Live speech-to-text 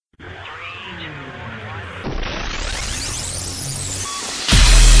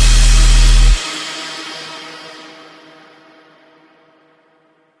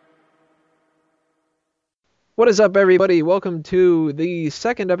What is up, everybody? Welcome to the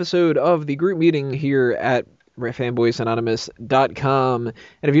second episode of the group meeting here at fanboysanonymous.com. And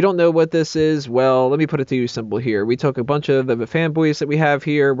if you don't know what this is, well, let me put it to you simple here. We took a bunch of the fanboys that we have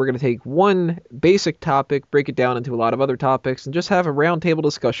here. We're going to take one basic topic, break it down into a lot of other topics, and just have a roundtable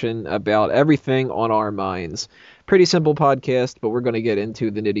discussion about everything on our minds. Pretty simple podcast, but we're going to get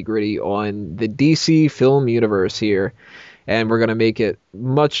into the nitty-gritty on the DC film universe here. And we're going to make it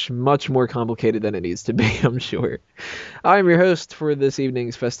much, much more complicated than it needs to be, I'm sure. I'm your host for this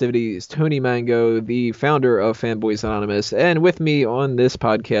evening's festivities, Tony Mango, the founder of Fanboys Anonymous. And with me on this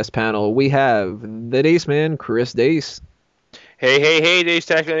podcast panel, we have the Dace Man, Chris Dace. Hey, Dace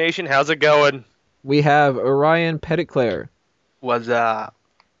Tactical Nation, how's it going? We have Orion Petitclair. What's up?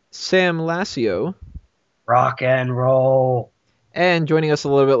 Sam Lassio. Rock and roll. And joining us a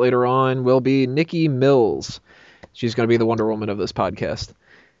little bit later on will be Nikki Mills. She's going to be the Wonder Woman of this podcast,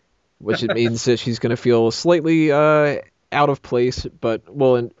 which it means that she's going to feel slightly out of place, but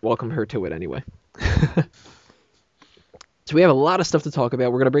we'll welcome her to it anyway. So we have a lot of stuff to talk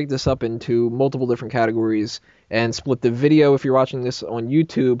about. We're going to break this up into multiple different categories and split the video, if you're watching this on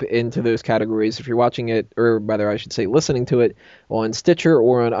YouTube, into those categories. If you're watching it, or rather I should say listening to it, on Stitcher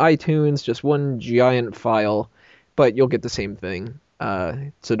or on iTunes, just one giant file, but you'll get the same thing,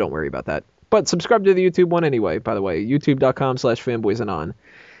 so don't worry about that. But subscribe to the YouTube one anyway, by the way, youtube.com/fanboysanon.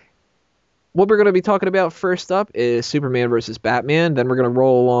 What we're going to be talking about first up is Superman versus Batman. Then we're going to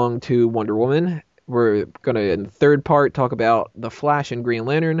roll along to Wonder Woman. We're going to, in the third part, talk about The Flash and Green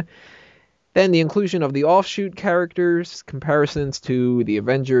Lantern. Then the inclusion of the offshoot characters, comparisons to the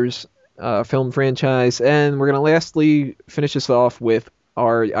Avengers film franchise. And we're going to lastly finish this off with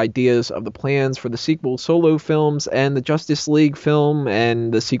our ideas of the plans for the sequel solo films and the Justice League film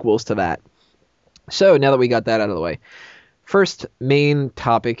and the sequels to that. So now that we got that out of the way, first main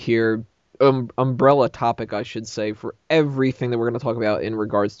topic here, umbrella topic, I should say, for everything that we're going to talk about in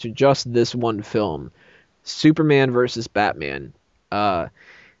regards to just this one film, Superman versus Batman. I'm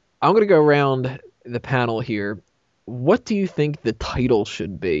going to go around the panel here. What do you think the title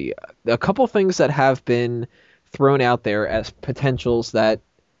should be? A couple things that have been thrown out there as potentials that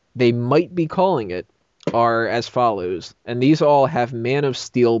they might be calling it are as follows, and these all have Man of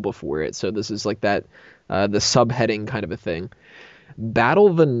Steel before it, so this is like that, the subheading kind of a thing.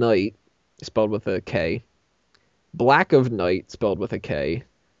 Battle the Night, spelled with a K. Black of Night, spelled with a K.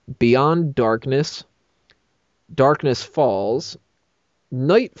 Beyond Darkness. Darkness Falls.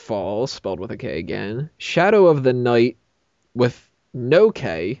 Night Falls, spelled with a K again. Shadow of the Night with no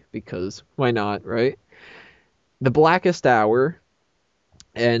K, because why not, right? The Blackest Hour,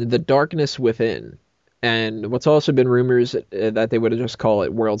 and The Darkness Within. And what's also been rumors that they would just call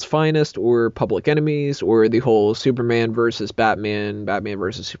it World's Finest or Public Enemies or the whole Superman versus Batman, Batman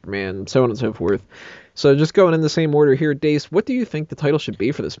versus Superman, so on and so forth. So just going in the same order here, Dace, what do you think the title should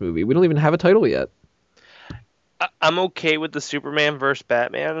be for this movie? We don't even have a title yet. I'm okay with the Superman versus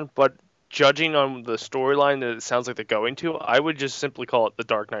Batman, but judging on the storyline that it sounds like they're going to, I would just simply call it The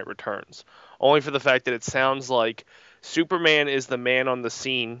Dark Knight Returns. Only for the fact that it sounds like Superman is the man on the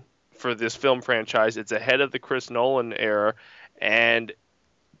scene for this film franchise. It's ahead of the Chris Nolan era, and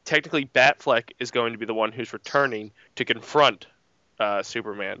technically Batfleck is going to be the one who's returning to confront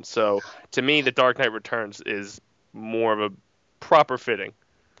Superman. So to me, The Dark Knight Returns is more of a proper fitting.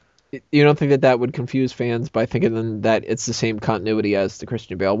 You don't think that that would confuse fans by thinking that it's the same continuity as the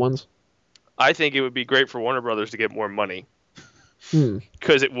Christian Bale ones? I think it would be great for Warner Brothers to get more money,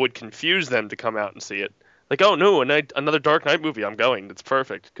 because it would confuse them to come out and see it. Like, oh no, another Dark Knight movie, I'm going. It's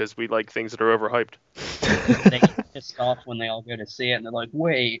perfect, because we like things that are overhyped. They get pissed off when they all go to see it, and they're like,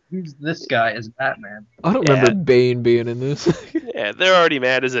 wait, who's this guy as Batman? I don't remember Bane being in this. Yeah, they're already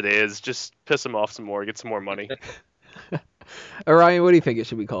mad as it is. Just piss them off some more, get some more money. Orion, what do you think it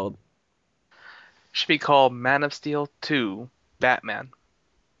should be called? Should be called Man of Steel 2 Batman.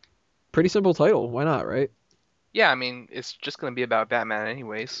 Pretty simple title. Why not, right? Yeah, I mean, it's just going to be about Batman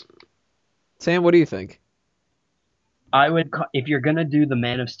anyways. Sam, what do you think? I would, if you're gonna do the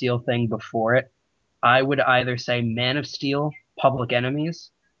Man of Steel thing before it, I would either say Man of Steel, Public Enemies,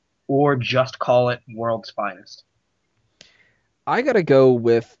 or just call it World's Finest. I gotta go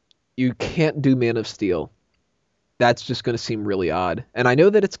with you can't do Man of Steel. That's just gonna seem really odd. And I know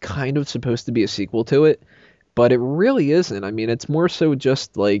that it's kind of supposed to be a sequel to it, but it really isn't. I mean, it's more so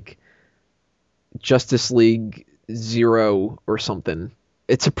just like Justice League Zero or something.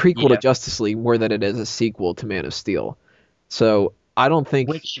 It's a prequel to Justice League more than it is a sequel to Man of Steel. So I don't think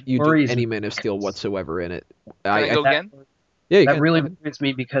you do any Man of Steel whatsoever in it. Can I go again? Yeah, that really worries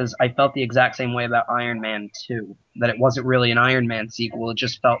me because I felt the exact same way about Iron Man 2. That it wasn't really an Iron Man sequel. It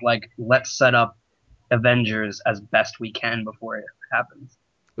just felt like, let's set up Avengers as best we can before it happens.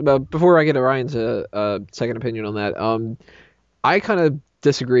 But before I get to Ryan's second opinion on that, I kind of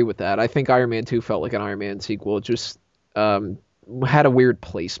disagree with that. I think Iron Man 2 felt like an Iron Man sequel. It just had a weird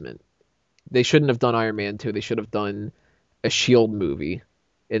placement. They shouldn't have done Iron Man 2. They should have done a Shield movie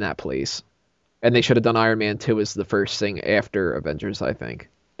in that place. And they should have done Iron Man 2 as the first thing after Avengers, I think.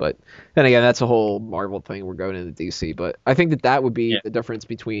 But then again, that's a whole Marvel thing. We're going into DC. But I think that would be the difference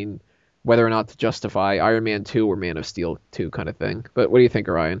between whether or not to justify Iron Man 2 or Man of Steel 2 kind of thing. But what do you think,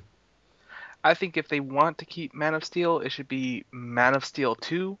 Ryan? I think if they want to keep Man of Steel, it should be Man of Steel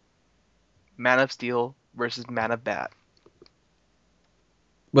 2, Man of Steel versus Man of Bat.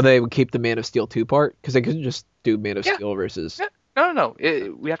 But they would keep the Man of Steel 2 part? Because they could just do Man of Steel versus... Yeah. No.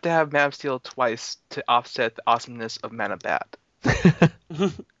 We have to have Man of Steel twice to offset the awesomeness of Man of Bat.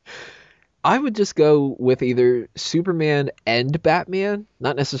 I would just go with either Superman and Batman,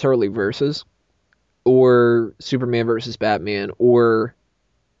 not necessarily versus, or Superman versus Batman, or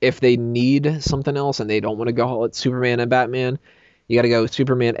if they need something else and they don't want to call it Superman and Batman, you got to go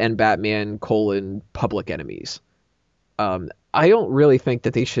Superman and Batman : Public Enemies. I don't really think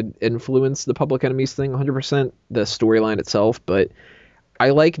that they should influence the Public Enemies thing 100%, the storyline itself, but I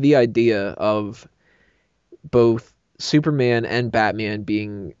like the idea of both Superman and Batman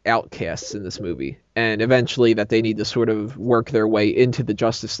being outcasts in this movie, and eventually that they need to sort of work their way into the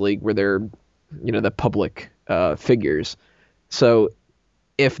Justice League where they're, the public figures. So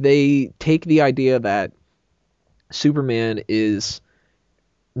if they take the idea that Superman is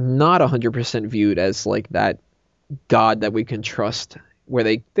not 100% viewed as like that god that we can trust, where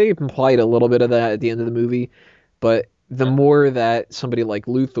they implied a little bit of that at the end of the movie, but the more that somebody like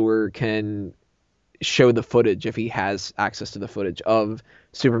Luthor can show the footage, if he has access to the footage of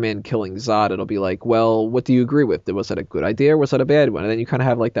Superman killing Zod, it'll be like, well, what do you agree with? Was that a good idea or was that a bad one? And then you kind of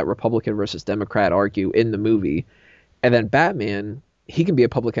have like that Republican versus Democrat argue in the movie. And then Batman, he can be a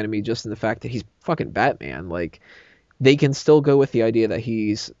public enemy just in the fact that he's fucking Batman. Like, they can still go with the idea that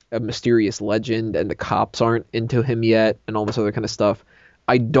he's a mysterious legend and the cops aren't into him yet and all this other kind of stuff.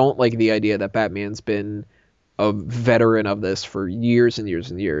 I don't like the idea that Batman's been a veteran of this for years and years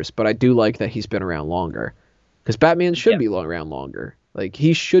and years, but I do like that he's been around longer, because Batman should be around longer. Like,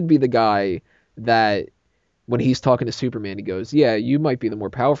 he should be the guy that when he's talking to Superman, he goes, yeah, you might be the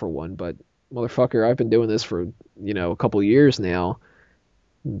more powerful one, but motherfucker, I've been doing this for, a couple of years now.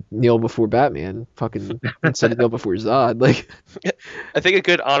 Kneel before Batman, fucking instead of kneel before Zod. Like, I think a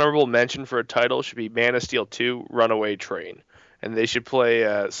good honorable mention for a title should be Man of Steel 2: Runaway Train. And they should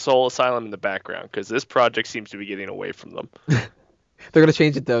play Soul Asylum in the background, because this project seems to be getting away from them. They're going to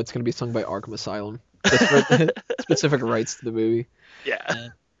change it, though. It's going to be sung by Arkham Asylum. Specific rights to the movie. Yeah.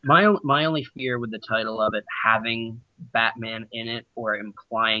 My only fear with the title of it having Batman in it, or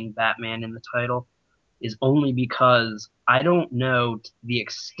implying Batman in the title, is only because I don't know the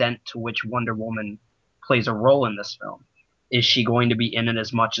extent to which Wonder Woman plays a role in this film. Is she going to be in it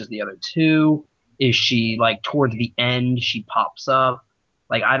as much as the other two? Is she, like, towards the end, she pops up?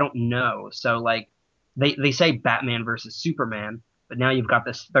 Like, I don't know. So, like, they say Batman versus Superman, but now you've got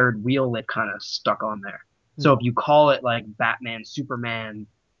this third wheel that kind of stuck on there. So if you call it, like, Batman, Superman,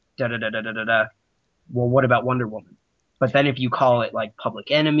 da-da-da-da-da-da, well, what about Wonder Woman? But then if you call it, like,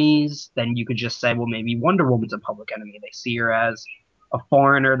 Public Enemies, then you could just say, well, maybe Wonder Woman's a public enemy. They see her as a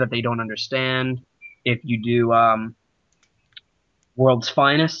foreigner that they don't understand. If you do World's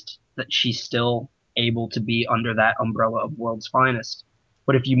Finest, that she's still able to be under that umbrella of World's Finest.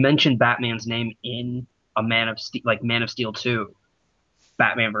 But if you mention Batman's name in a Man of Steel, like Man of Steel 2,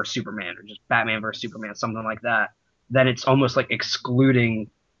 Batman vs. Superman, or just Batman vs. Superman, something like that, then it's almost like excluding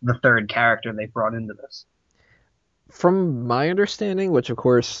the third character they brought into this. From my understanding, which of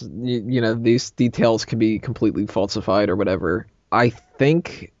course, these details can be completely falsified or whatever, I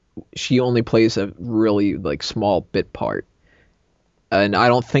think she only plays a really, like, small bit part. And I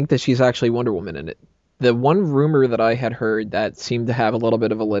don't think that she's actually Wonder Woman in it. The one rumor that I had heard that seemed to have a little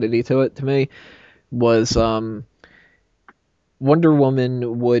bit of validity to it, to me, was Wonder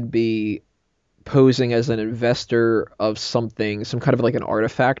Woman would be posing as an investor of something, some kind of like an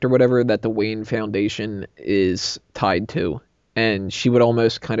artifact or whatever that the Wayne Foundation is tied to. And she would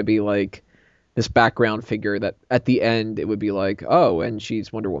almost kind of be like this background figure that at the end it would be like, oh, and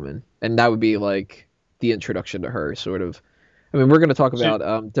she's Wonder Woman. And that would be like the introduction to her, sort of. I mean, we're going to talk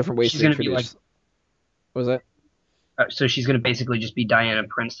about different ways to introduce. Like, what was that? So she's going to basically just be Diana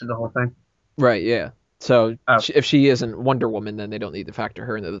Prince to the whole thing? Right, yeah. So if she isn't Wonder Woman, then they don't need to factor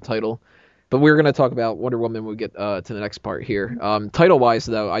her into the title. But we're going to talk about Wonder Woman when we get to the next part here. Title-wise,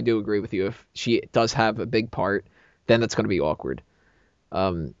 though, I do agree with you. If she does have a big part, then that's going to be awkward.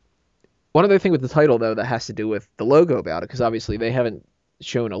 One other thing with the title, though, that has to do with the logo about it, because obviously they haven't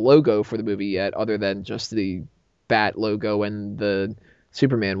shown a logo for the movie yet, other than just the Bat logo and the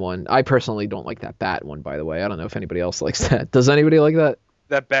Superman one. I personally don't like that Bat one, by the way. I don't know if anybody else likes that. Does anybody like that?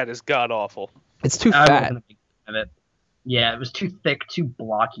 That bat is god awful. It's too I fat. wasn't a big fan of it. Yeah, it was too thick, too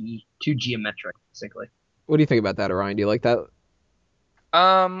blocky, too geometric, basically. What do you think about that, Orion? Do you like that?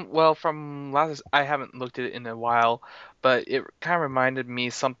 Well, from last, I haven't looked at it in a while, but it kind of reminded me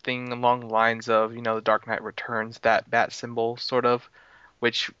something along the lines of, the Dark Knight Returns, that bat symbol, sort of,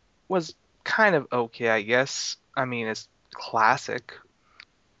 which was kind of okay, I guess. I mean, it's classic.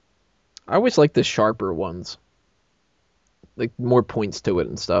 I always like the sharper ones, like more points to it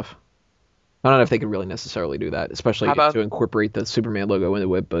and stuff. I don't know if they could really necessarily do that, especially How about to incorporate the Superman logo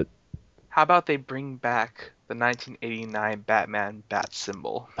into it, but how about they bring back the 1989 Batman bat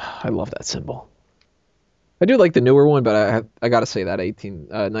symbol? I love that symbol. I do like the newer one, but I gotta say that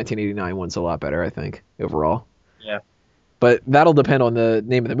 1989 one's a lot better, I think, overall. Yeah. But that'll depend on the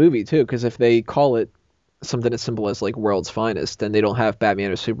name of the movie, too, because if they call it something as simple as, like, World's Finest, and they don't have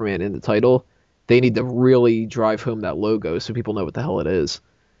Batman or Superman in the title, they need to really drive home that logo so people know what the hell it is.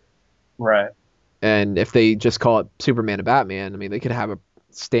 Right. And if they just call it Superman and Batman, I mean, they could have a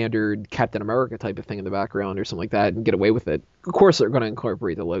standard Captain America type of thing in the background or something like that and get away with it. Of course, they're going to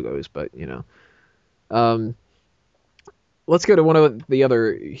incorporate the logos, but, Um, let's go to one of the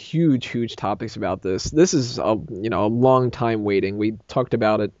other huge topics about this. This is a long time waiting. We talked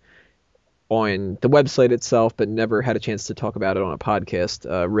about it on the website itself, but never had a chance to talk about it on a podcast.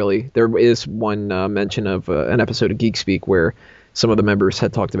 Really, there is one mention of an episode of Geek Speak where some of the members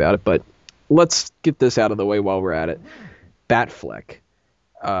had talked about it, but let's get this out of the way while we're at it. Batfleck.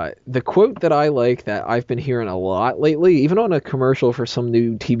 The quote that I like that I've been hearing a lot lately, even on a commercial for some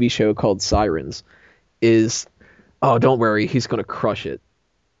new TV show called Sirens, is, "Oh, don't worry, he's going to crush it."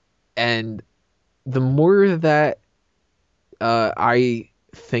 And the more that I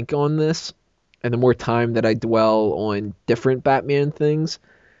think on this, and the more time that I dwell on different Batman things,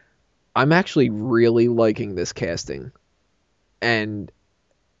 I'm actually really liking this casting. And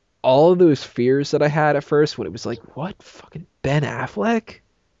all of those fears that I had at first when it was like, what? Fucking Ben Affleck?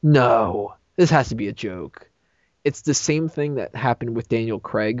 No, this has to be a joke. It's the same thing that happened with Daniel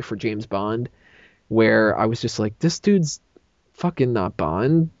Craig for James Bond, where I was just like, this dude's fucking not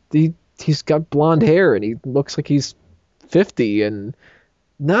Bond. He's got blonde hair and he looks like he's 50, and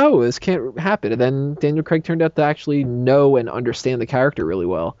no, this can't happen. And then Daniel Craig turned out to actually know and understand the character really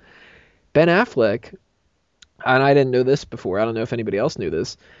well. Ben Affleck, and I didn't know this before, I don't know if anybody else knew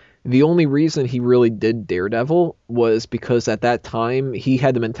this, the only reason he really did Daredevil was because at that time he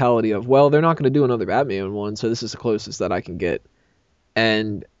had the mentality of, well, they're not going to do another Batman one, so this is the closest that I can get.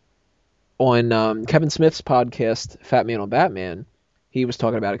 And on Kevin Smith's podcast, Fat Man on Batman, he was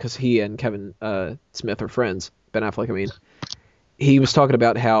talking about it because he and Kevin Smith are friends. Ben Affleck, I mean. He was talking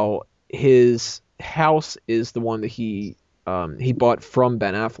about how his house is the one that he bought from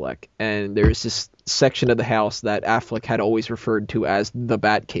Ben Affleck, and there's this section of the house that Affleck had always referred to as the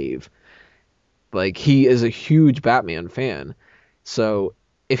Batcave. Like, he is a huge Batman fan. So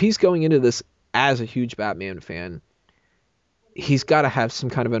if he's going into this as a huge Batman fan, he's got to have some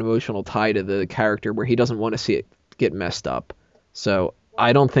kind of an emotional tie to the character where he doesn't want to see it get messed up. So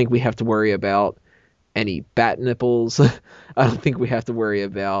I don't think we have to worry about any bat nipples. I don't think we have to worry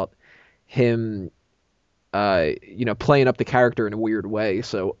about him, playing up the character in a weird way.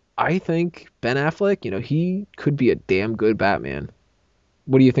 So I think Ben Affleck, he could be a damn good Batman.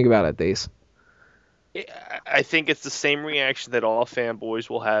 What do you think about it, Dace? I think it's the same reaction that all fanboys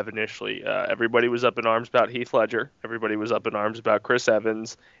will have initially. Everybody was up in arms about Heath Ledger. Everybody was up in arms about Chris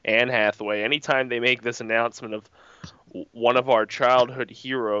Evans, Anne Hathaway. Anytime they make this announcement of one of our childhood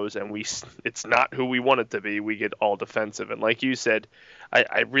heroes and it's not who we want it to be, we get all defensive. And like you said,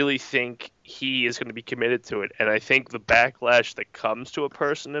 I really think he is going to be committed to it. And I think the backlash that comes to a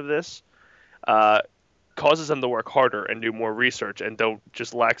person of this causes them to work harder and do more research and don't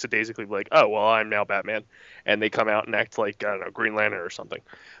just lackadaisically be like, oh, well, I'm now Batman. And they come out and act like, I don't know, Green Lantern or something.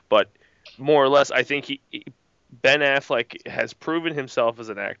 But more or less, I think Ben Affleck has proven himself as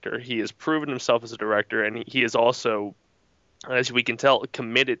an actor. He has proven himself as a director, and he is also, as we can tell,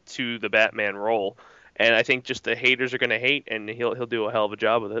 committed to the Batman role. And I think just the haters are going to hate, and he'll do a hell of a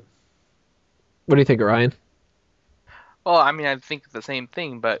job with it. What do you think, Ryan? Well, I mean, I think the same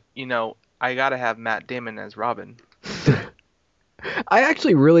thing, but, I gotta have Matt Damon as Robin. I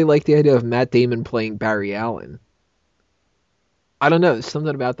actually really like the idea of Matt Damon playing Barry Allen. I don't know, there's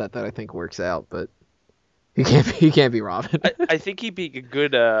something about that I think works out, but he can't be Robin. I think he'd be a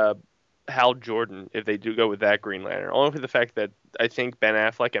good Hal Jordan if they do go with that Green Lantern. Only for the fact that I think Ben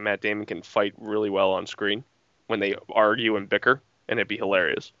Affleck and Matt Damon can fight really well on screen when they argue and bicker, and it'd be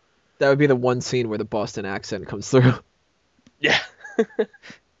hilarious. That would be the one scene where the Boston accent comes through. Yeah.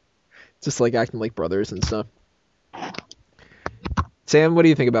 Just like acting like brothers and stuff. Sam, what do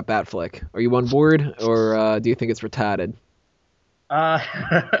you think about Batfleck? Are you on board, or do you think it's retarded?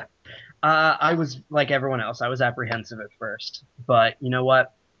 I was like everyone else. I was apprehensive at first, but you know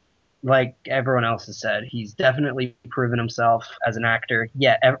what? Like everyone else has said, he's definitely proven himself as an actor.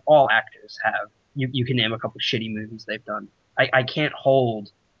 Yeah, all actors have. You can name a couple shitty movies they've done. I can't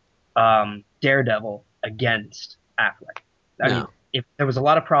hold Daredevil against Affleck. I mean, if there was a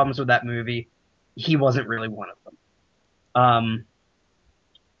lot of problems with that movie, he wasn't really one of them.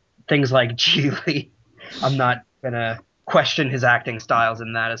 Things like Geely, I'm not gonna question his acting styles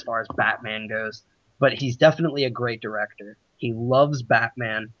in that as far as Batman goes, but he's definitely a great director. He loves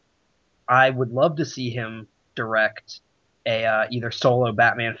Batman. I would love to see him direct a either solo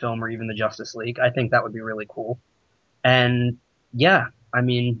Batman film or even the Justice League. I think that would be really cool. And yeah, I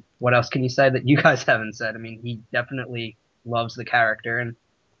mean, what else can you say that you guys haven't said? I mean, he definitely loves the character, and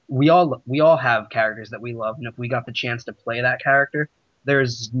we all have characters that we love, and if we got the chance to play that character,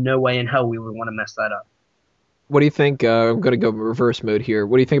 there's no way in hell we would want to mess that up. What do you think? I'm going to go reverse mode here.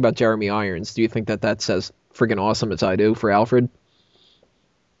 What do you think about Jeremy Irons? Do you think that that's as friggin' awesome as I do for Alfred?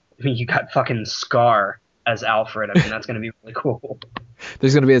 I mean, you got fucking Scar as Alfred. I mean, that's going to be really cool.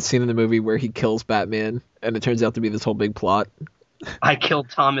 There's going to be a scene in the movie where he kills Batman, and it turns out to be this whole big plot. I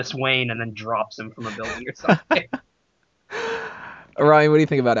killed Thomas Wayne and then drops him from a building or something. Ryan, what do you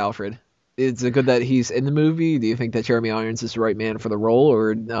think about Alfred? Is it good that he's in the movie? Do you think that Jeremy Irons is the right man for the role,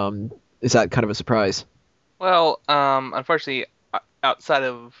 or is that kind of a surprise? Well, unfortunately, outside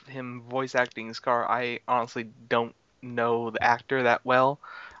of him voice acting Scar, I honestly don't know the actor that well.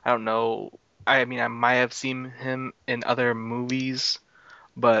 I don't know. I mean, I might have seen him in other movies,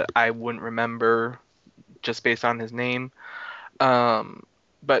 but I wouldn't remember just based on his name.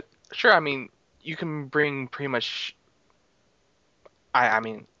 But sure, I mean, you can bring pretty much. I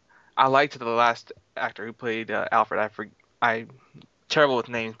mean, I liked the last actor who played Alfred. I terrible with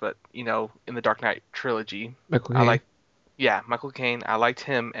names, but in the Dark Knight trilogy, Michael Caine. Michael Caine. I liked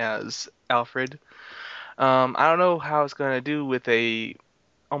him as Alfred. I don't know how it's gonna do with a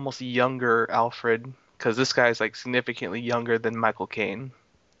almost younger Alfred, because this guy's like significantly younger than Michael Caine,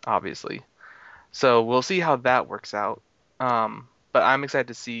 obviously. So we'll see how that works out. But I'm excited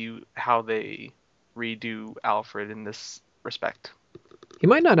to see how they redo Alfred in this respect. He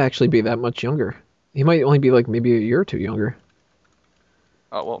might not actually be that much younger. He might only be like maybe a year or two younger.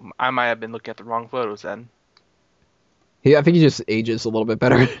 Oh, well, I might have been looking at the wrong photos then. I think he just ages a little bit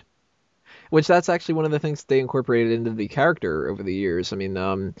better. Which that's actually one of the things they incorporated into the character over the years. I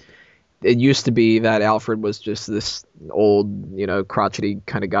mean, it used to be that Alfred was just this old, crotchety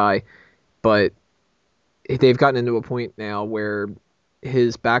kind of guy, but they've gotten into a point now where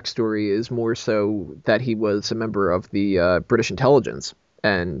his backstory is more so that he was a member of the British intelligence,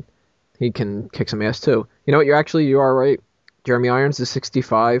 and he can kick some ass too. You know what? You are right. Jeremy Irons is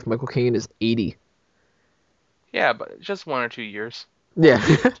 65. Michael Caine is 80. Yeah, but just 1 or 2 years. Yeah.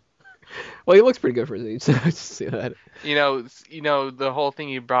 Well, he looks pretty good for his age. So I just see that. The whole thing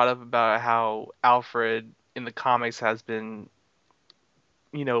you brought up about how Alfred in the comics has been,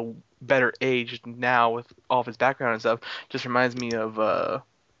 better aged now with all of his background and stuff, just reminds me of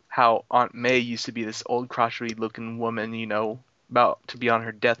how Aunt May used to be this old crotchety looking woman, about to be on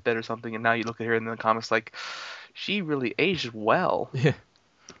her deathbed or something, and now you look at her in the comics like she really aged well. Yeah.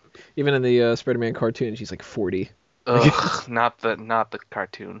 Even in the Spider-Man cartoon, she's like 40. Ugh, not the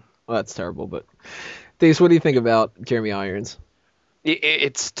cartoon. Well, that's terrible, but Dace, what do you think about Jeremy Irons?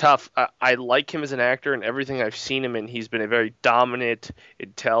 It's tough. I like him as an actor, and everything I've seen him in, he's been a very dominant,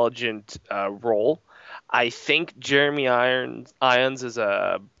 intelligent role. I think Jeremy Irons as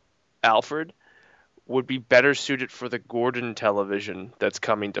a Alfred would be better suited for the Gordon television that's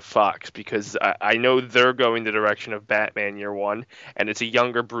coming to Fox, because I know they're going the direction of Batman Year One, and it's a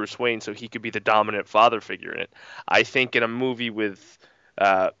younger Bruce Wayne, so he could be the dominant father figure in it. I think in a movie with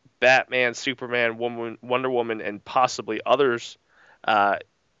Batman, Superman, Wonder Woman, and possibly others,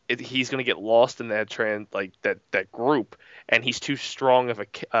 he's going to get lost in that group, and he's too strong of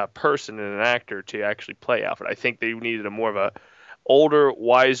a person and an actor to actually play Alfred. I think they needed a more of a older,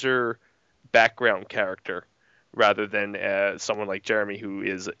 wiser background character rather than someone like Jeremy who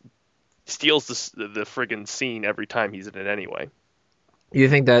steals the friggin' scene every time he's in it anyway. You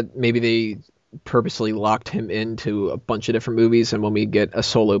think that maybe they purposely locked him into a bunch of different movies, and when we get a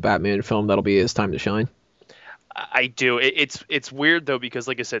solo Batman film, that'll be his time to shine? I do. It's weird though, because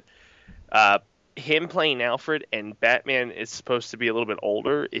like I said, Uh, him playing Alfred and Batman is supposed to be a little bit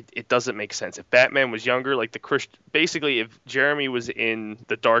older. It doesn't make sense. If Batman was younger, like basically if Jeremy was in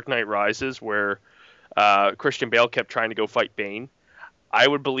The Dark Knight Rises, where Christian Bale kept trying to go fight Bane, I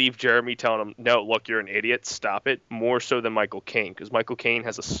would believe Jeremy telling him, "No, look, you're an idiot. Stop it." More so than Michael Caine, because Michael Caine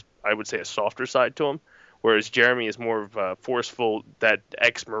has I would say, a softer side to him, whereas Jeremy is more of a forceful, that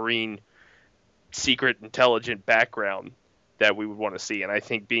ex-Marine, secret, intelligent background that we would want to see. And I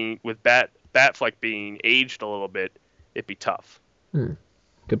think being with Batfleck being aged a little bit, it'd be tough.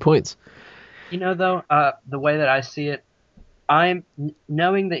 Good points. Though, the way that I see it,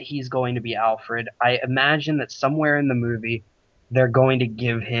 knowing that he's going to be Alfred, I imagine that somewhere in the movie they're going to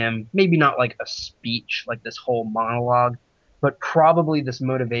give him maybe not like a speech, like this whole monologue, but probably this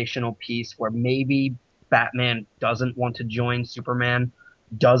motivational piece where maybe Batman doesn't want to join Superman,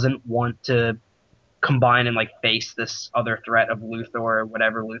 doesn't want to combine and like face this other threat of Luthor or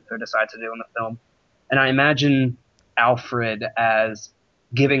whatever Luthor decides to do in the film. And I imagine Alfred as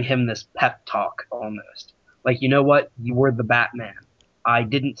giving him this pep talk almost. Like, you know what? You were the Batman. I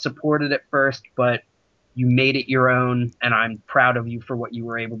didn't support it at first, but you made it your own, and I'm proud of you for what you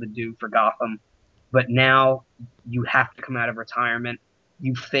were able to do for Gotham. But now you have to come out of retirement.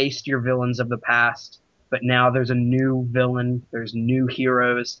 You faced your villains of the past, but now there's a new villain, there's new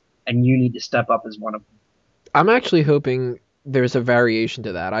heroes, and you need to step up as one of them. I'm actually hoping there's a variation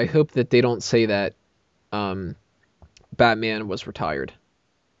to that. I hope that they don't say that Batman was retired.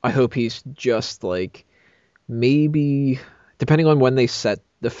 I hope he's just like, maybe, depending on when they set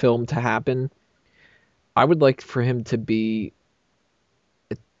the film to happen, I would like for him to be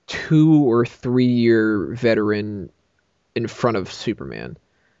a 2 or 3 year veteran in front of Superman.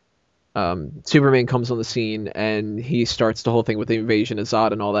 Superman comes on the scene and he starts the whole thing with the invasion of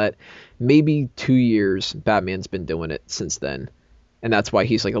Zod and all that. Maybe 2 years Batman's been doing it since then, and that's why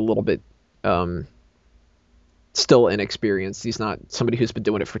he's like a little bit still inexperienced. He's not somebody who's been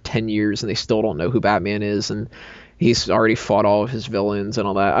doing it for 10 years and they still don't know who Batman is, and he's already fought all of his villains and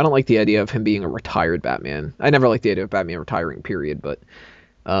all that. I don't like the idea of him being a retired Batman. I never liked the idea of Batman retiring, period, but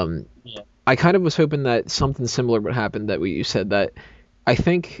I kind of was hoping that something similar would happen, that what you said, that I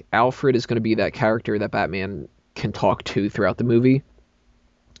think Alfred is going to be that character that Batman can talk to throughout the movie,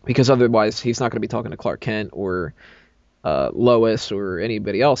 because otherwise he's not going to be talking to Clark Kent or Lois or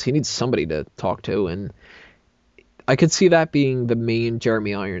anybody else. He needs somebody to talk to, and I could see that being the main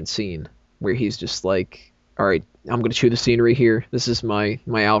Jeremy Irons scene, where he's just like, all right, I'm going to chew the scenery here. This is my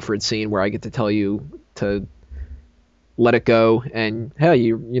Alfred scene where I get to tell you to let it go, and hey,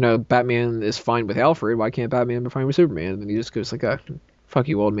 you know, Batman is fine with Alfred. Why can't Batman be fine with Superman? And then he just goes like, fuck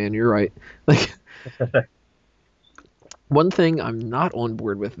you, old man, you're right. Like, one thing I'm not on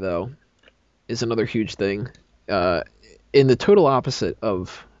board with, though, is another huge thing. In the total opposite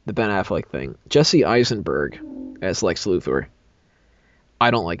of the Ben Affleck thing, Jesse Eisenberg as Lex Luthor,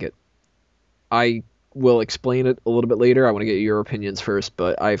 I don't like it. I will explain it a little bit later. I want to get your opinions first,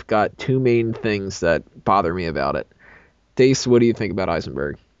 but I've got two main things that bother me about it. Dace, what do you think about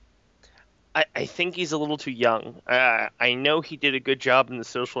Eisenberg? I think he's a little too young. I know he did a good job in the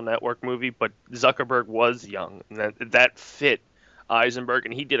Social Network movie, but Zuckerberg was young, and that fit Eisenberg,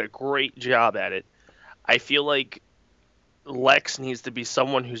 and he did a great job at it. I feel like Lex needs to be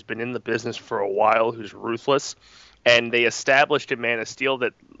someone who's been in the business for a while, who's ruthless, and they established in Man of Steel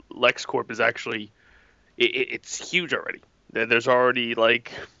that LexCorp is actually it's huge already. There's already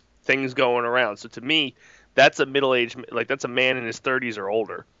like things going around. So to me, that's a middle-aged, like that's a man in his 30s or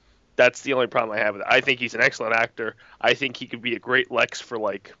older. That's the only problem I have with it. I think he's an excellent actor. I think he could be a great Lex for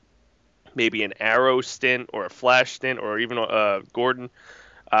like maybe an Arrow stint or a Flash stint or even Gordon,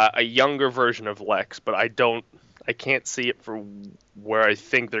 a younger version of Lex. But I can't see it for where I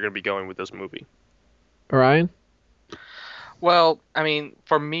think they're going to be going with this movie. Ryan? Well, I mean,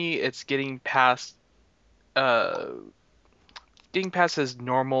 for me, it's getting past his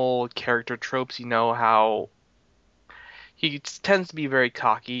normal character tropes. You know how he tends to be very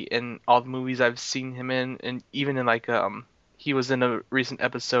cocky in all the movies I've seen him in, and even in like he was in a recent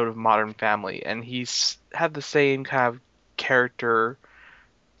episode of Modern Family, and he's had the same kind of character.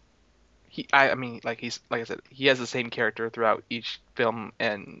 I mean, like I said, he has the same character throughout each film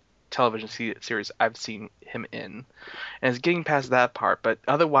and television series I've seen him in, and it's getting past that part. But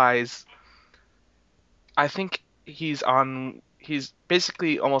otherwise, I think he's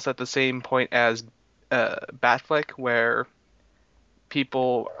basically almost at the same point as Batfleck, where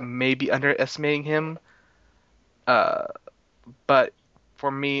people may be underestimating him. But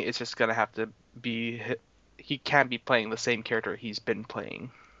for me, it's just gonna have to be he can't be playing the same character he's been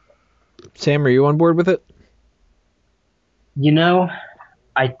playing. Sam, are you on board with it? You know,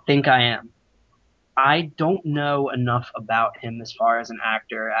 I think I am. I don't know enough about him as far as an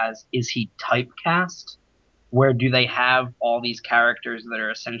actor as is he typecast? Where do they have all these characters that are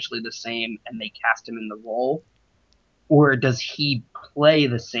essentially the same and they cast him in the role? Or does he play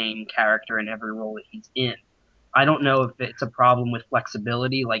the same character in every role that he's in? I don't know if it's a problem with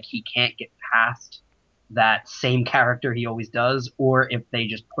flexibility, like he can't get past that same character he always does, or if they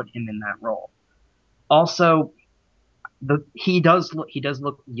just put him in that role. Also, he does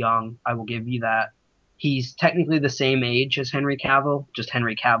look young. I will give you that. He's technically the same age as Henry Cavill. Just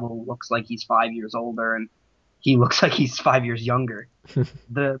Henry Cavill looks like he's 5 years older, and he looks like he's 5 years younger.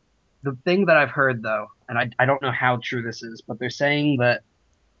 The the thing that I've heard though, and I don't know how true this is, but they're saying that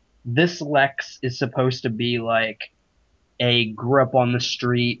this Lex is supposed to be like a grew up on the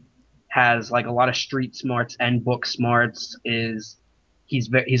street, has like a lot of street smarts and book smarts. He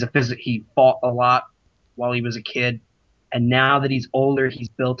fought a lot while he was a kid, and now that he's older, he's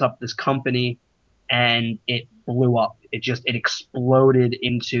built up this company, and it blew up. It exploded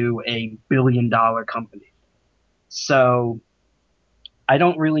into a $1 billion company. So I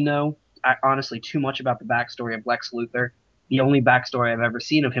don't really know, honestly, too much about the backstory of Lex Luthor. The only backstory I've ever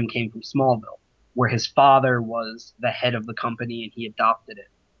seen of him came from Smallville, where his father was the head of the company and he adopted it.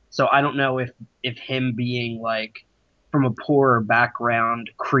 So I don't know if him being like from a poorer background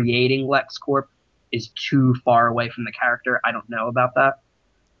creating LexCorp is too far away from the character. I don't know about that,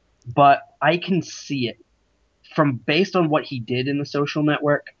 but I can see it from based on what he did in the Social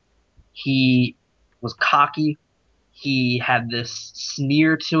Network. He was cocky. He had this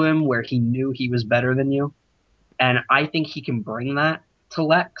sneer to him where he knew he was better than you. And I think he can bring that to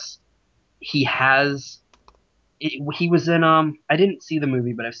Lex. He has. He was in. I didn't see the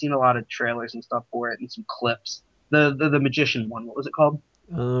movie, but I've seen a lot of trailers and stuff for it and some clips. The magician one. What was it called?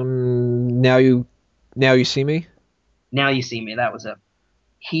 Now you see me. Now You See Me. That was it.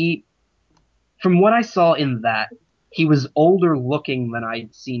 He, from what I saw in that, he was older looking than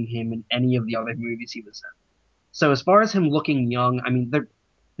I'd seen him in any of the other movies he was in. So as far as him looking young, I mean,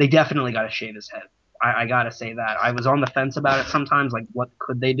 they definitely got to shave his head. I got to say that. I was on the fence about it sometimes. Like, what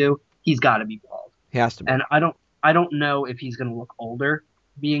could they do? He's got to be bald. He has to be. And I don't know if he's going to look older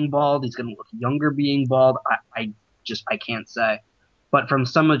being bald. He's going to look younger being bald. I can't say. But from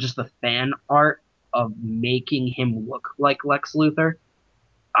some of just the fan art of making him look like Lex Luthor,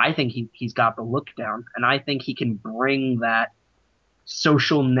 I think he's got the look down, and I think he can bring that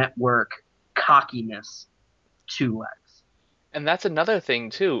Social Network cockiness to Lex. And that's another thing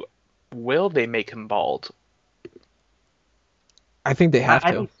too. Will they make him bald? I think they have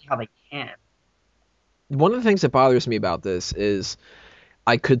I to. don't see how they can. One of the things that bothers me about this is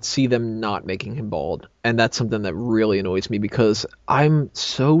I could see them not making him bald, and that's something that really annoys me because I'm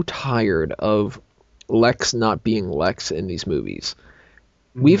so tired of Lex not being Lex in these movies.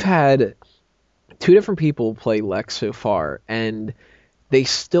 We've had two different people play Lex so far, and they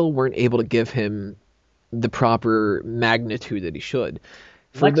still weren't able to give him the proper magnitude that he should.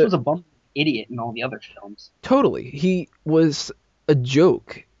 Lex was a bum idiot in all the other films. Totally. He was a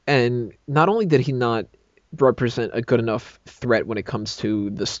joke, and not only did he not represent a good enough threat when it comes to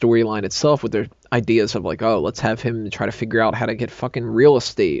the storyline itself with their ideas of like, oh, let's have him try to figure out how to get fucking real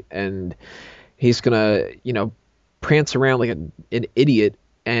estate, and he's gonna, prance around like an idiot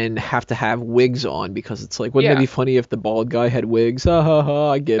and have to have wigs on because it's like, wouldn't it be funny if the bald guy had wigs? Ha ha ha,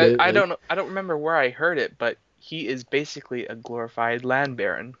 I get it. I don't know. I don't remember where I heard it, but he is basically a glorified land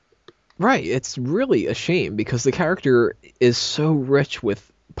baron. Right. It's really a shame because the character is so rich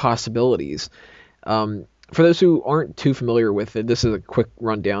with possibilities. For those who aren't too familiar with it, this is a quick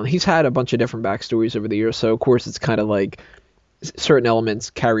rundown. He's had a bunch of different backstories over the years, so of course it's kind of like certain elements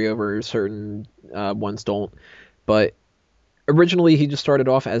carry over, certain ones don't. But originally he just started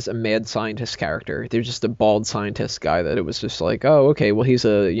off as a mad scientist character. There's just a bald scientist guy that it was just like, oh, okay, well he's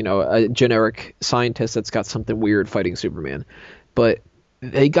a generic scientist that's got something weird fighting Superman. But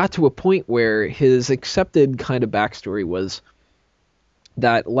they got to a point where his accepted kind of backstory was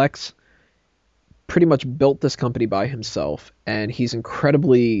that Lex pretty much built this company by himself, and he's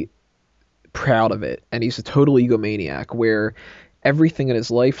incredibly proud of it, and he's a total egomaniac where everything in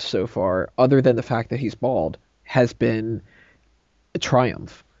his life so far, other than the fact that he's bald, has been a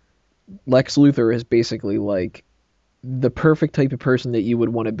triumph. Lex Luthor is basically like the perfect type of person that you would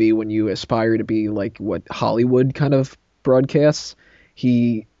want to be when you aspire to be like what Hollywood kind of broadcasts.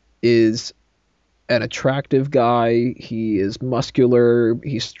 He is an attractive guy. He is muscular.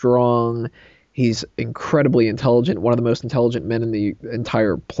 He's strong. He's incredibly intelligent, one of the most intelligent men in the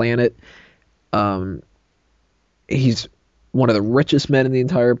entire planet. He's one of the richest men in the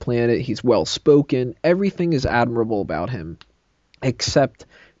entire planet. He's well-spoken. Everything is admirable about him. except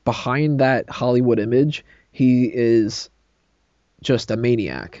behind that Hollywood image, he is just a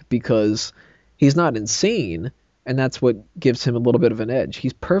maniac because he's not insane, and that's what gives him a little bit of an edge.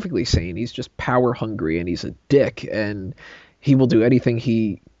 He's perfectly sane. He's just power hungry, and he's a dick, and he will do anything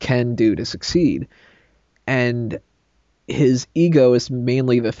he can do to succeed. And his ego is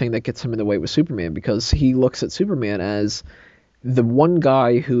mainly the thing that gets him in the way with Superman, because he looks at Superman as the one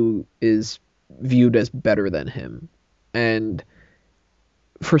guy who is viewed as better than him. And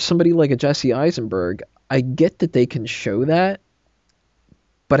for somebody like a Jesse Eisenberg, I get that they can show that,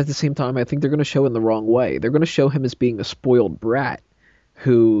 but at the same time, I think they're going to show it in the wrong way. They're going to show him as being a spoiled brat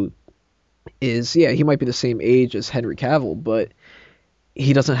who is, yeah, he might be the same age as Henry Cavill, but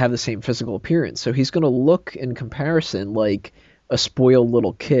he doesn't have the same physical appearance. So he's going to look in comparison like a spoiled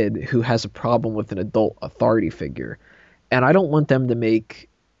little kid who has a problem with an adult authority figure. And I don't want them to make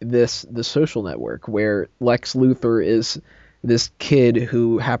this The Social Network, where Lex Luthor is this kid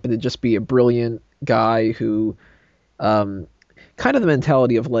who happened to just be a brilliant guy who, kind of the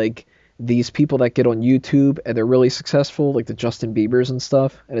mentality of like these people that get on YouTube and they're really successful, like the Justin Biebers and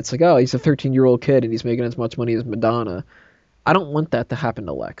stuff. And it's like, oh, he's a 13-year-old kid and he's making as much money as Madonna. I don't want that to happen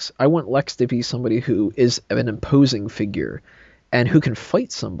to Lex. I want Lex to be somebody who is an imposing figure and who can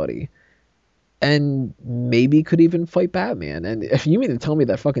fight somebody and maybe could even fight Batman. And if you mean to tell me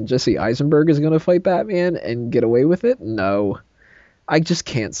that fucking Jesse Eisenberg is going to fight Batman and get away with it, no. I just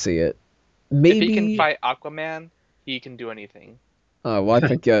can't see it. Maybe If he can fight Aquaman, he can do anything. Oh, well, I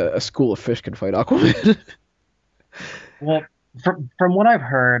think a school of fish can fight Aquaman. Well, from what I've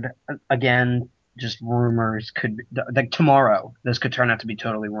heard, again, just rumors could be, like tomorrow, this could turn out to be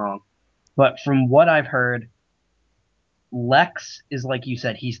totally wrong. But from what I've heard, Lex is like you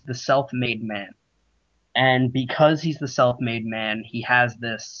said, he's the self-made man. And because he's the self-made man, he has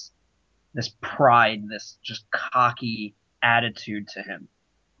this pride, this just cocky attitude to him.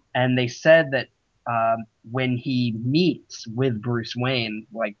 And they said that when he meets with Bruce Wayne,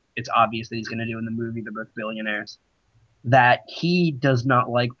 like it's obvious that he's going to do in the movie, they're both billionaires, that he does not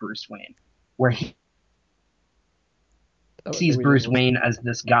like Bruce Wayne, where he sees Bruce Wayne as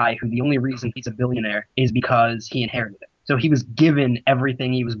this guy who the only reason he's a billionaire is because he inherited it. So he was given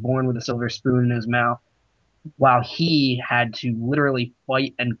everything. He was born with a silver spoon in his mouth, while he had to literally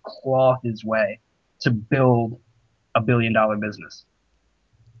fight and claw his way to build a billion-dollar business.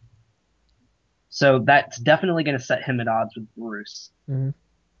 So that's definitely going to set him at odds with Bruce. Mm-hmm.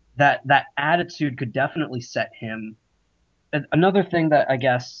 That attitude could definitely set him. Another thing that I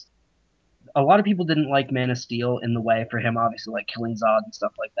guess a lot of people didn't like Man of Steel in the way for him, obviously, like killing Zod and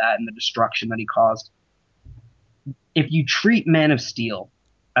stuff like that, and the destruction that he caused. If you treat Man of Steel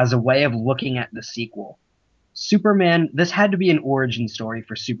as a way of looking at the sequel, Superman, this had to be an origin story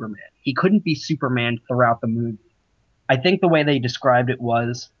for Superman. He couldn't be Superman throughout the movie. I think the way they described it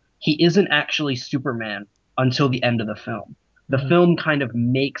was he isn't actually Superman until the end of the film. The film kind of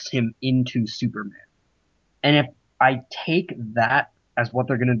makes him into Superman. And if I take that as what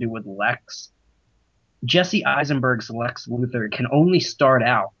they're going to do with Lex, Jesse Eisenberg's Lex Luthor can only start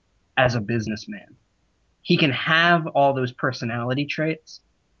out as a businessman. He can have all those personality traits,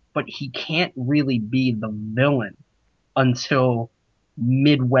 but he can't really be the villain until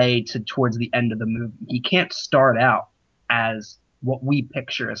midway towards the end of the movie. He can't start out as what we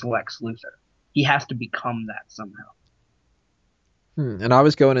picture as Lex Luthor. He has to become that somehow. And I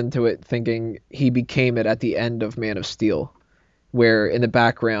was going into it thinking he became it at the end of Man of Steel, where in the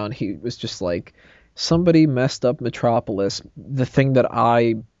background he was just like, somebody messed up Metropolis, the thing that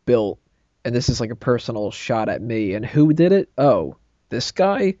I built, and this is like a personal shot at me. And who did it? Oh, this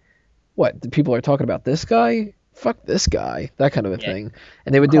guy? What? The people are talking about this guy? Fuck this guy. That kind of a thing.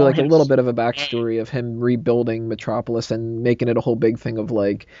 And they would do like a little bit of a backstory of him rebuilding Metropolis and making it a whole big thing of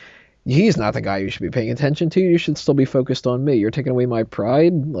like, he's not the guy you should be paying attention to. You should still be focused on me. You're taking away my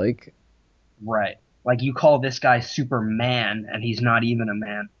pride. Like, right. Like you call this guy Superman and he's not even a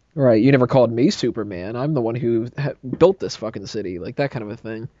man. Right. You never called me Superman. I'm the one who built this fucking city. Like that kind of a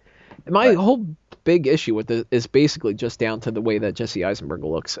thing. And my whole big issue with it is basically just down to the way that Jesse Eisenberg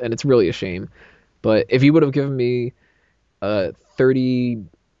looks. And it's really a shame. But if you would have given me a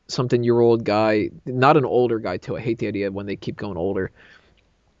 30-something-year-old guy, not an older guy too, I hate the idea when they keep going older.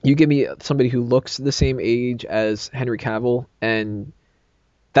 You give me somebody who looks the same age as Henry Cavill, and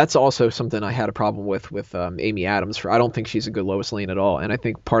that's also something I had a problem with Amy Adams. I don't think she's a good Lois Lane at all, and I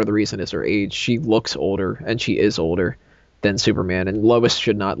think part of the reason is her age. She looks older, and she is older than Superman, and Lois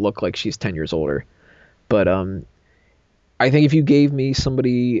should not look like she's 10 years older. But I think if you gave me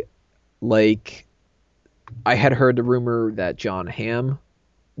somebody like, I had heard the rumor that John Hamm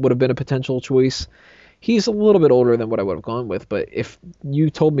would have been a potential choice. He's a little bit older than what I would have gone with, but if you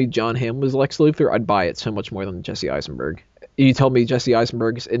told me John Hamm was Lex Luthor, I'd buy it so much more than Jesse Eisenberg. You told me Jesse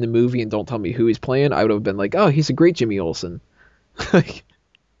Eisenberg's in the movie and don't tell me who he's playing, I would have been like, oh, he's a great Jimmy Olsen.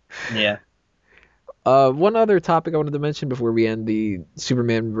 Yeah. One other topic I wanted to mention before we end the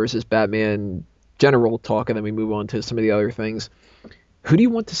Superman versus Batman general talk, and then we move on to some of the other things. Who do you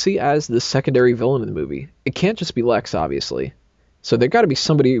want to see as the secondary villain in the movie? It can't just be Lex, obviously. So there got to be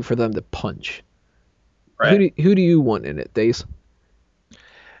somebody for them to punch. Right. Who do you want in it, Days?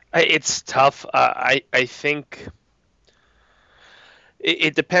 It's tough. I think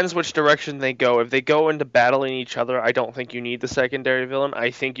it depends which direction they go. If they go into battling each other, I don't think you need the secondary villain.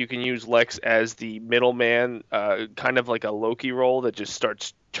 I think you can use Lex as the middleman, kind of like a Loki role that just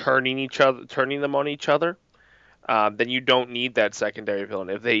starts turning them on each other. Then you don't need that secondary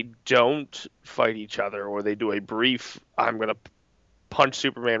villain. If they don't fight each other, or they do a brief, I'm gonna punch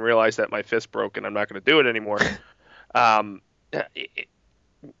Superman, realize that my fist broke, and I'm not gonna do it anymore.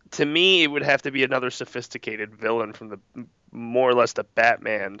 To me, it would have to be another sophisticated villain from the more or less the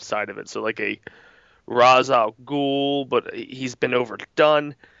Batman side of it. So like a Ra's al Ghul, but he's been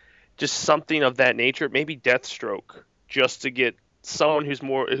overdone. Just something of that nature. Maybe Deathstroke, just to get someone who's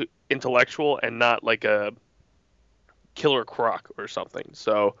more intellectual and not like a Killer Croc or something.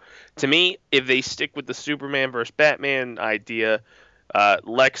 So to me, if they stick with the Superman versus Batman idea,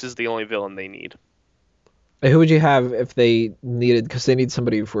 Lex is the only villain they need. Who would you have if they needed, because they need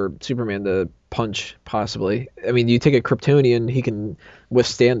somebody for Superman to punch, possibly. I mean, you take a Kryptonian, he can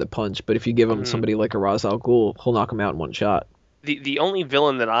withstand the punch, but if you give him somebody like a Ra's al Ghul, he'll knock him out in one shot. The only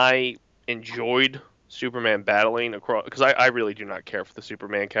villain that I enjoyed Superman battling across, because I really do not care for the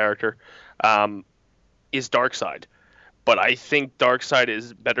Superman character, is Darkseid. But I think Darkseid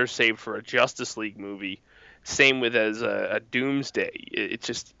is better saved for a Justice League movie. Same with as a Doomsday. It's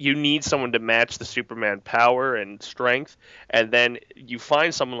just you need someone to match the Superman power and strength, and then you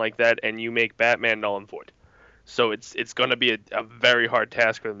find someone like that and you make Batman null and void. So it's going to be a very hard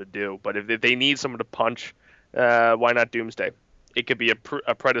task for them to do. But if they need someone to punch, why not Doomsday? It could be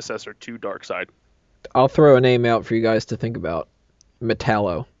a predecessor to Darkseid. I'll throw a name out for you guys to think about.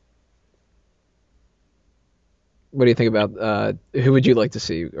 Metallo. What do you think about, who would you like to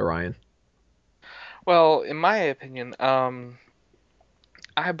see, Orion? Well, in my opinion,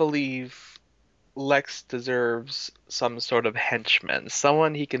 I believe Lex deserves some sort of henchman,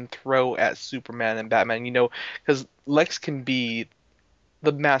 someone he can throw at Superman and Batman, because Lex can be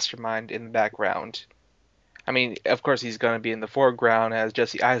the mastermind in the background. I mean, of course, he's going to be in the foreground as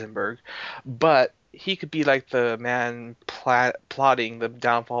Jesse Eisenberg, but he could be like the man plotting the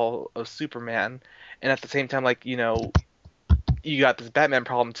downfall of Superman, and at the same time, like, you got this Batman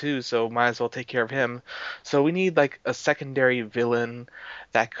problem too, so might as well take care of him. So we need like a secondary villain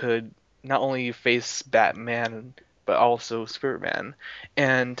that could not only face Batman but also Superman.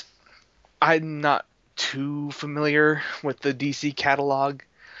 And I'm not too familiar with the DC catalog,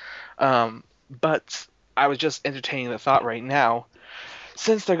 but I was just entertaining the thought right now.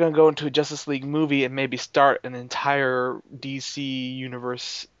 Since they're going to go into a Justice League movie and maybe start an entire DC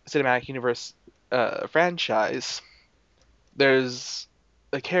universe, cinematic universe franchise, there's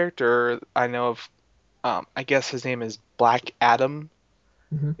a character I know of. I guess his name is Black Adam.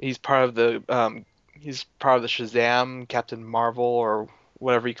 Mm-hmm. He's part of the Shazam, Captain Marvel, or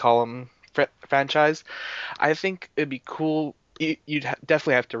whatever you call him franchise. I think it'd be cool. You'd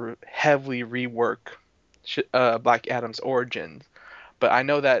definitely have to heavily rework Black Adam's origins, but I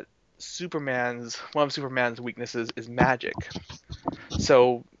know that one of Superman's weaknesses is magic.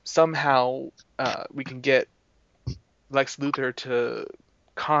 So somehow we can get Lex Luthor to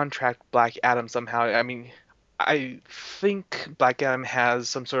contract Black Adam somehow. I mean, I think Black Adam has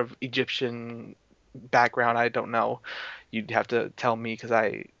some sort of Egyptian background. I don't know. You'd have to tell me because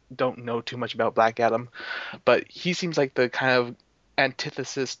I don't know too much about Black Adam. But he seems like the kind of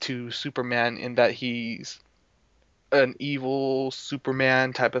antithesis to Superman in that he's an evil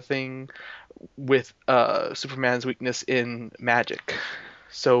Superman type of thing with Superman's weakness in magic.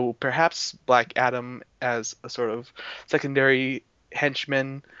 So perhaps Black Adam as a sort of secondary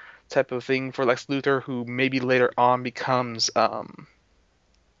henchman type of thing for Lex Luthor, who maybe later on becomes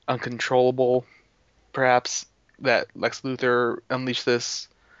uncontrollable. Perhaps that Lex Luthor unleashed this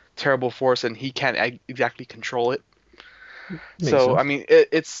terrible force and he can't exactly control it. Makes So sense. I mean,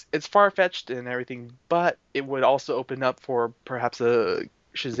 it's far-fetched and everything, but it would also open up for perhaps a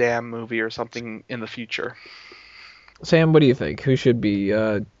Shazam movie or something in the future. Sam, what do you think? Who should be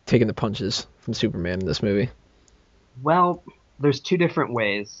taking the punches from Superman in this movie? Well, there's two different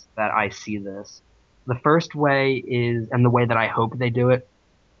ways that I see this. The first way is, and the way that I hope they do it,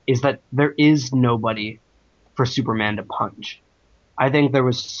 is that there is nobody for Superman to punch. I think there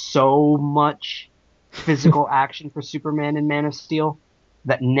was so much physical action for Superman in Man of Steel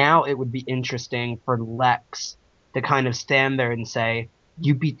that now it would be interesting for Lex to kind of stand there and say,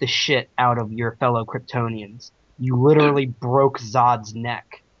 "You beat the shit out of your fellow Kryptonians. You literally broke Zod's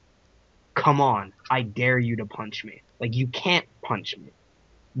neck. Come on, I dare you to punch me. Like, you can't punch me."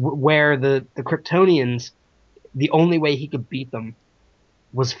 Where the Kryptonians, the only way he could beat them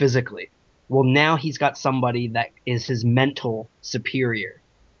was physically. Well, now he's got somebody that is his mental superior.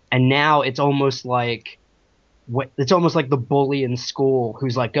 And now it's almost like the bully in school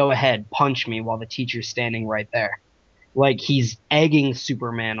who's like, "Go ahead, punch me," while the teacher's standing right there. Like, he's egging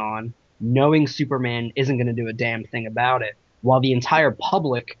Superman on, knowing Superman isn't going to do a damn thing about it, while the entire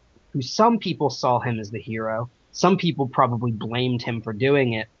public, who some people saw him as the hero, some people probably blamed him for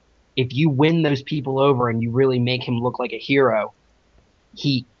doing it. If you win those people over and you really make him look like a hero,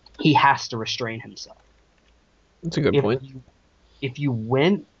 he has to restrain himself. That's a good point. If you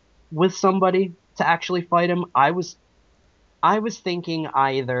went with somebody to actually fight him, I was thinking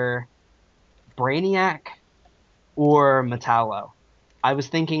either Brainiac or Metallo. I was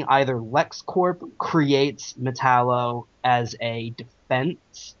thinking either LexCorp creates Metallo as a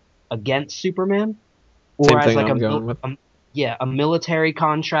defense against Superman, or Same as thing like I'm going with. a military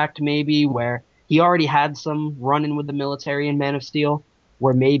contract maybe, where he already had some run-in with the military in Man of Steel,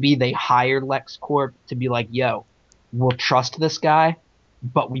 where maybe they hired LexCorp to be like, "Yo, we'll trust this guy,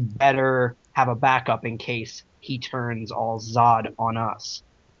 but we better have a backup in case he turns all Zod on us."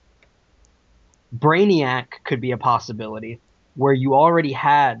 Brainiac could be a possibility, where you already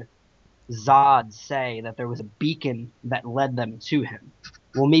had Zod say that there was a beacon that led them to him.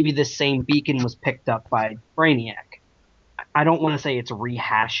 Well, maybe this same beacon was picked up by Brainiac. I don't want to say it's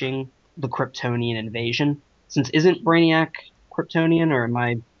rehashing the Kryptonian invasion, since isn't Brainiac Kryptonian, or am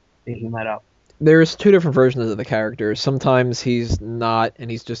I making that up? There's two different versions of the character. Sometimes he's not,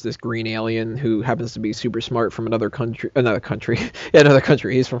 and he's just this green alien who happens to be super smart from another country. Yeah, another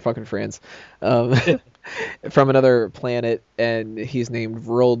country. He's from fucking France, from another planet, and he's named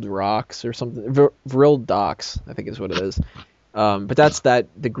Vrildox or something. Vrildox, I think is what it is. But that's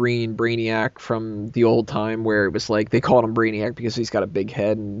the green Brainiac from the old time, where it was like they called him Brainiac because he's got a big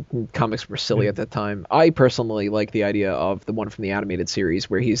head, and comics were silly at that time. I personally like the idea of the one from the animated series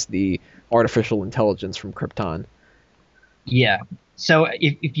where he's the artificial intelligence from Krypton. Yeah. So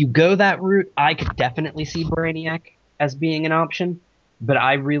if you go that route, I could definitely see Brainiac as being an option, but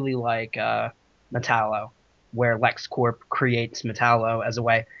I really like Metallo, where LexCorp creates Metallo as a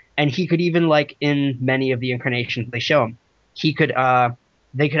way, and he could even, like in many of the incarnations they show him, LexCorp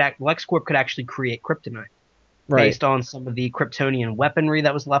could actually create kryptonite based on some of the Kryptonian weaponry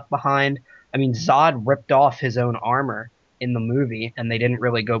that was left behind. I mean, Zod ripped off his own armor in the movie, and they didn't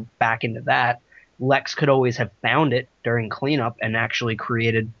really go back into that. Lex could always have found it during cleanup and actually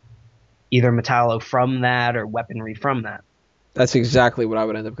created either Metallo from that or weaponry from that. That's exactly what I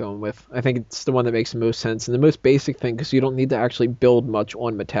would end up going with. I think it's the one that makes the most sense and the most basic thing, because you don't need to actually build much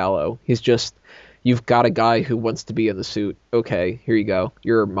on Metallo. He's just, you've got a guy who wants to be in the suit. Okay, here you go.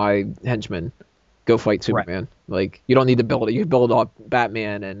 You're my henchman. Go fight Superman. Right. Like, you don't need to build it. You build up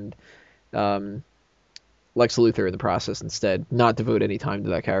Batman and Lex Luthor in the process instead, not devote any time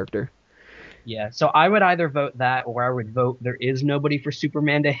to that character. Yeah, so I would either vote that, or I would vote there is nobody for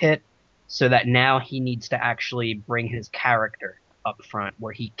Superman to hit, so that now he needs to actually bring his character up front,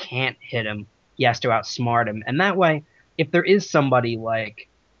 where he can't hit him, he has to outsmart him. And that way, if there is somebody like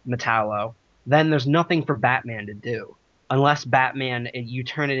Metallo, then there's nothing for Batman to do. Unless Batman, you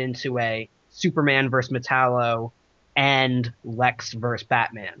turn it into a Superman versus Metallo and Lex versus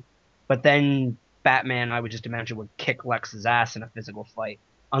Batman. But then Batman, I would just imagine, would kick Lex's ass in a physical fight,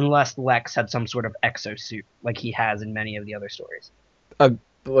 unless Lex had some sort of exosuit like he has in many of the other stories. A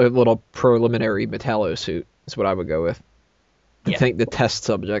little preliminary Metallo suit is what I would go with. The test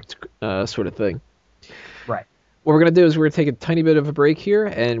subject sort of thing. Right. What we're going to do is we're going to take a tiny bit of a break here,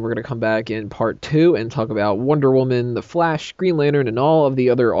 and we're going to come back in part 2 and talk about Wonder Woman, The Flash, Green Lantern, and all of the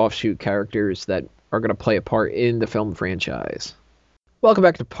other offshoot characters that are going to play a part in the film franchise. Welcome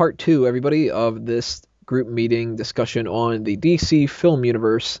back to part 2, everybody, of this group meeting discussion on the DC film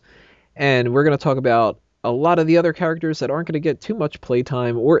universe, and we're going to talk about a lot of the other characters that aren't going to get too much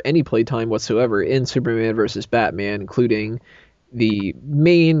playtime or any playtime whatsoever in Superman vs. Batman, including the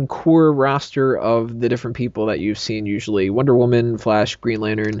main core roster of the different people that you've seen usually: Wonder Woman, Flash, Green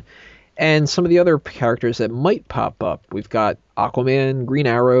Lantern, and some of the other characters that might pop up. We've got Aquaman, Green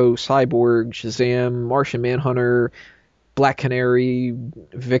Arrow, Cyborg, Shazam, Martian Manhunter, Black Canary,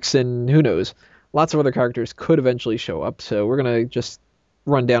 Vixen, who knows. Lots of other characters could eventually show up, so we're going to just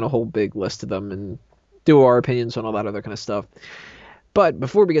run down a whole big list of them and do our opinions on all that other kind of stuff. But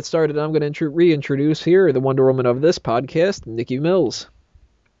before we get started, I'm going to reintroduce here the Wonder Woman of this podcast, Nikki Mills.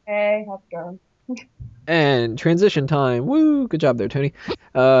 Hey, how's it going? And transition time. Woo! Good job there, Tony.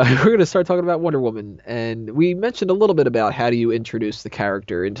 We're going to start talking about Wonder Woman. And we mentioned a little bit about how do you introduce the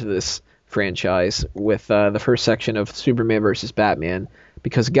character into this franchise with the first section of Superman versus Batman.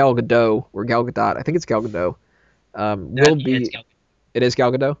 Because Gal Gadot, or Gal Gadot, I think it's Gal Gadot, will be... It is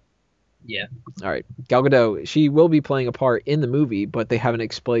Gal Gadot? Yeah. All right. Gal Gadot, she will be playing a part in the movie, but they haven't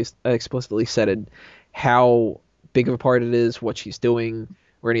explicitly said how big of a part it is, what she's doing,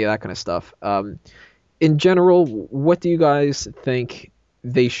 or any of that kind of stuff. In general, what do you guys think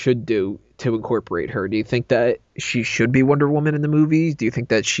they should do to incorporate her? Do you think that she should be Wonder Woman in the movies? Do you think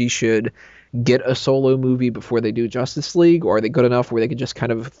that she should get a solo movie before they do Justice League? Or are they good enough where they could just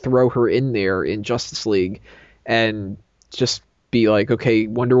kind of throw her in there in Justice League and just be like, okay,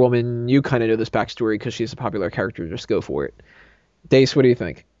 Wonder Woman, you kind of know this backstory because she's a popular character, just go for it. Dace, what do you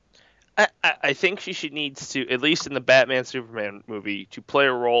think? I think she needs to, at least in the Batman Superman movie, to play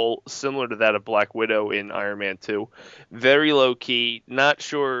a role similar to that of Black Widow in Iron Man 2. Very low key, not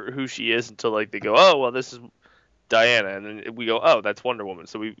sure who she is until like they go, oh well, this is Diana, and then we go, oh, that's Wonder Woman.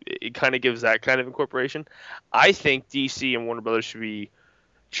 So it kind of gives that kind of incorporation. I think DC and Warner Brothers should be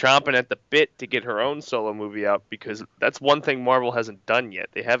chomping at the bit to get her own solo movie out, because that's one thing Marvel hasn't done yet.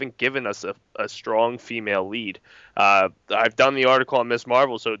 They haven't given us a strong female lead. I've done the article on Miss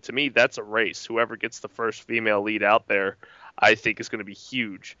Marvel, so to me that's a race. Whoever gets the first female lead out there, I think is going to be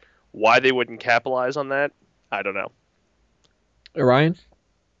huge. Why they wouldn't capitalize on that, I don't know. Orion?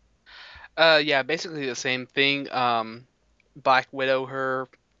 Yeah, basically the same thing. Black Widow her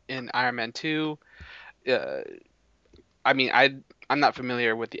in Iron Man 2. I mean, I'm not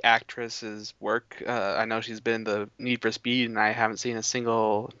familiar with the actress's work. I know she's been in the Need for Speed, and I haven't seen a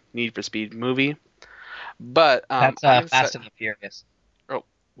single Need for Speed movie. But that's Fast and the Furious. Oh,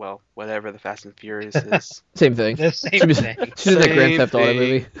 well, whatever the Fast and Furious is. Same thing. The same thing. She's in that Grand Theft Auto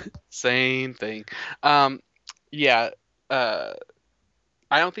movie. Same thing. Yeah. I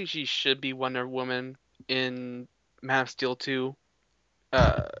don't think she should be Wonder Woman in Man of Steel 2.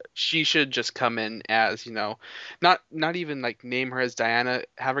 She should just come in as, not even like name her as Diana,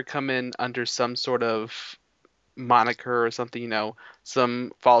 have her come in under some sort of moniker or something,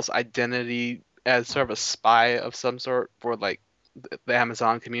 some false identity as sort of a spy of some sort for like the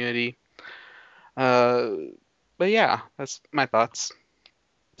Amazon community. But yeah, that's my thoughts.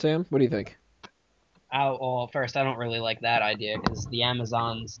 Sam, what do you think? Well, first, I don't really like that idea because the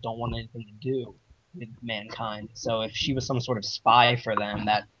Amazons don't want anything to do with mankind. So if she was some sort of spy for them,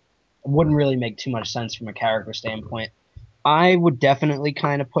 that wouldn't really make too much sense from a character standpoint. I would definitely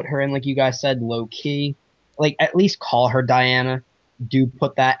kind of put her in, like you guys said, low key. Like, at least call her Diana. Do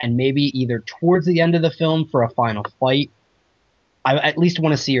put that, and maybe either towards the end of the film for a final fight. I at least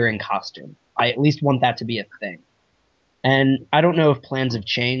want to see her in costume. I at least want that to be a thing. And I don't know if plans have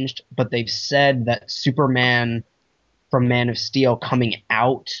changed, but they've said that Superman from Man of Steel coming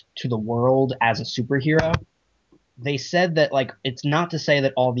out to the world as a superhero, they said that, like, it's not to say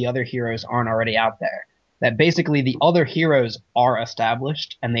that all the other heroes aren't already out there. That basically the other heroes are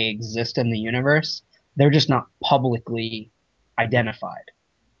established and they exist in the universe. They're just not publicly identified.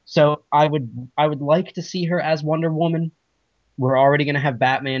 So I would like to see her as Wonder Woman. We're already going to have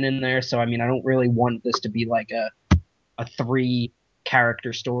Batman in there, so I mean, I don't really want this to be like a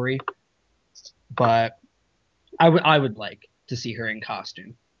 3-character story, but I would like to see her in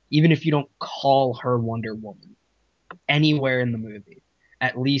costume, even if you don't call her Wonder Woman anywhere in the movie.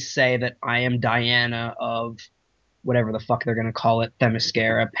 At least say that I am Diana of whatever the fuck they're gonna call it,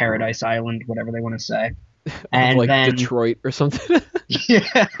 Themyscira, Paradise Island, whatever they want to say, and like then Detroit or something.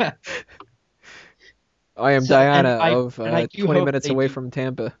 yeah. I am So, Diana and I do 20 hope minutes they away do- from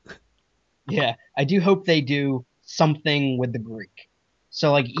Tampa. Yeah, I do hope they do something with the Greek.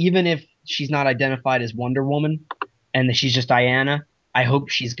 So, like, even if she's not identified as Wonder Woman and that she's just Diana, I hope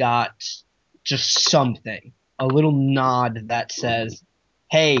she's got just something, a little nod that says,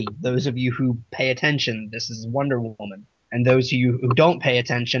 hey, those of you who pay attention, this is Wonder Woman. And those of you who don't pay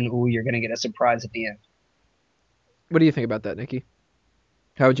attention, ooh, you're going to get a surprise at the end. What do you think about that, Nikki?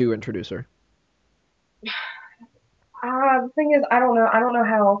 How would you introduce her? The thing is, I don't know. I don't know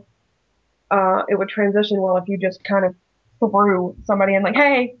how it would transition well if you just kind of threw somebody in like,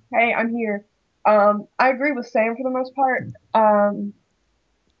 hey, I'm here. I agree with Sam for the most part.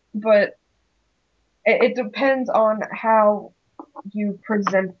 But it depends on how you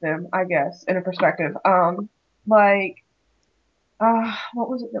present them, I guess, in a perspective. Like, what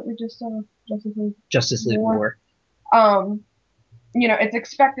was it that we just saw? Justice League Justice League War. War. it's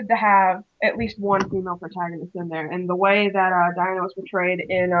expected to have at least one female protagonist in there. And the way that Diana was portrayed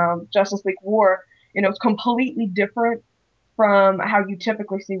in Justice League War, it's completely different from how you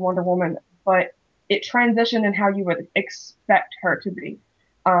typically see Wonder Woman, but it transitioned in how you would expect her to be.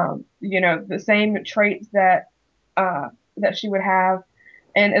 The same traits that she would have,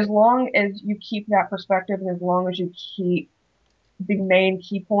 and as long as you keep that perspective, and as long as you keep the main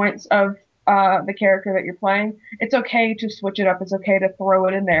key points of the character that you're playing, it's okay to switch it up. It's okay to throw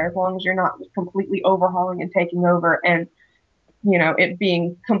it in there as long as you're not completely overhauling and taking over and, it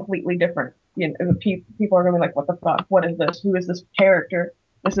being completely different. People are going to be like, what the fuck? What is this? Who is this character?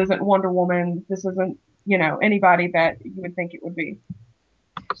 This isn't Wonder Woman. This isn't, anybody that you would think it would be.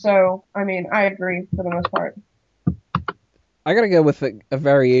 So, I mean, I agree for the most part. I gotta go with a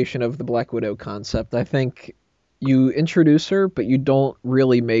variation of the Black Widow concept. I think you introduce her, but you don't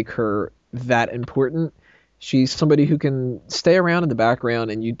really make her that important. She's somebody who can stay around in the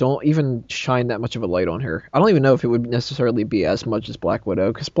background, and you don't even shine that much of a light on her. I don't even know if it would necessarily be as much as Black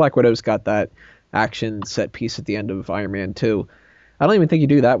Widow, because Black Widow's got that action set piece at the end of Iron Man 2. I don't even think you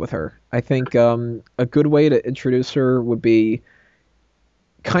do that with her. I think a good way to introduce her would be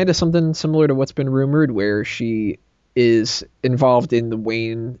kind of something similar to what's been rumored, where she is involved in the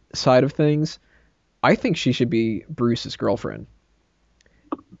Wayne side of things. I think she should be Bruce's girlfriend.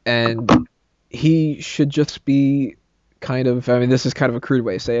 And he should just be kind of, I mean, this is kind of a crude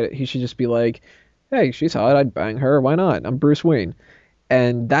way to say it. He should just be like, hey, she's hot. I'd bang her. Why not? I'm Bruce Wayne.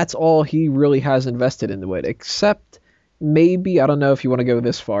 And that's all he really has invested into it, except maybe, I don't know if you want to go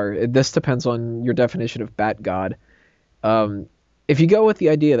this far. This depends on your definition of Bat God. If you go with the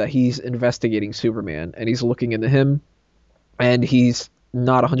idea that he's investigating Superman and he's looking into him and he's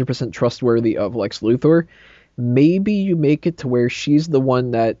not 100% trustworthy of Lex Luthor, maybe you make it to where she's the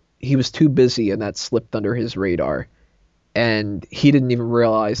one that he was too busy and that slipped under his radar and he didn't even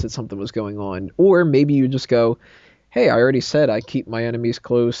realize that something was going on. Or maybe you just go, hey, I already said I keep my enemies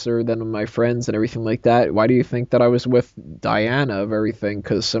closer than my friends and everything like that. Why do you think that I was with Diana of everything?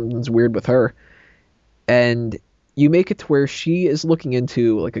 Because something's weird with her. And you make it to where she is looking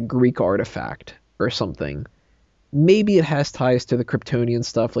into like a Greek artifact or something. Maybe it has ties to the Kryptonian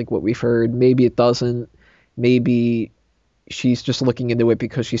stuff like what we've heard. Maybe it doesn't. Maybe she's just looking into it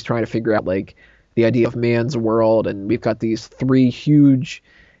because she's trying to figure out like the idea of man's world, and we've got these three huge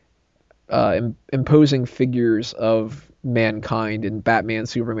imposing figures of mankind in Batman,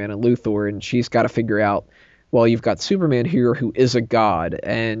 Superman, and Luthor, and she's got to figure out, well, you've got Superman here who is a god,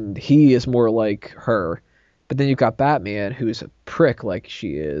 and he is more like her. But then you've got Batman, who's a prick like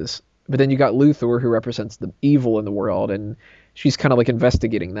she is. But then you got Luthor, who represents the evil in the world, and she's kind of like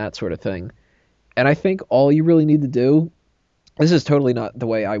investigating that sort of thing. And I think all you really need to do, this is totally not the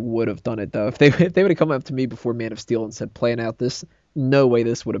way I would have done it, though. If they would have come up to me before Man of Steel and said, plan out this, no way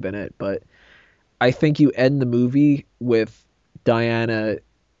this would have been it. But I think you end the movie with Diana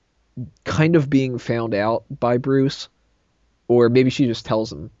kind of being found out by Bruce, or maybe she just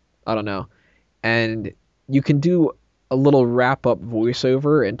tells him. I don't know. And you can do a little wrap-up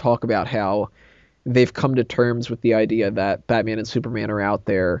voiceover and talk about how they've come to terms with the idea that Batman and Superman are out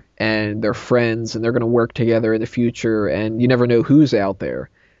there and they're friends and they're going to work together in the future, and you never know who's out there.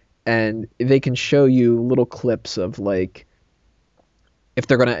 And they can show you little clips of, like, if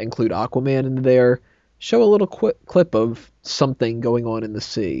they're going to include Aquaman in there, show a little clip of something going on in the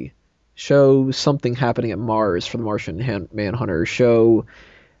sea. Show something happening at Mars for the Martian Manhunter. Show,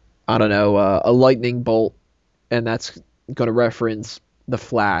 I don't know, a lightning bolt, and that's going to reference the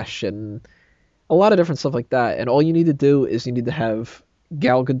Flash and a lot of different stuff like that. And all you need to do is you need to have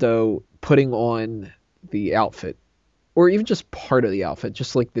Gal Gadot putting on the outfit, or even just part of the outfit,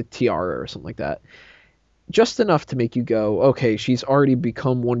 just like the tiara or something like that. Just enough to make you go, okay, she's already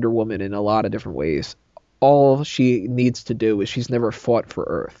become Wonder Woman in a lot of different ways. All she needs to do is she's never fought for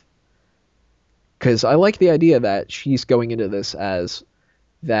Earth. Because I like the idea that she's going into this as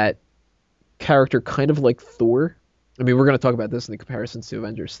that character kind of like Thor. I mean, we're going to talk about this in the comparisons to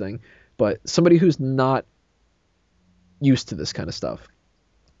Avengers thing, but somebody who's not used to this kind of stuff.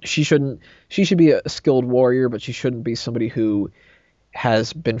 She should be a skilled warrior, but she shouldn't be somebody who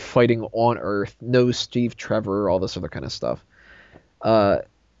has been fighting on Earth, knows Steve Trevor, all this other kind of stuff.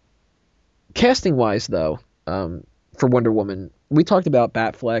 Casting wise, though, for Wonder Woman, we talked about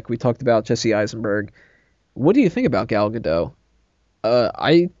Batfleck, we talked about Jesse Eisenberg. What do you think about Gal Gadot?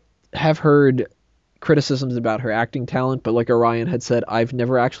 I have heard criticisms about her acting talent, but like Orion had said, I've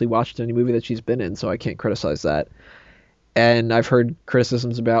never actually watched any movie that she's been in, so I can't criticize that. And I've heard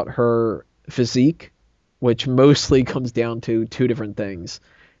criticisms about her physique, which mostly comes down to two different things,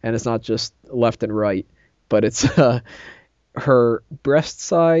 and it's not just left and right, but it's her breast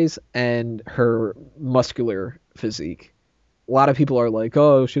size and her muscular physique. A lot of people are like,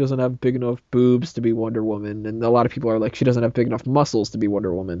 oh, she doesn't have big enough boobs to be Wonder Woman, and a lot of people are like, she doesn't have big enough muscles to be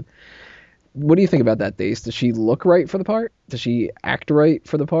Wonder Woman. What do you think about that, Dace? Does she look right for the part? Does she act right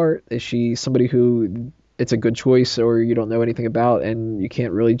for the part? Is she somebody who it's a good choice, or you don't know anything about and you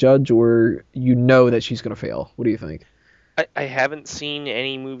can't really judge, or you know that she's going to fail? What do you think? I haven't seen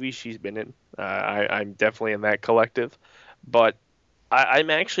any movies she's been in. I'm definitely in that collective, but I'm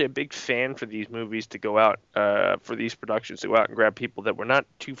actually a big fan for these movies to go out, for these productions to go out and grab people that we're not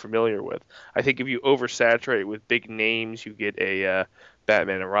too familiar with. I think if you oversaturate with big names, you get a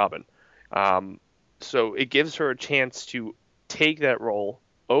Batman and Robin. So it gives her a chance to take that role,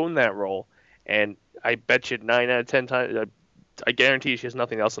 own that role, and I bet you 9 out of 10 times, I guarantee she has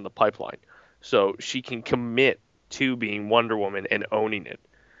nothing else in the pipeline. So she can commit to being Wonder Woman and owning it.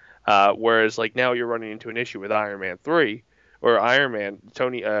 Whereas like now you're running into an issue with Iron Man 3, or Iron Man,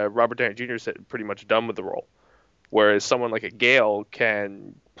 Robert Downey Jr. said pretty much done with the role. Whereas someone like a Gale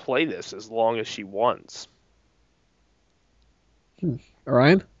can play this as long as she wants.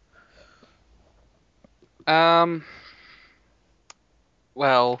 Orion?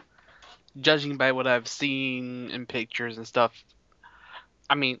 Well, judging by what I've seen in pictures and stuff,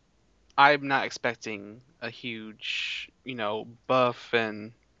 I mean, I'm not expecting a huge, buff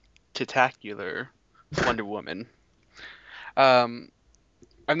and tentacular Wonder Woman. I've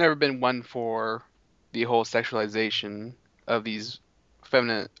never been one for the whole sexualization of these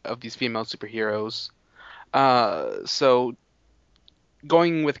female superheroes. So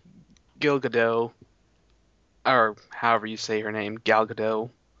going with Gal Gadot, or however you say her name, Gal Gadot,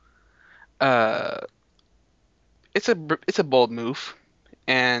 uh, it's a bold move,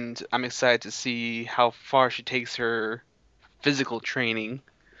 and I'm excited to see how far she takes her physical training.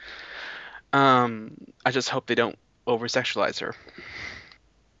 I just hope they don't over sexualize her.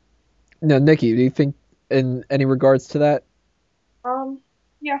 Now, Nikki, do you think in any regards to that?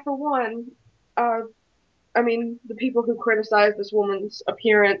 Yeah, for one, I mean, the people who criticize this woman's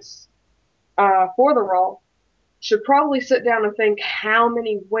appearance for the role should probably sit down and think how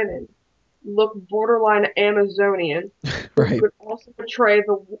many women look borderline Amazonian who Right. could also portray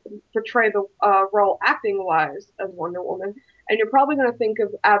the role acting wise as Wonder Woman, and you're probably going to think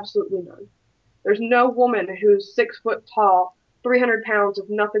of absolutely none. There's no woman who's 6 foot tall, 300 pounds of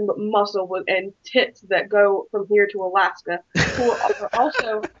nothing but muscle and tits that go from here to Alaska, who are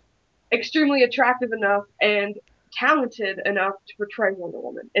also extremely attractive enough and talented enough to portray Wonder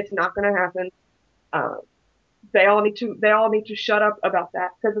Woman. It's not going to happen. Uh, they all need to shut up about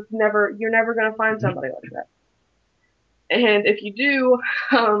that because you're never going to find somebody like that. And if you do,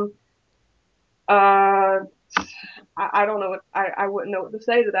 I don't know I wouldn't know what to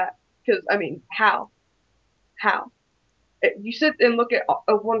say to that because I mean how you sit and look at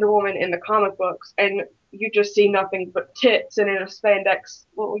a Wonder Woman in the comic books and you just see nothing but tits and in a spandex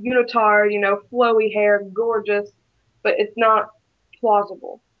little unitard, flowy hair, gorgeous, but it's not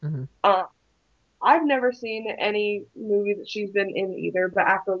plausible. Mm-hmm. I've never seen any movie that she's been in either, but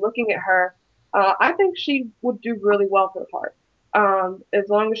after looking at her, I think she would do really well for the part. As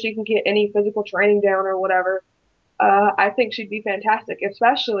long as she can get any physical training down or whatever, I think she'd be fantastic,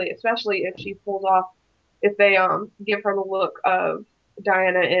 especially if she pulls off if they give her the look of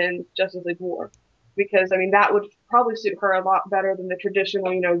Diana in Justice League War, because I mean that would probably suit her a lot better than the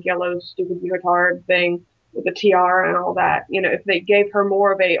traditional yellow stupid unitard thing with the tiara and all that. If they gave her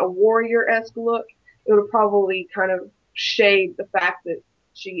more of a warrior-esque look, it would probably kind of shade the fact that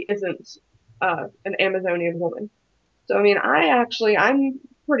she isn't an Amazonian woman. So I mean, I'm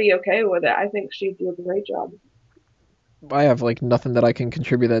pretty okay with it. I think she'd do a great job. I have like nothing that I can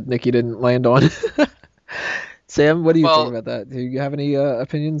contribute that Nikki didn't land on. Sam, what do you think about that? Do you have any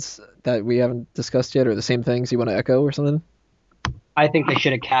opinions that we haven't discussed yet, or the same things you want to echo or something? I think they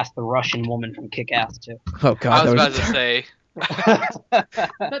should have cast the Russian woman from Kick-Ass too. Oh God, I was about to say.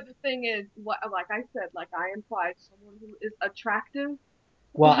 But the thing is, like I said, like I implied, someone who is attractive.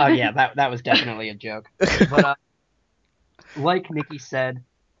 Well, yeah, that was definitely a joke. But like Nikki said,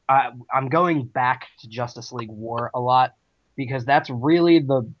 I'm going back to Justice League War a lot because that's really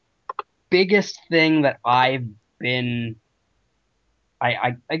the biggest thing that I've been.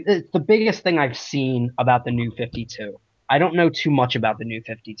 It's the biggest thing I've seen about the New 52. I don't know too much about the New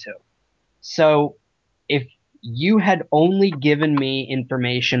 52. So if you had only given me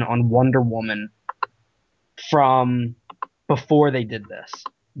information on Wonder Woman from before they did this,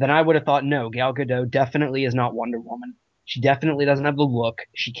 then I would have thought, no, Gal Gadot definitely is not Wonder Woman. She definitely doesn't have the look.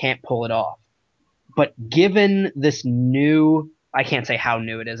 She can't pull it off. But given this new, I can't say how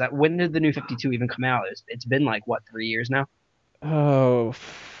new it is. When did the New 52 even come out? It's been like, what, 3 years now? Oh,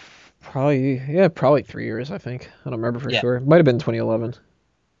 probably 3 years, I think. I don't remember for Yeah, sure. It might have been 2011.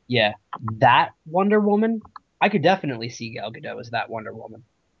 yeah. That Wonder Woman, I could definitely see Gal Gadot as that Wonder Woman.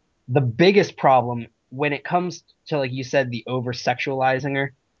 The biggest problem when it comes to, like you said, the over sexualizing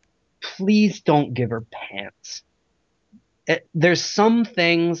her, please don't give her pants. There's some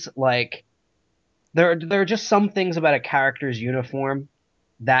things like there are just some things about a character's uniform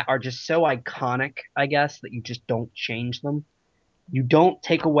that are just so iconic, I guess, that you just don't change them. You don't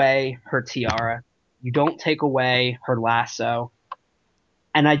take away her tiara. You don't take away her lasso.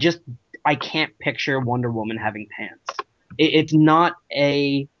 And I can't picture Wonder Woman having pants. It's not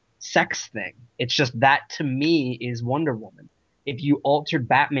a sex thing. It's just that to me is Wonder Woman. If you altered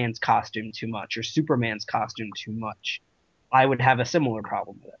Batman's costume too much or Superman's costume too much, I would have a similar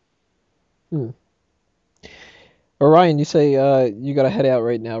problem with it. Hmm. Orion, you say you gotta head out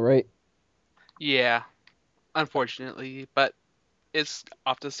right now, right? Yeah, unfortunately, but it's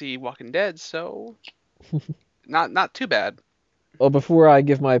off to see Walking Dead, so not too bad. Well, before I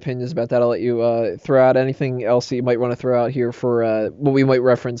give my opinions about that, I'll let you throw out anything else that you might want to throw out here for what we might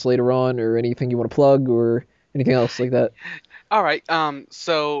reference later on, or anything you want to plug, or anything else like that. All right.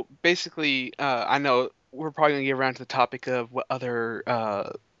 So basically, I know we're probably gonna get around to the topic of what other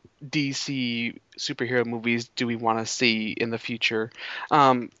DC superhero movies do we want to see in the future.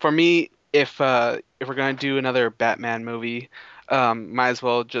 For me, if we're gonna do another Batman movie, might as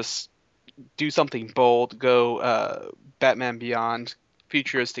well just do something bold. Go Batman Beyond,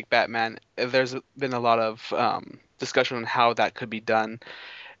 futuristic Batman. There's been a lot of discussion on how that could be done,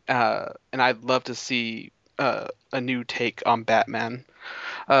 and I'd love to see a new take on Batman.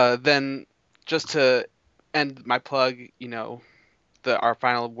 Then, just to end my plug, our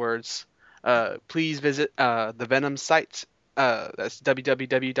final words. Please visit the Venom site. That's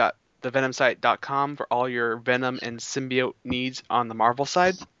www.thevenomsite.com for all your Venom and symbiote needs on the Marvel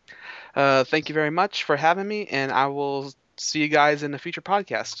side. Thank you very much for having me, and I will see you guys in a future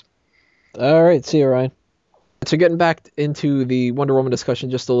podcast. All right, see you, Ryan. So getting back into the Wonder Woman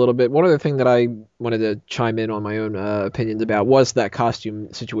discussion just a little bit, one other thing that I wanted to chime in on my own opinions about was that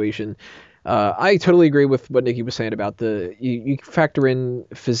costume situation. I totally agree with what Nikki was saying about you factor in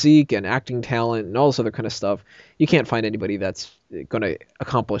physique and acting talent and all this other kind of stuff. You can't find anybody that's going to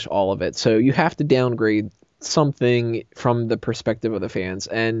accomplish all of it. So you have to downgrade something from the perspective of the fans.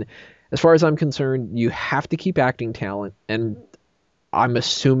 And as far as I'm concerned, you have to keep acting talent. And I'm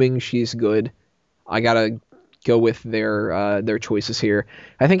assuming she's good. I gotta go with their choices here.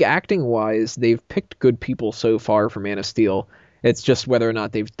 I think acting wise, they've picked good people so far for Man of Steel. It's just whether or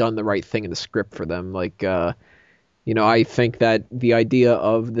not they've done the right thing in the script for them. Like, I think that the idea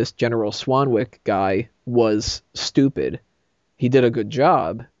of this General Swanwick guy was stupid. He did a good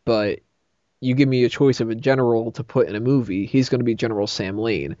job, but you give me a choice of a general to put in a movie, he's going to be General Sam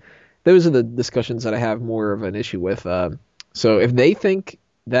Lane. Those are the discussions that I have more of an issue with. So if they think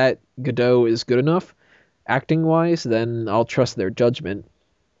that Godot is good enough, acting wise, then I'll trust their judgment.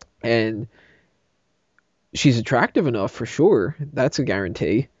 And she's attractive enough for sure. That's a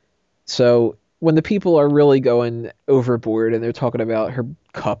guarantee. So when the people are really going overboard and they're talking about her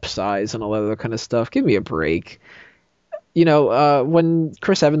cup size and all that other kind of stuff, give me a break. When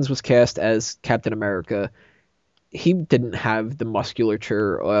Chris Evans was cast as Captain America, he didn't have the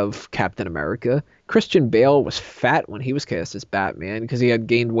musculature of Captain America. Christian Bale was fat when he was cast as Batman because he had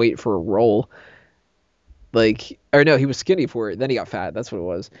gained weight for a role. Or no, he was skinny for it. Then he got fat. That's what it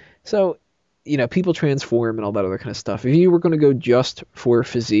was. So, people transform and all that other kind of stuff. If you were going to go just for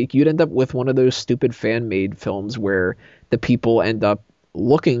physique, you'd end up with one of those stupid fan-made films where the people end up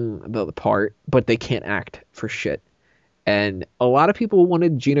looking the part, but they can't act for shit. And a lot of people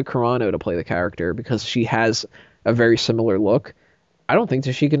wanted Gina Carano to play the character because she has a very similar look. I don't think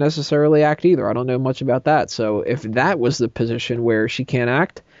that she can necessarily act either. I don't know much about that. So if that was the position where she can't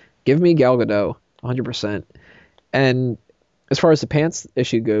act, give me Gal Gadot, 100%. And as far as the pants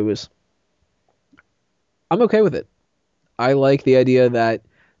issue goes, I'm okay with it. I like the idea that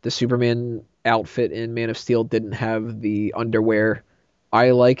the Superman outfit in Man of Steel didn't have the underwear.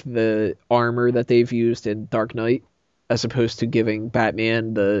 I like the armor that they've used in Dark Knight, as opposed to giving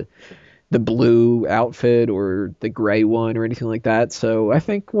Batman the blue outfit or the gray one or anything like that. So I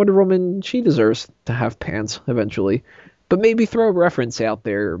think Wonder Woman, she deserves to have pants eventually. But maybe throw a reference out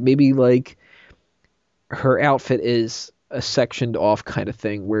there. Maybe like her outfit is a sectioned off kind of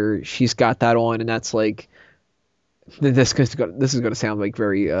thing where she's got that on and that's like this is going to sound like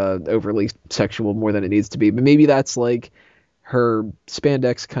very overly sexual more than it needs to be. But maybe that's like her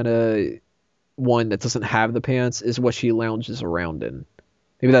spandex kind of one that doesn't have the pants is what she lounges around in.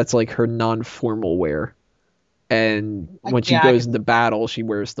 Maybe that's like her non-formal wear. And when she Yeah, goes into battle, she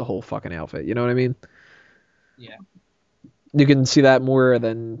wears the whole fucking outfit. You know what I mean? Yeah. You can see that more,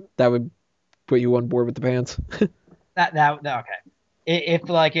 then that would put you on board with the pants. That okay. If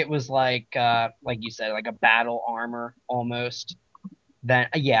like it was like you said, like a battle armor almost, then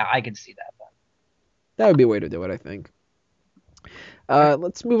yeah, I could see that then. That would be a way to do it, I think.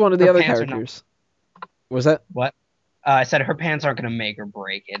 Let's move on to the Her other pants are not- characters. Was that What? I said her pants aren't gonna make or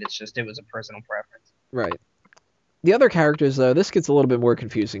break it. It's just it was a personal preference. right? The other characters, though, this gets a little bit more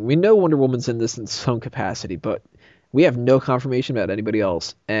confusing. We know Wonder Woman's in this in some capacity, but we have no confirmation about anybody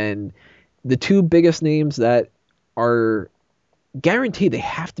else. And the two biggest names that are guaranteed they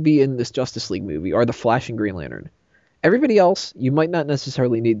have to be in this Justice League movie are the Flash and Green Lantern. Everybody else, you might not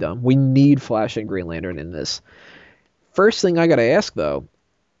necessarily need them. We need Flash and Green Lantern in this. First thing I gotta ask, though,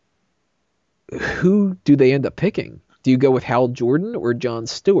 who do they end up picking? Do you go with Hal Jordan or Jon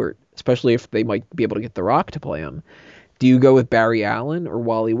Stewart, especially if they might be able to get The Rock to play him? Do you go with Barry Allen or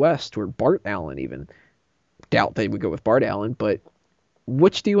Wally West or Bart Allen even? Doubt they would go with Bart Allen, but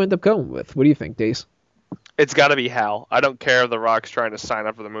which do you end up going with? What do you think, Dace? It's got to be Hal. I don't care if The Rock's trying to sign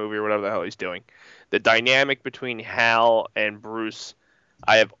up for the movie or whatever the hell he's doing. The dynamic between Hal and Bruce,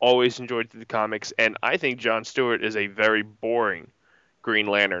 I have always enjoyed through the comics, and I think Jon Stewart is a very boring Green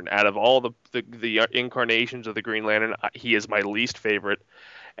Lantern. Out of all the incarnations of the Green Lantern, he is my least favorite.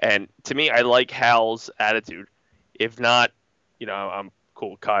 And to me, I like Hal's attitude. If not, I'm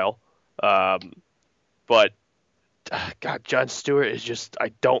cool with Kyle. But God, Jon Stewart is just,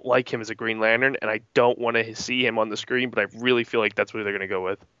 I don't like him as a Green Lantern, and I don't want to see him on the screen, but I really feel like that's what they're going to go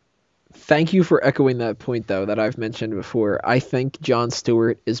with. Thank you for echoing that point, though, that I've mentioned before. I think Jon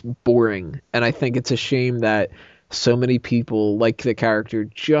Stewart is boring, and I think it's a shame that so many people like the character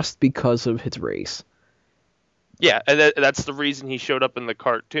just because of his race. Yeah, and that's the reason he showed up in the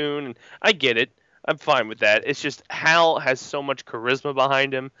cartoon, and I get it. I'm fine with that. It's just Hal has so much charisma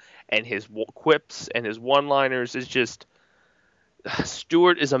behind him, and his quips and his one-liners is just...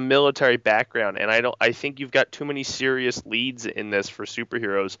 Stewart is a military background, and I think you've got too many serious leads in this for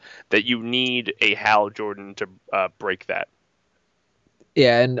superheroes that you need a Hal Jordan to break that.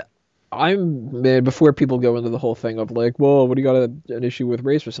 Yeah, and before people go into the whole thing of like, well, what do you got an issue with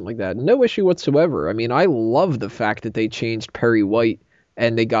race or something like that? No issue whatsoever. I mean, I love the fact that they changed Perry White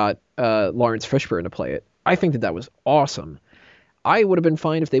and they got Lawrence Fishburne to play it. I think that was awesome. I would have been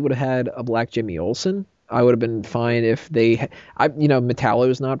fine if they would have had a black Jimmy Olsen. I would have been fine if they,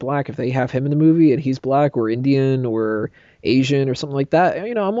 Metallo's not black. If they have him in the movie and he's black or Indian or Asian or something like that,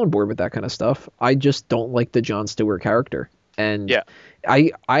 I'm on board with that kind of stuff. I just don't like the Jon Stewart character. And yeah.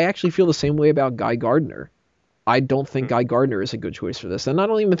 I actually feel the same way about Guy Gardner. I don't think Guy Gardner is a good choice for this. And I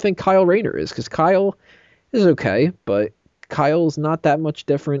don't even think Kyle Rayner is, because Kyle is okay, but Kyle's not that much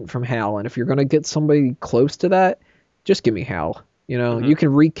different from Hal. And if you're going to get somebody close to that, just give me Hal. You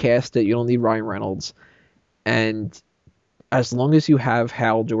can recast it. You don't need Ryan Reynolds. And as long as you have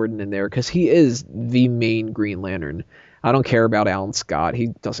Hal Jordan in there, because he is the main Green Lantern. I don't care about Alan Scott. He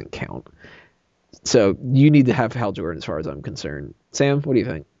doesn't count. So you need to have Hal Jordan as far as I'm concerned. Sam, what do you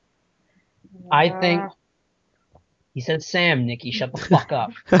think? I think he said Sam, Nikki, shut the fuck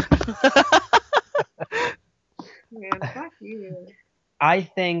up. Man, fuck you. I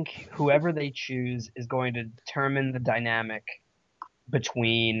think whoever they choose is going to determine the dynamic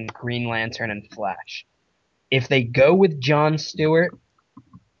between Green Lantern and Flash. If they go with Jon Stewart,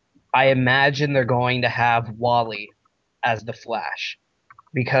 I imagine they're going to have Wally as the Flash.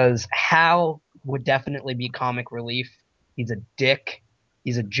 Because Hal would definitely be comic relief. He's a dick.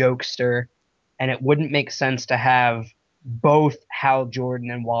 He's a jokester. And it wouldn't make sense to have both Hal Jordan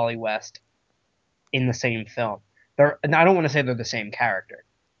and Wally West in the same film. And I don't want to say they're the same character,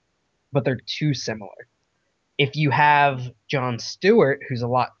 but they're too similar. If you have Jon Stewart, who's a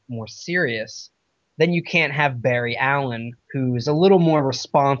lot more serious, then you can't have Barry Allen, who's a little more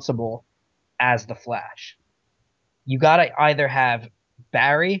responsible as the Flash. You gotta either have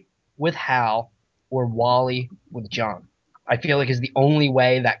Barry with Hal or Wally with Jon. I feel like is the only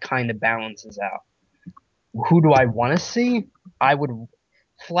way that kind of balances out. Who do I want to see?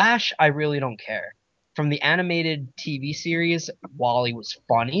 Flash, I really don't care. From the animated TV series, Wally was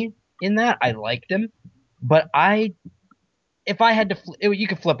funny in that. I liked him. But if I had to, you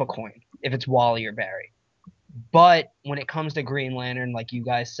could flip a coin if it's Wally or Barry. But when it comes to Green Lantern, like you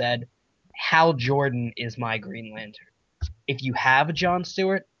guys said, Hal Jordan is my Green Lantern. If you have a Jon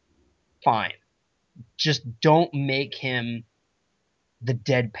Stewart, fine. Just don't make him the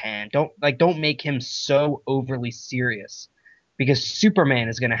deadpan. Don't make him so overly serious. Because Superman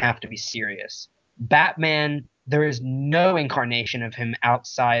is going to have to be serious. Batman, there is no incarnation of him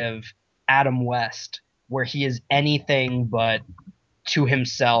outside of Adam West where he is anything but to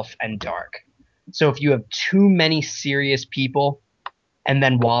himself and dark. So if you have too many serious people and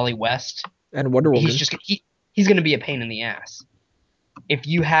then Wally West, And Wonder Woman. he's going to be a pain in the ass. If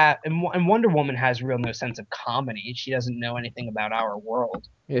you have and Wonder Woman has real no sense of comedy. She doesn't know anything about our world.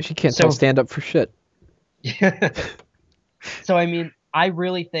 Yeah, she can't stand up for shit. So I mean, I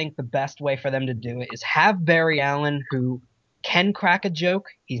really think the best way for them to do it is have Barry Allen, who can crack a joke.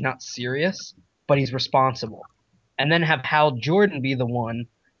 He's not serious, but he's responsible. And then have Hal Jordan be the one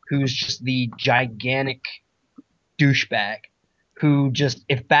who's just the gigantic douchebag who just,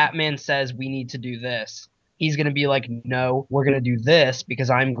 if Batman says we need to do this, he's going to be like, no, we're going to do this because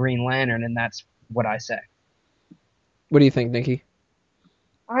I'm Green Lantern and that's what I say. What do you think, Nikki?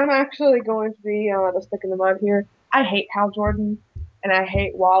 I'm actually going to be the stick in the mud here. I hate Hal Jordan and I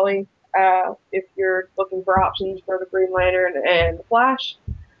hate Wally. If you're looking for options for the Green Lantern and the Flash,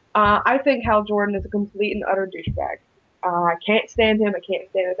 I think Hal Jordan is a complete and utter douchebag. I can't stand him. I can't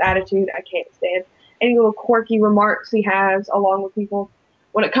stand his attitude. I can't stand any little quirky remarks he has along with people.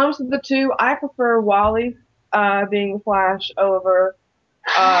 When it comes to the two, I prefer Wally being the Flash over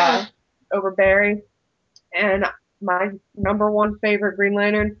Barry. And my number one favorite Green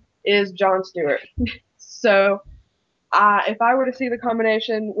Lantern is John Stewart. So if I were to see the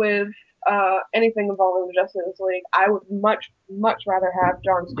combination with anything involving the Justice League, I would much, much rather have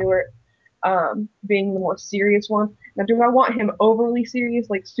John Stewart being the more serious one. Now, do I want him overly serious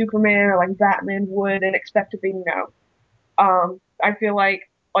like Superman or like Batman would and expect to be? No. I feel like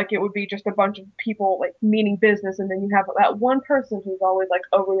it would be just a bunch of people like meaning business, and then you have that one person who's always like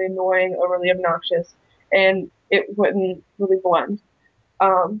overly annoying, overly obnoxious, and it wouldn't really blend.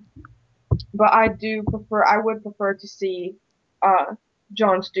 But I would prefer to see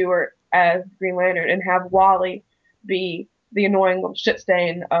John Stewart as Green Lantern and have Wally be the annoying little shit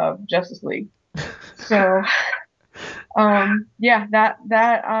stain of Justice League. So, yeah,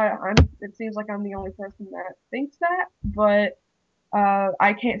 it seems like I'm the only person that thinks that, but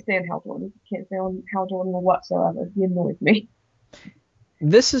I can't stand Hal Jordan. Can't stand Hal Jordan whatsoever. He annoys me.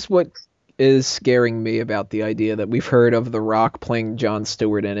 This is what is scaring me about the idea that we've heard of The Rock playing John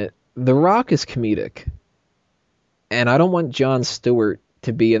Stewart in it. The Rock is comedic, and I don't want John Stewart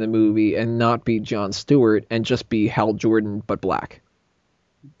to be in the movie and not be John Stewart and just be Hal Jordan but black.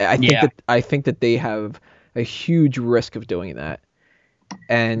 I think that they have a huge risk of doing that.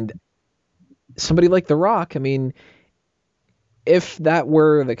 And somebody like The Rock, I mean, if that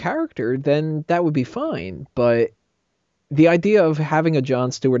were the character, then that would be fine. But the idea of having a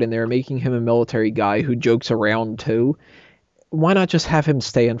John Stewart in there, making him a military guy who jokes around too, why not just have him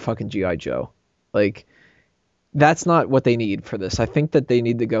stay in fucking G.I. Joe? Like, that's not what they need for this. I think that they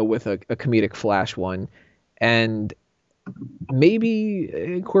need to go with a comedic Flash one and maybe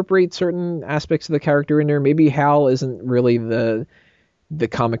incorporate certain aspects of the character in there. Maybe Hal isn't really the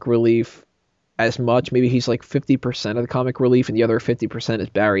comic relief as much. Maybe he's like 50% of the comic relief and the other 50% is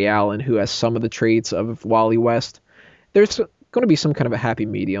Barry Allen, who has some of the traits of Wally West. There's going to be some kind of a happy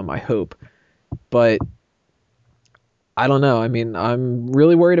medium, I hope. But I don't know. I mean, I'm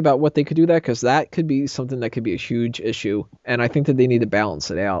really worried about what they could do that, because that could be something that could be a huge issue, and I think that they need to balance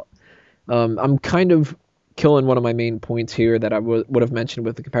it out. I'm kind of killing one of my main points here that I would have mentioned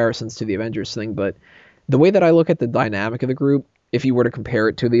with the comparisons to the Avengers thing, but the way that I look at the dynamic of the group, if you were to compare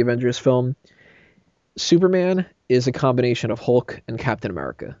it to the Avengers film, Superman is a combination of Hulk and Captain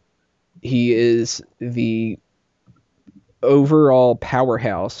America. He is the overall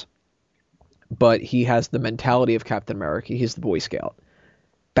powerhouse, but he has the mentality of Captain America. He's the Boy Scout.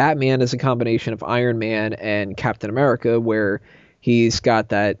 Batman is a combination of Iron Man and Captain America, where he's got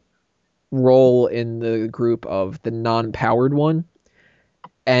that role in the group of the non-powered one,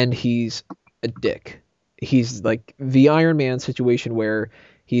 and he's a dick. He's like the Iron Man situation where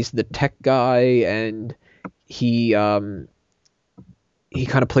he's the tech guy and he kind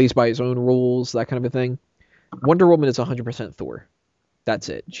of plays by his own rules, that kind of a thing. Wonder Woman is 100% Thor. That's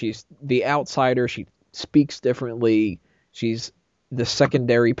it. She's the outsider. She speaks differently. She's the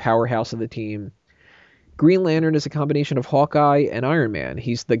secondary powerhouse of the team. Green Lantern is a combination of Hawkeye and Iron Man.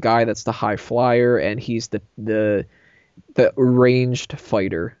 He's the guy that's the high flyer, and he's the ranged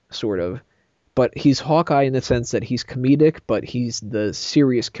fighter, sort of. But he's Hawkeye in the sense that he's comedic, but he's the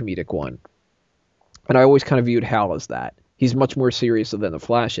serious comedic one. And I always kind of viewed Hal as that. He's much more serious than the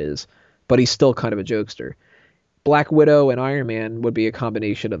Flash is, but he's still kind of a jokester. Black Widow and Iron Man would be a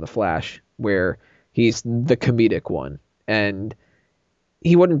combination of the Flash, where he's the comedic one. And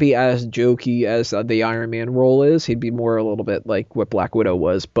he wouldn't be as jokey as the Iron Man role is. He'd be more a little bit like what Black Widow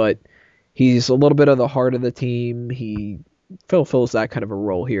was, but he's a little bit of the heart of the team. He fulfills that kind of a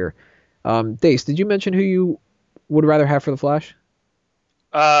role here. Dace, did you mention who you would rather have for the Flash?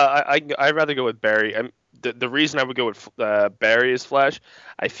 I'd rather go with Barry. The reason I would go with Barry as Flash,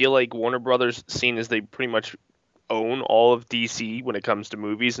 I feel like Warner Brothers, seeing as they pretty much own all of DC when it comes to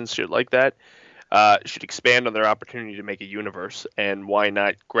movies and shit like that, should expand on their opportunity to make a universe. And why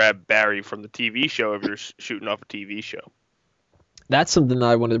not grab Barry from the TV show if you're shooting off a TV show? That's something that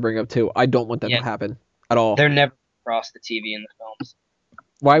I wanted to bring up too. I don't want that to Yeah. happen at all. They're never across the TV in the films.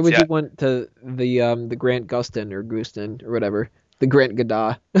 Why would Yeah. you want to the Grant Gustin or whatever, the Grant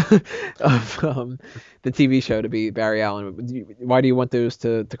Gadot of the TV show to be Barry Allen? Why do you want those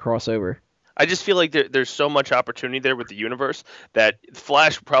to cross over? I just feel like there's so much opportunity there with the universe that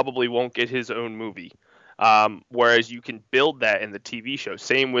Flash probably won't get his own movie. Whereas you can build that in the TV show.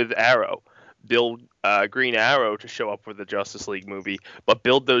 Same with Arrow. Build Green Arrow to show up for the Justice League movie, but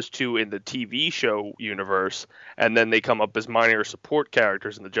build those two in the TV show universe, and then they come up as minor support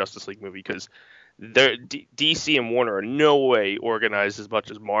characters in the Justice League movie because DC and Warner are no way organized as much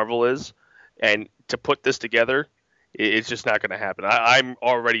as Marvel is, and to put this together, it's just not going to happen. I'm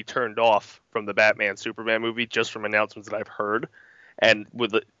already turned off from the Batman Superman movie just from announcements that I've heard, and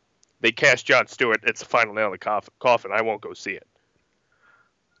they cast Jon Stewart, it's the final nail in the coffin. I won't go see it.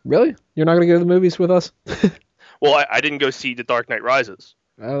 Really? You're not going to go to the movies with us? Well, I didn't go see The Dark Knight Rises.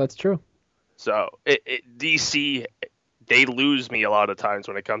 Oh, that's true. So DC, they lose me a lot of times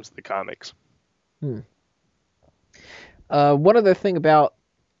when it comes to the comics. One other thing about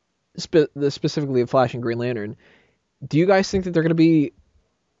specifically of Flash and Green Lantern, do you guys think that they're going to be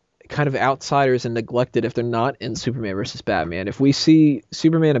kind of outsiders and neglected if they're not in Superman versus Batman? If we see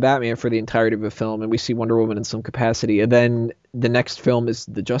Superman and Batman for the entirety of a film and we see Wonder Woman in some capacity, and then the next film is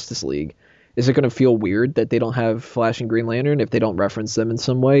the Justice League, is it going to feel weird that they don't have Flash and Green Lantern if they don't reference them in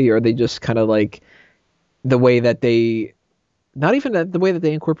some way? Or are they just kind of like the way that they, not even the way that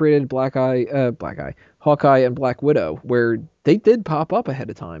they incorporated Hawkeye and Black Widow, where they did pop up ahead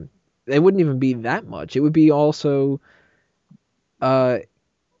of time? They wouldn't even be that much. It would be also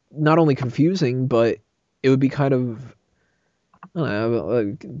not only confusing, but it would be kind of, I don't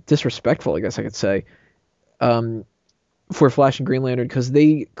know, disrespectful, I guess I could say, for Flash and Green Lantern, because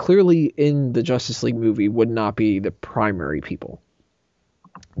they clearly in the Justice League movie would not be the primary people.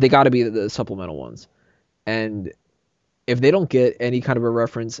 They got to be the supplemental ones. And if they don't get any kind of a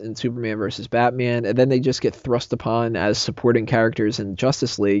reference in Superman versus Batman, and then they just get thrust upon as supporting characters in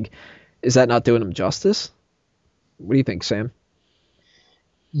Justice League, is that not doing them justice? What do you think, Sam?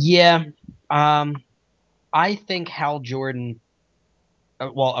 Yeah, I think Hal Jordan.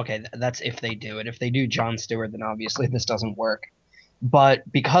 Well, okay, that's if they do it. If they do Jon Stewart, then obviously this doesn't work. But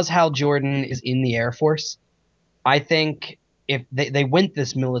because Hal Jordan is in the Air Force, I think if they went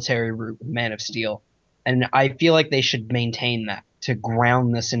this military route with Man of Steel, and I feel like they should maintain that to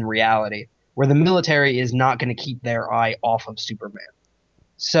ground this in reality, where the military is not going to keep their eye off of Superman.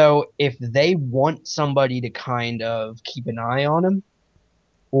 So if they want somebody to kind of keep an eye on him,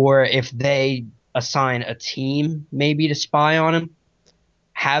 or if they assign a team maybe to spy on him,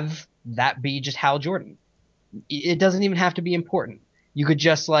 have that be just Hal Jordan. It doesn't even have to be important. You could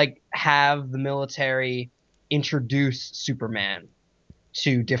just like have the military introduce Superman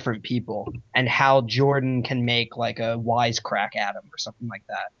to different people, and Hal Jordan can make like a wisecrack at him or something like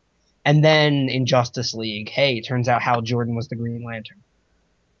that. And then in Justice League, hey, it turns out Hal Jordan was the Green Lantern.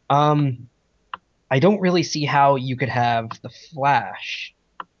 I don't really see how you could have the Flash.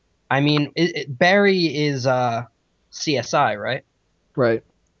 I mean, Barry is CSI, right? Right.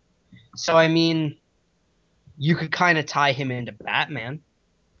 So, I mean, you could kind of tie him into Batman.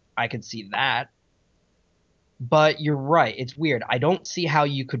 I could see that. But you're right. It's weird. I don't see how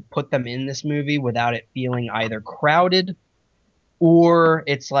you could put them in this movie without it feeling either crowded or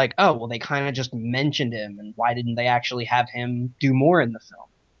it's like, oh, well, they kind of just mentioned him, and why didn't they actually have him do more in the film?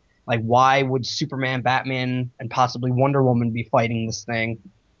 Like, why would Superman, Batman, and possibly Wonder Woman be fighting this thing,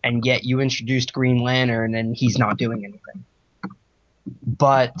 and yet you introduced Green Lantern and he's not doing anything?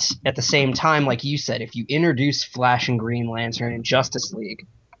 But at the same time, like you said, if you introduce Flash and Green Lantern in Justice League,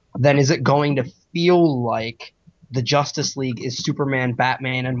 then is it going to feel like the Justice League is Superman,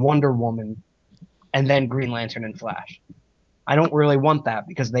 Batman, and Wonder Woman, and then Green Lantern and Flash? I don't really want that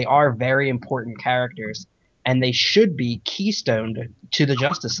because they are very important characters, and they should be keystoned to the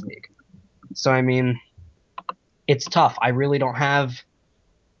Justice League. So, I mean, it's tough. I really don't have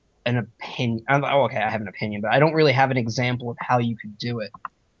an opinion. Oh, okay, I have an opinion, but I don't really have an example of how you could do it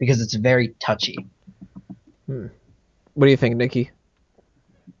because it's very touchy. What do you think, Nikki?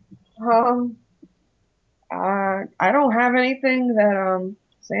 I don't have anything that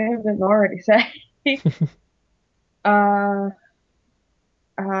Sam didn't already say. I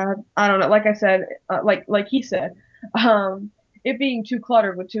I don't know. Like I said, like he said, it being too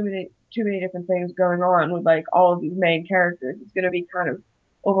cluttered with too many different things going on with like all of these main characters, it's going to be kind of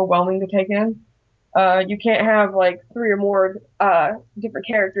overwhelming to take in. You can't have like three or more different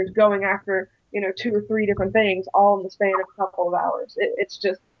characters going after two or three different things all in the span of a couple of hours. It's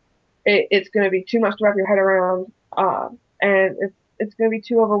just it's going to be too much to wrap your head around, and it's going to be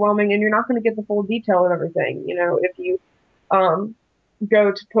too overwhelming, and you're not going to get the full detail of everything. If you um,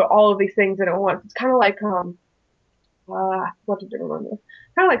 go to put all of these things in at once, it's kind of like what did I remember?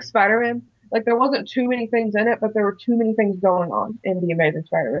 Kind of like Spider-Man. Like there wasn't too many things in it, but there were too many things going on in the Amazing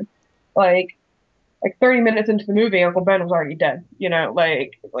Spider-Man. Like 30 minutes into the movie, Uncle Ben was already dead.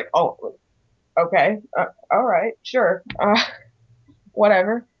 Oh, okay, all right, sure,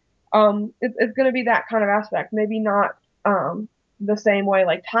 whatever. It's going to be that kind of aspect. Maybe not the same way,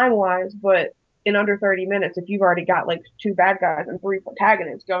 like time wise, but in under 30 minutes, if you've already got like two bad guys and three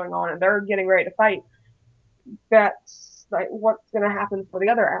protagonists going on, and they're getting ready to fight, that's like what's going to happen for the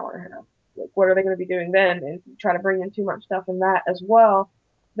other hour and a half. Like, what are they going to be doing then? And if you try to bring in too much stuff in that as well,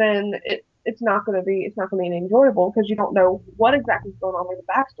 then it's not going to be enjoyable because you don't know what exactly is going on with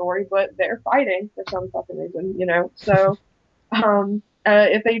the backstory, but they're fighting for some fucking reason. So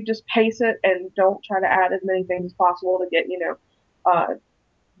if they just pace it and don't try to add as many things as possible to get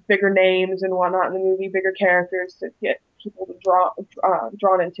bigger names and whatnot in the movie, bigger characters to get people to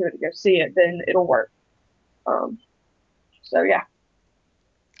drawn into it to go see it, then it'll work. So yeah.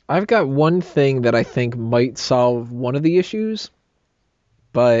 I've got one thing that I think might solve one of the issues,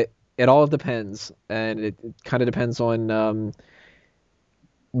 but it all depends, and it kind of depends on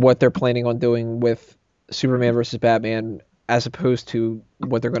what they're planning on doing with Superman versus Batman as opposed to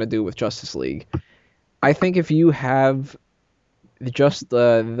what they're going to do with Justice League. I think if you have just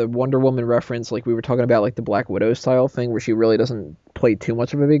the Wonder Woman reference, like we were talking about, like the Black Widow style thing, where she really doesn't play too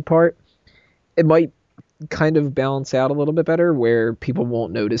much of a big part, it might kind of balance out a little bit better, where people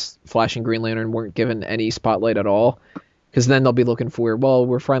won't notice Flash and Green Lantern weren't given any spotlight at all, because then they'll be looking for, well,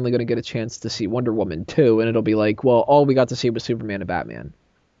 we're finally going to get a chance to see Wonder Woman too, and it'll be like, well, all we got to see was Superman and Batman.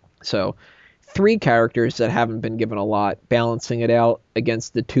 So 3 characters that haven't been given a lot, balancing it out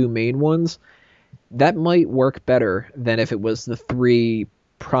against the 2 main ones, that might work better than if it was the 3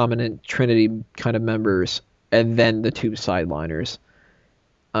 prominent Trinity kind of members and then the 2 sideliners.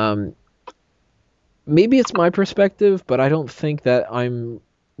 Maybe it's my perspective, but I don't think that I'm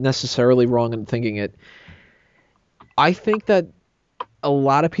necessarily wrong in thinking it. I think that a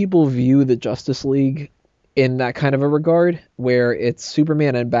lot of people view the Justice League in that kind of a regard, where it's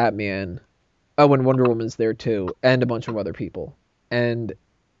Superman and Batman. Oh, and Wonder Woman's there too, and a bunch of other people. And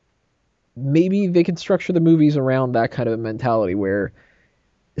maybe they can structure the movies around that kind of a mentality, where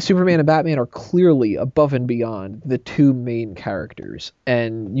Superman and Batman are clearly above and beyond the 2 main characters,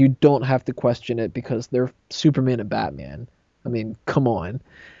 and you don't have to question it because they're Superman and Batman. I mean, come on.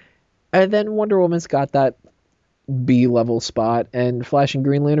 And then Wonder Woman's got that B-level spot, and Flash and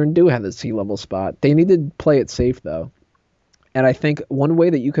Green Lantern do have the C-level spot. They need to play it safe, though. And I think one way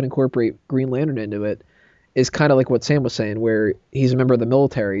that you can incorporate Green Lantern into it is kind of like what Sam was saying, where he's a member of the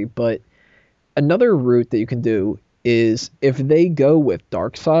military, but another route that you can do is if they go with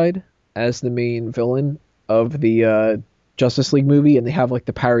Darkseid as the main villain of the Justice League movie, and they have like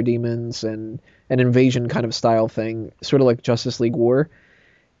the parademons and an invasion kind of style thing, sort of like Justice League War,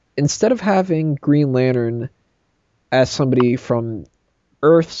 instead of having Green Lantern as somebody from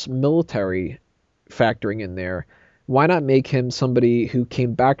Earth's military factoring in there, why not make him somebody who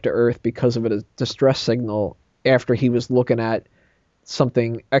came back to Earth because of a distress signal after he was looking at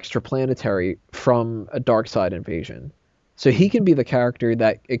something extraplanetary from a Darkseid invasion? So he can be the character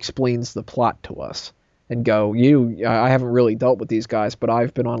that explains the plot to us and go, I haven't really dealt with these guys, but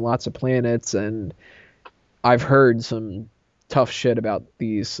I've been on lots of planets and I've heard some tough shit about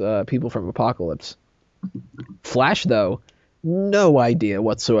these people from Apocalypse. Flash, though, no idea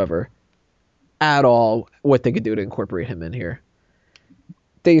whatsoever at all what they could do to incorporate him in here.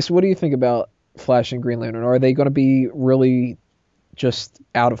 Dace, what do you think about Flash and Green Lantern? Are they going to be really just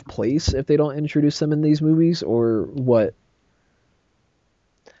out of place if they don't introduce them in these movies, or what?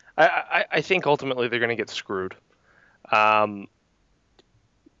 I think ultimately they're going to get screwed.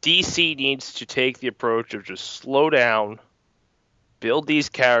 DC needs to take the approach of just slow down, build these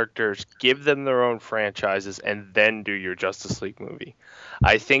characters, give them their own franchises, and then do your Justice League movie.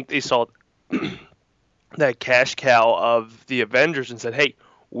 I think they saw that cash cow of the Avengers and said, hey,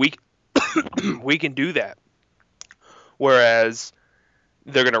 we can do that. Whereas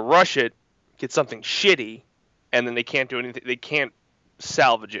they're going to rush it, get something shitty, and then they can't do anything. They can't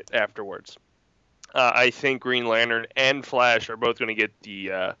salvage it afterwards. I think Green Lantern and Flash are both going to get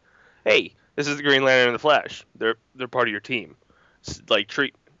the hey, this is the Green Lantern and the Flash. They're part of your team. Like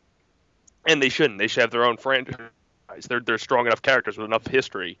treat, and they shouldn't. They should have their own franchise. They're strong enough characters with enough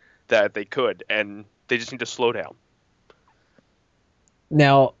history that they could, and they just need to slow down.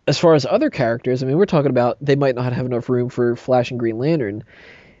 Now, as far as other characters, I mean, we're talking about they might not have enough room for Flash and Green Lantern.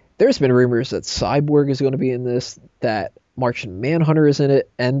 There's been rumors that Cyborg is going to be in this, that Martian Manhunter is in it,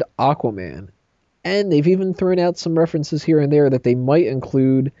 and Aquaman. And they've even thrown out some references here and there that they might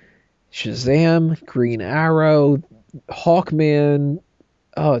include Shazam, Green Arrow, Hawkman.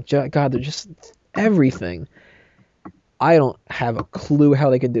 Oh, God, they're just everything. I don't have a clue how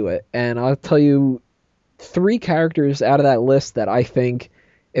they could do it. And I'll tell you 3 characters out of that list that I think,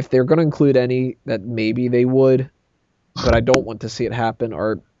 if they're going to include any, that maybe they would, but I don't want to see it happen,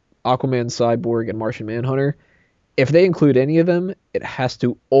 are Aquaman, Cyborg, and Martian Manhunter. If they include any of them, it has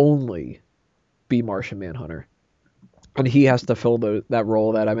to only be Martian Manhunter. And he has to fill that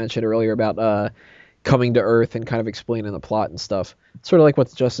role that I mentioned earlier about coming to Earth and kind of explaining the plot and stuff. Sort of like what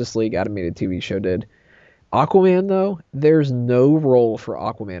the Justice League animated TV show did. Aquaman, though, there's no role for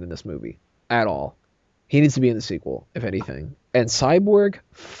Aquaman in this movie at all. He needs to be in the sequel, if anything. And Cyborg,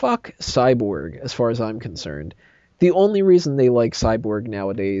 fuck Cyborg, as far as I'm concerned. The only reason they like Cyborg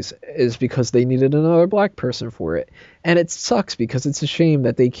nowadays is because they needed another black person for it. And it sucks because it's a shame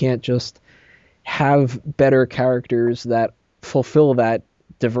that they can't just have better characters that fulfill that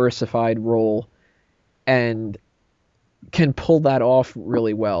diversified role and can pull that off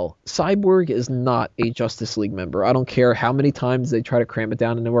really well. Cyborg is not a Justice League member. I don't care how many times they try to cram it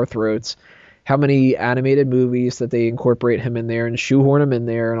down into our throats, how many animated movies that they incorporate him in there and shoehorn him in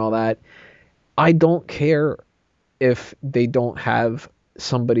there and all that. I don't care if they don't have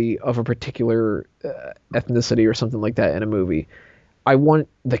somebody of a particular ethnicity or something like that in a movie. I want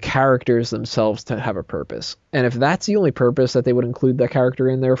the characters themselves to have a purpose. And if that's the only purpose that they would include that character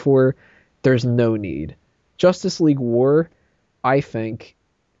in there for, there's no need. Justice League War, I think,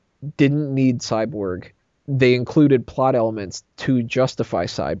 didn't need Cyborg. They included plot elements to justify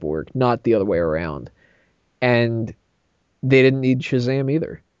Cyborg, not the other way around. And they didn't need Shazam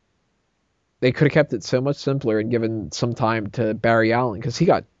either. They could have kept it so much simpler and given some time to Barry Allen, because he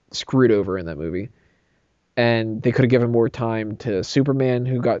got screwed over in that movie. And they could have given more time to Superman,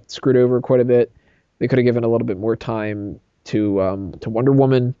 who got screwed over quite a bit. They could have given a little bit more time to Wonder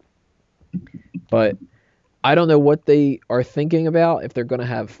Woman. But I don't know what they are thinking about, if they're going to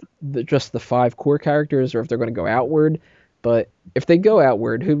have just the 5 core characters or if they're going to go outward. But if they go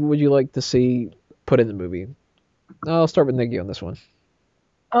outward, who would you like to see put in the movie? I'll start with Nikki on this one.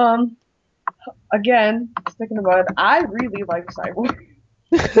 Again, sticking to mud, I really like Cyborg.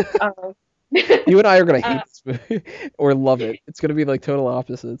 You and I are going to hate this movie or love it. It's going to be like total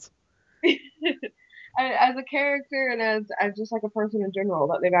opposites. As a character and as just like a person in general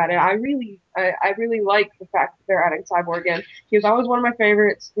that they've added, I really like the fact that they're adding Cyborg in. He was always one of my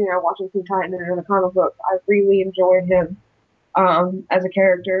favorites, watching Teen Titans and in the comic book. I really enjoyed him as a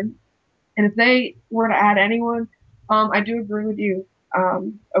character. And if they were to add anyone, I do agree with you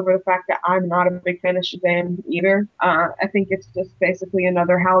over the fact that I'm not a big fan of Shazam either. I think it's just basically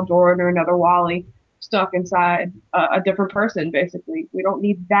another Hal Jordan or another Wally stuck inside a different person, basically. We don't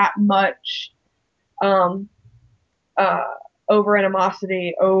need that much over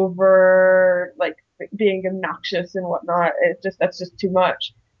animosity, over like being obnoxious and whatnot. That's just too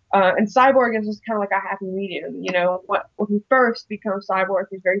much. And Cyborg is just kind of like a happy medium. When he first becomes Cyborg,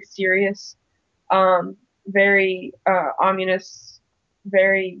 he's very serious, very ominous,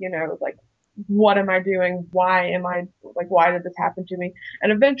 very like, what am I doing? Why did this happen to me?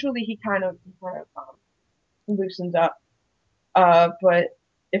 And eventually he kind of loosens up. But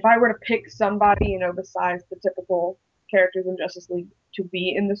if I were to pick somebody, besides the typical characters in Justice League to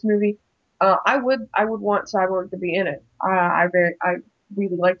be in this movie, I would want Cyborg to be in it. I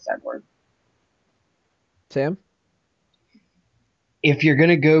really like Cyborg. Sam? If you're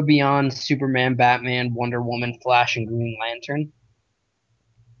gonna go beyond Superman, Batman, Wonder Woman, Flash, and Green Lantern,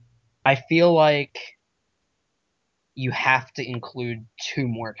 I feel like you have to include 2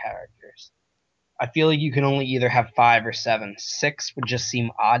 more characters. I feel like you can only either have 5 or 7. 6 would just seem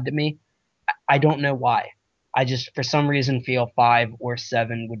odd to me. I don't know why. I just, for some reason, feel 5 or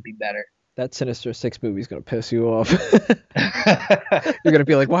 7 would be better. That Sinister 6 movie is going to piss you off. You're going to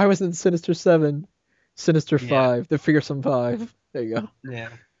be like, why wasn't it Sinister 7? Sinister 5. The Fearsome 5. There you go. Yeah.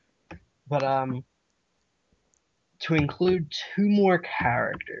 But, to include 2 more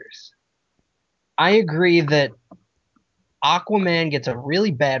characters, I agree that Aquaman gets a really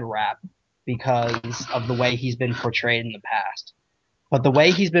bad rap because of the way he's been portrayed in the past. But the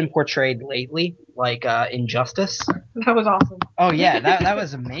way he's been portrayed lately, like in Justice, That was awesome. oh yeah, that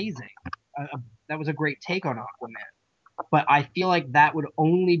was amazing. That was a great take on Aquaman. But I feel like that would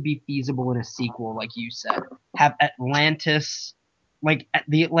only be feasible in a sequel, like you said. Have Atlantis, like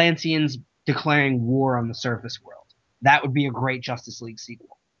the Atlanteans declaring war on the surface world. That would be a great Justice League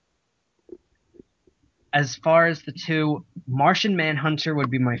sequel. As far as the two, Martian Manhunter would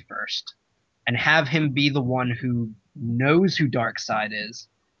be my first. And have him be the one who knows who Darkseid is,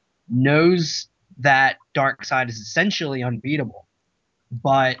 knows that Darkseid is essentially unbeatable,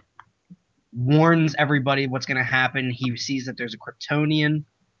 but warns everybody what's going to happen. He sees that there's a Kryptonian.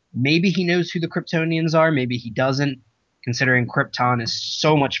 Maybe he knows who the Kryptonians are, maybe he doesn't, considering Krypton is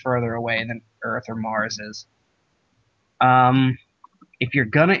so much further away than Earth or Mars is. If you're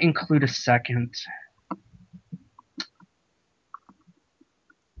going to include a second,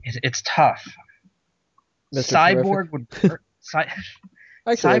 it's tough. Mr. Cyborg Terrific. would work. I actually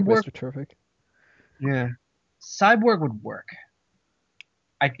like Cyborg- Mr. Terrific. Yeah. Cyborg would work.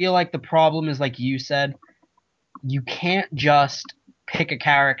 I feel like the problem is, like you said, you can't just pick a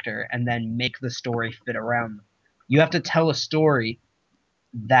character and then make the story fit around them. You have to tell a story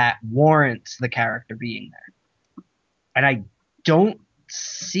that warrants the character being there. And I don't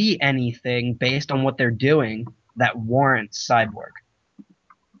see anything based on what they're doing that warrants Cyborg.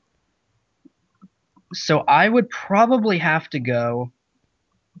 So I would probably have to go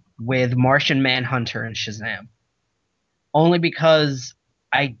with Martian Manhunter and Shazam. Only because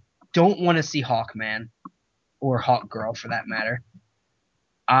I don't want to see Hawkman, or Hawkgirl for that matter.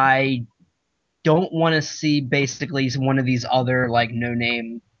 I don't want to see basically one of these other like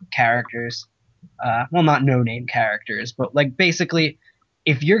no-name characters. Well, not no-name characters, but like basically,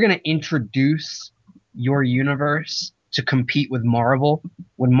 if you're going to introduce your universe to compete with Marvel,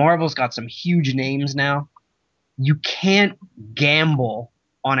 when Marvel's got some huge names now, you can't gamble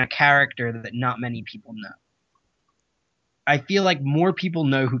on a character that not many people know. I feel like more people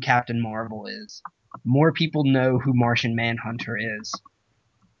know who Captain Marvel is. More people know who Martian Manhunter is.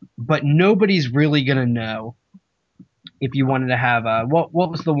 But nobody's really going to know if you wanted to have what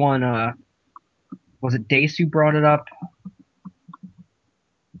was the one was it Dace who brought it up?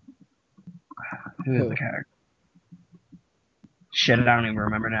 Who is the character? Shit, I don't even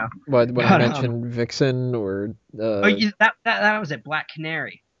remember now. When I But, mentioned Vixen or that was it. Black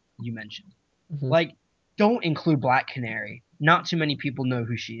Canary, you mentioned. Mhm. Like, don't include Black Canary. Not too many people know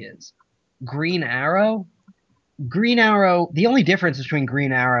who she is. Green Arrow. The only difference between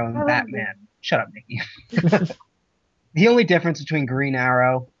Green Arrow and Batman. Shut up, Nikki. The only difference between Green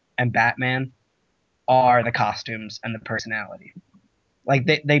Arrow and Batman are the costumes and the personality. Like,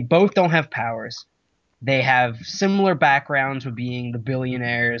 they both don't have powers. They have similar backgrounds with being the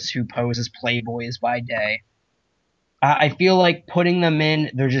billionaires who pose as playboys by day. I feel like putting them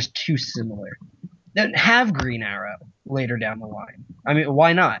in, they're just too similar. Then have Green Arrow later down the line. I mean,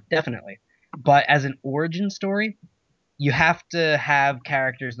 why not? Definitely. But as an origin story, you have to have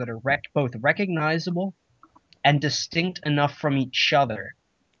characters that are both recognizable and distinct enough from each other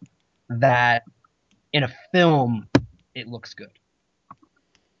that in a film, it looks good.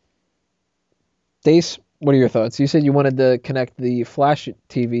 Dace, what are your thoughts? You said you wanted to connect the Flash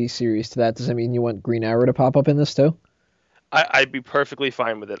TV series to that. Does that mean you want Green Arrow to pop up in this too? I'd be perfectly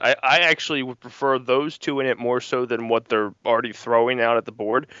fine with it. I actually would prefer those two in it more so than what they're already throwing out at the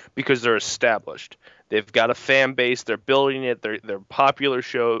board, because they're established. They've got a fan base. They're building it. They're popular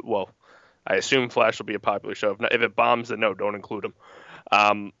show. Well, I assume Flash will be a popular show. If it bombs, then no, don't include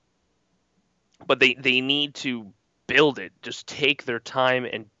them. But they need to build it. Just take their time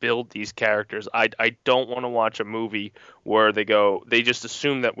and build these characters. I don't want to watch a movie where they just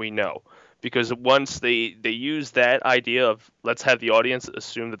assume that we know. Because once they use that idea of let's have the audience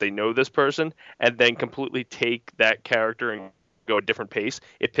assume that they know this person and then completely take that character and go a different pace,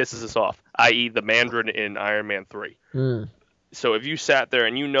 it pisses us off, i.e. the Mandarin in Iron Man 3. So if you sat there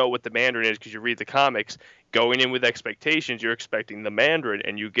and you know what the Mandarin is because you read the comics, going in with expectations, you're expecting the Mandarin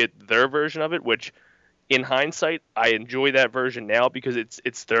and you get their version of it, which in hindsight, I enjoy that version now because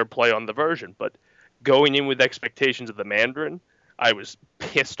it's their play on the version. But going in with expectations of the Mandarin, I was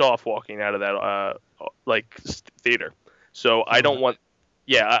pissed off walking out of that theater. So I don't want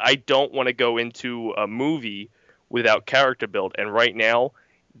to go into a movie without character build. And right now,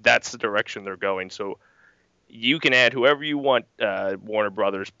 that's the direction they're going. So you can add whoever you want, Warner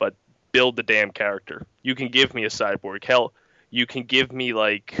Brothers, but build the damn character. You can give me a Cyborg. Hell, you can give me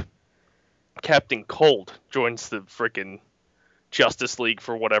like Captain Cold joins the frickin' Justice League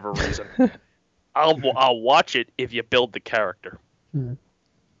for whatever reason. I'll watch it if you build the character.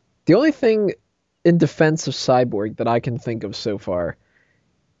 The only thing in defense of Cyborg that I can think of so far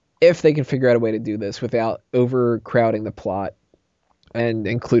if they can figure out a way to do this without overcrowding the plot and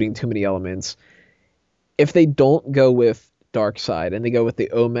including too many elements, if they don't go with Darkseid and they go with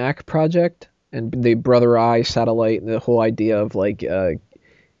the OMAC project and the Brother Eye satellite and the whole idea of like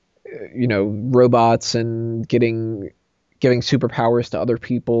robots and giving superpowers to other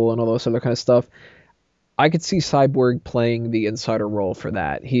people and all this other kind of stuff, I could see Cyborg playing the insider role for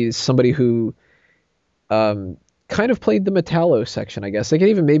that. He's somebody who kind of played the Metallo section, I guess. They could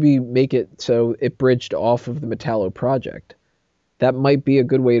even maybe make it so it bridged off of the Metallo project. That might be a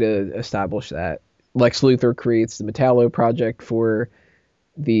good way to establish that. Lex Luthor creates the Metallo project for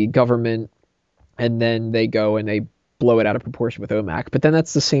the government, and then they go and they blow it out of proportion with OMAC. But then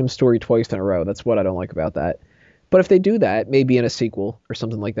that's the same story twice in a row. That's what I don't like about that. But if they do that, maybe in a sequel or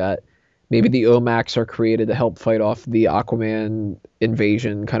something like that, maybe the OMACs are created to help fight off the Aquaman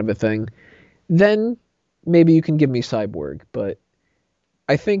invasion kind of a thing, then maybe you can give me Cyborg. But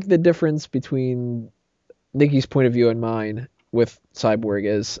I think the difference between Nikki's point of view and mine with Cyborg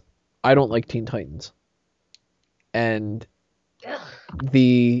is I don't like Teen Titans. And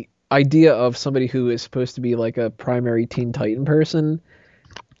the idea of somebody who is supposed to be like a primary Teen Titan person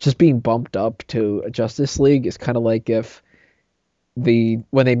just being bumped up to a Justice League is kind of like if when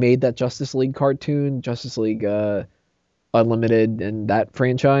they made that Justice League cartoon, Justice League Unlimited and that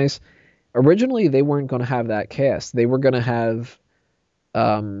franchise, originally they weren't going to have that cast. They were going to have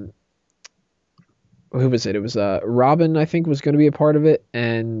who was it? It was Robin, I think, was going to be a part of it,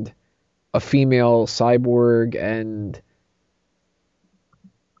 and a female Cyborg and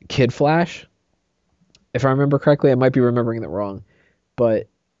Kid Flash. If I remember correctly, I might be remembering that wrong, but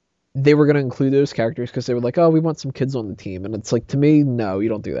they were going to include those characters because they were like, oh, we want some kids on the team. And it's like, to me, no, you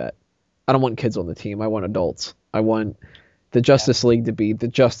don't do that. I don't want kids on the team. I want adults. I want the Justice League to be the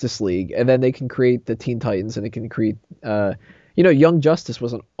Justice League. And then they can create the Teen Titans, and they can create, Young Justice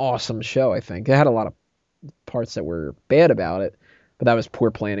was an awesome show, I think. It had a lot of parts that were bad about it, but that was poor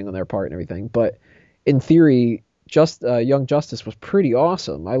planning on their part and everything. But in theory, Young Justice was pretty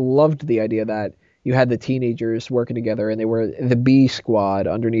awesome. I loved the idea that you had the teenagers working together and they were the B squad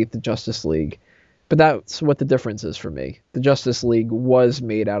underneath the Justice League. But that's what the difference is for me. The Justice League was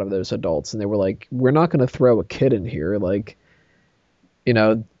made out of those adults, and they were like, we're not going to throw a kid in here. Like,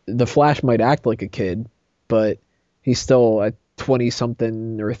 the Flash might act like a kid, but he's still a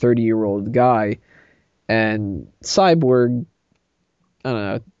 20-something or 30-year-old guy. And Cyborg, I don't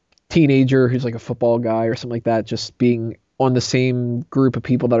know, teenager who's like a football guy or something like that, just being on the same group of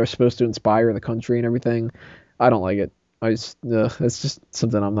people that are supposed to inspire the country and everything. I don't like it. It's just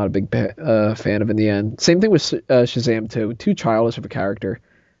something I'm not a big fan of in the end. Same thing with Shazam too. Too childish of a character,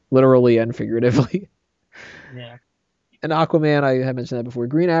 literally and figuratively. Yeah. And Aquaman, I had mentioned that before.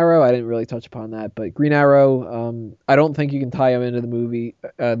 Green Arrow, I didn't really touch upon that, but Green Arrow, I don't think you can tie him into the movie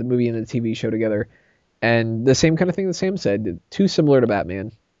and the TV show together. And the same kind of thing that Sam said, too similar to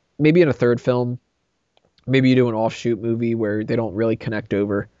Batman. Maybe in a third film, maybe you do an offshoot movie where they don't really connect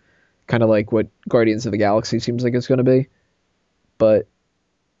over, kind of like what Guardians of the Galaxy seems like it's going to be. But,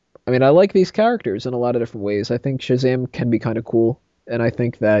 I mean, I like these characters in a lot of different ways. I think Shazam can be kind of cool, and I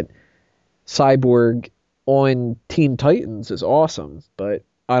think that Cyborg on Teen Titans is awesome, but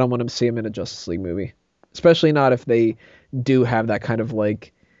I don't want to see him in a Justice League movie. Especially not if they do have that kind of,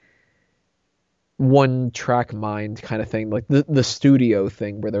 like, one-track mind kind of thing, like the studio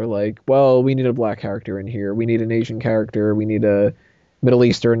thing, where they're like, well, we need a black character in here, we need an Asian character, we need a Middle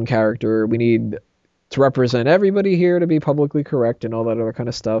Eastern character, we need to represent everybody here to be publicly correct and all that other kind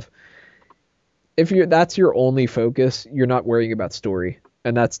of stuff. If that's your only focus, you're not worrying about story,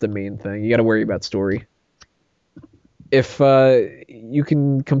 and that's the main thing. You got to worry about story. If you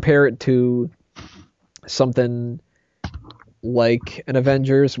can compare it to something like an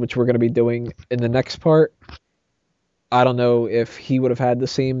Avengers, which we're going to be doing in the next part, I don't know if he would have had the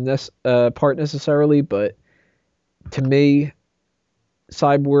same part necessarily, but to me,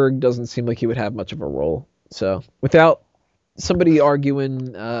 Cyborg doesn't seem like he would have much of a role. So without somebody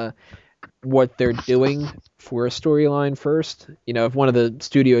arguing what they're doing for a storyline first, if one of the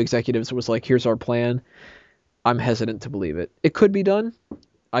studio executives was like, here's our plan, I'm hesitant to believe it. It could be done.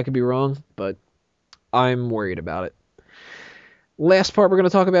 I could be wrong, but I'm worried about it. Last part we're going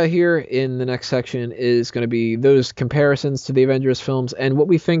to talk about here in the next section is going to be those comparisons to the Avengers films and what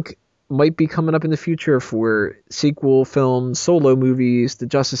we think might be coming up in the future for sequel films, solo movies, the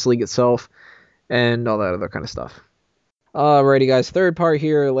Justice League itself, and all that other kind of stuff. Alrighty, guys. Third part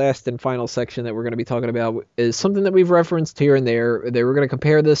here, last and final section that we're going to be talking about is something that we've referenced here and there. We're going to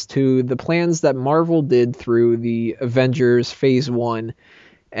compare this to the plans that Marvel did through the Avengers Phase 1.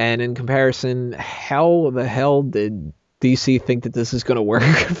 And in comparison, how the hell did DC think that this is going to work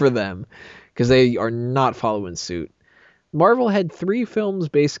for them because they are not following suit. Marvel had 3 films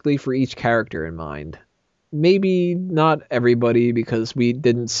basically for each character in mind. Maybe not everybody because we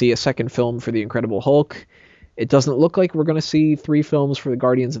didn't see a second film for the Incredible Hulk. It doesn't look like we're going to see 3 films for the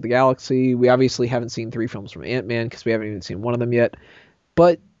Guardians of the Galaxy. We obviously haven't seen 3 films from Ant-Man because we haven't even seen one of them yet.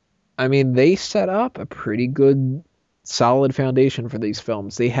 But, I mean, they set up a pretty good, solid foundation for these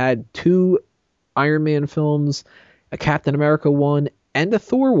films. They had 2 Iron Man films, a Captain America one, and a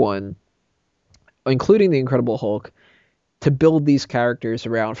Thor one, including the Incredible Hulk, to build these characters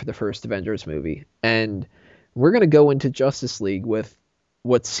around for the first Avengers movie. And we're going to go into Justice League with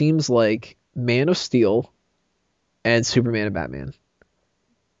what seems like Man of Steel and Superman and Batman.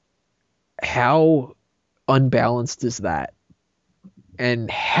 How unbalanced is that?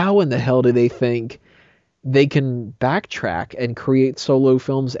 And how in the hell do they think they can backtrack and create solo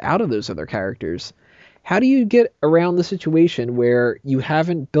films out of those other characters? How do you get around the situation where you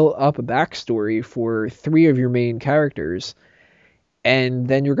haven't built up a backstory for 3 of your main characters and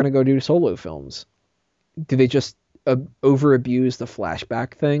then you're going to go do solo films? Do they just over abuse the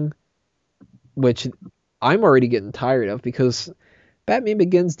flashback thing? Which I'm already getting tired of because Batman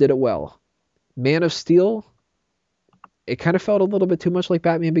Begins did it well. Man of Steel, it kind of felt a little bit too much like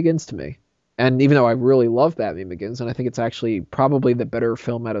Batman Begins to me. And even though I really love Batman Begins, and I think it's actually probably the better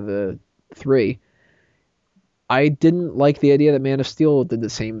film out of the 3, I didn't like the idea that Man of Steel did the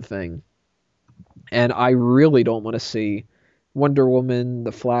same thing. And I really don't want to see Wonder Woman,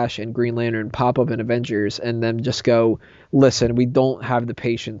 The Flash, and Green Lantern pop up in Avengers and then just go, listen, we don't have the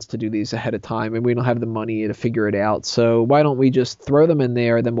patience to do these ahead of time and we don't have the money to figure it out. So why don't we just throw them in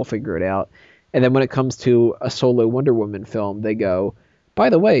there, then we'll figure it out. And then when it comes to a solo Wonder Woman film, they go, by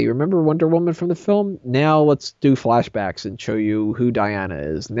the way, remember Wonder Woman from the film? Now let's do flashbacks and show you who Diana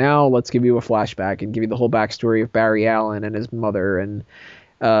is. Now let's give you a flashback and give you the whole backstory of Barry Allen and his mother and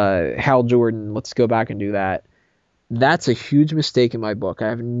Hal Jordan. Let's go back and do that. That's a huge mistake in my book. I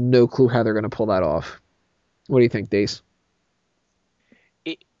have no clue how they're going to pull that off. What do you think, Dace?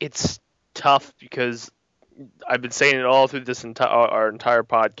 It's tough because I've been saying it all through this our entire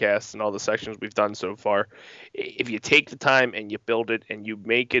podcast and all the sections we've done so far. If you take the time and you build it and you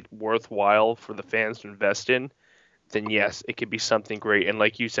make it worthwhile for the fans to invest in, then yes, it could be something great. And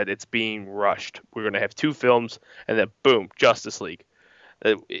like you said, it's being rushed. We're going to have 2 films and then boom, Justice League.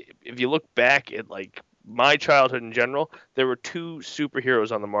 If you look back at like my childhood in general, there were 2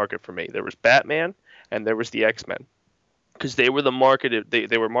 superheroes on the market for me. There was Batman and there was the X-Men. Because they were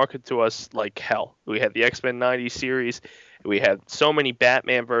they were marketed to us like hell. We had the X-Men 90s series, we had so many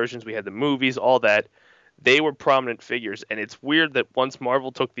Batman versions, we had the movies, all that. They were prominent figures, and it's weird that once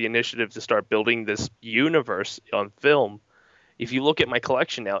Marvel took the initiative to start building this universe on film, if you look at my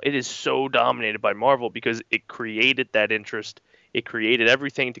collection now, it is so dominated by Marvel because it created that interest, it created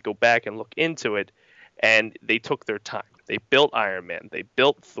everything to go back and look into it, and they took their time. They built Iron Man, they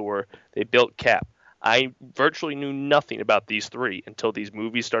built Thor, they built Cap. I virtually knew nothing about these 3 until these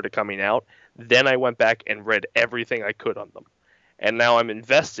movies started coming out. Then I went back and read everything I could on them. And now I'm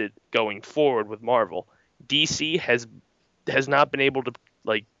invested going forward with Marvel. DC has not been able to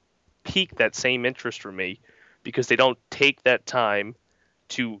like pique that same interest for me because they don't take that time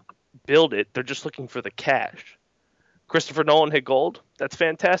to build it. They're just looking for the cash. Christopher Nolan hit gold. That's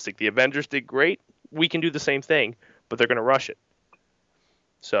fantastic. The Avengers did great. We can do the same thing, but they're going to rush it.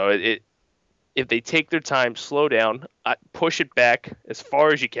 So if they take their time, slow down, push it back as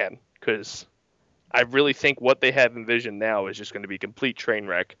far as you can, because I really think what they have envisioned now is just going to be a complete train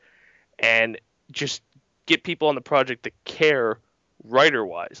wreck, and just get people on the project that care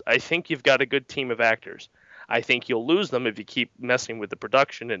writer-wise. I think you've got a good team of actors. I think you'll lose them if you keep messing with the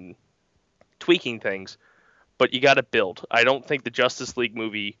production and tweaking things, but you got to build. I don't think the Justice League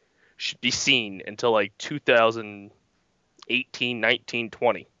movie should be seen until like 2018, 19,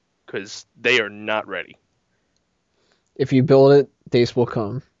 20. Because they are not ready. If you build it, days will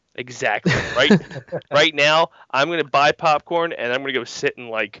come. Exactly. Right now, I'm going to buy popcorn and I'm going to go sit in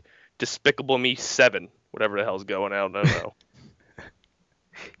like Despicable Me 7, whatever the hell's going out. I don't know.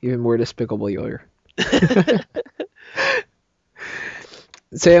 Even more despicable you're.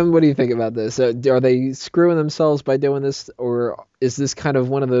 Sam, what do you think about this? Are they screwing themselves by doing this, or is this kind of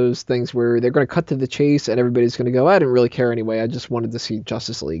one of those things where they're going to cut to the chase and everybody's going to go, I didn't really care anyway, I just wanted to see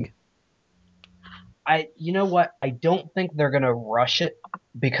Justice League? You know what? I don't think they're going to rush it,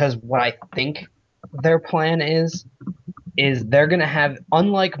 because what I think their plan is they're going to have,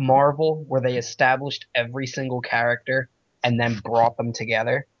 unlike Marvel, where they established every single character and then brought them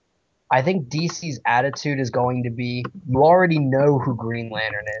together, I think DC's attitude is going to be, you already know who Green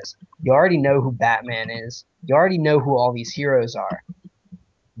Lantern is. You already know who Batman is. You already know who all these heroes are.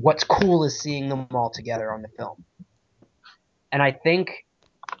 What's cool is seeing them all together on the film. And I think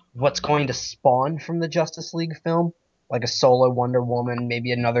what's going to spawn from the Justice League film, like a solo Wonder Woman,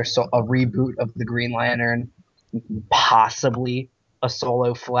 maybe another a reboot of the Green Lantern, possibly a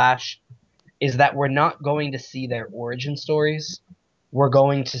solo Flash, is that we're not going to see their origin stories. We're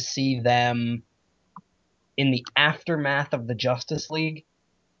going to see them in the aftermath of the Justice League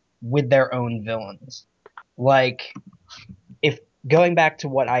with their own villains. Like, if going back to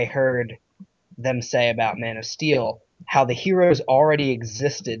what I heard them say about Man of Steel, how the heroes already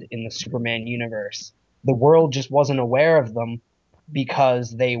existed in the Superman universe. The world just wasn't aware of them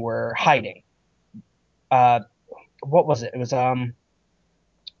because they were hiding. What was it? It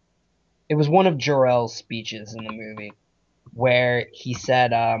was one of Jor-El's speeches in the movie where he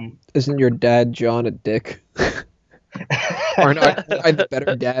said, Isn't your dad John a dick? Aren't I the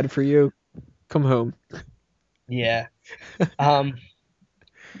better dad for you? Come home. Yeah.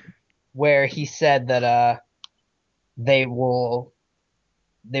 Where he said that they will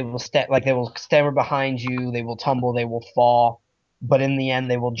stand behind you, they will tumble, they will fall, but in the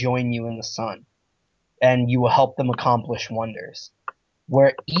end they will join you in the sun, and you will help them accomplish wonders.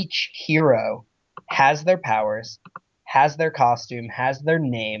 Where each hero has their powers, has their costume, has their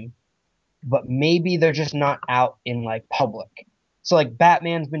name, but maybe they're just not out in like public. So like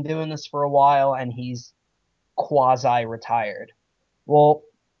Batman's been doing this for a while and he's quasi-retired. Well,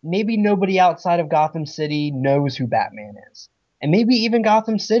 maybe nobody outside of Gotham City knows who Batman is. And maybe even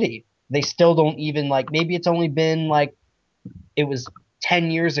Gotham City, they still don't even maybe it's only been it was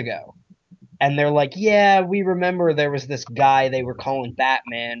 10 years ago. And they're like, yeah, we remember there was this guy they were calling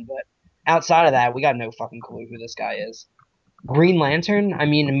Batman, but outside of that, we got no fucking clue who this guy is. Green Lantern, I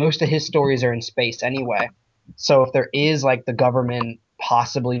mean, most of his stories are in space anyway. So if there is the government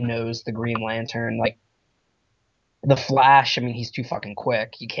possibly knows the Green Lantern, the Flash, I mean, he's too fucking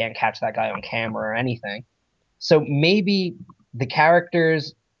quick. You can't catch that guy on camera or anything. So maybe the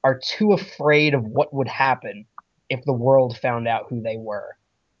characters are too afraid of what would happen if the world found out who they were.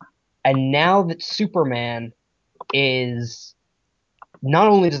 And now that Superman is... Not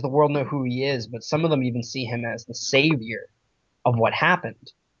only does the world know who he is, but some of them even see him as the savior of what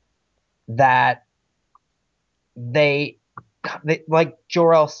happened. That they like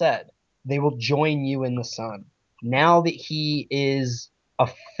Jor-El said, they will join you in the sun. Now that he is a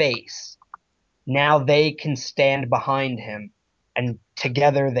face, now they can stand behind him, and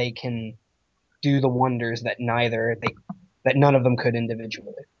together they can do the wonders that none of them could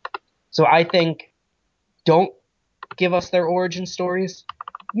individually. So I think, don't give us their origin stories.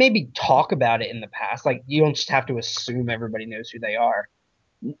 Maybe talk about it in the past. You don't just have to assume everybody knows who they are.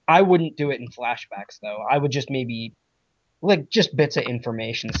 I wouldn't do it in flashbacks, though. I would just maybe, just bits of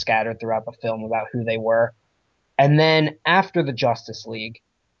information scattered throughout the film about who they were. And then after the Justice League,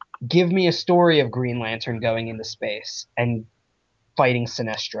 give me a story of Green Lantern going into space and fighting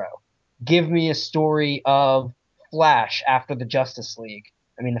Sinestro. Give me a story of Flash after the Justice League.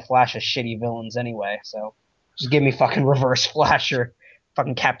 I mean, the Flash has shitty villains anyway, so just give me fucking Reverse Flash or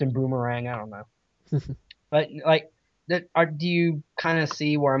fucking Captain Boomerang. I don't know. But, do you kind of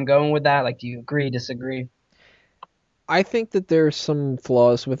see where I'm going with that? Do you agree, disagree? I think that there's some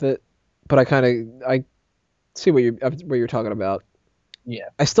flaws with it, but I see what you're talking about. Yeah.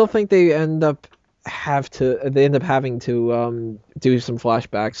 I still think they end up having to do some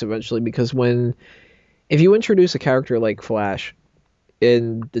flashbacks eventually, because if you introduce a character like Flash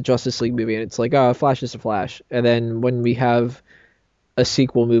in the Justice League movie and it's Flash is a Flash, and then when we have a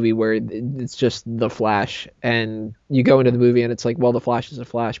sequel movie where it's just the Flash and you go into the movie and it's well, the Flash is a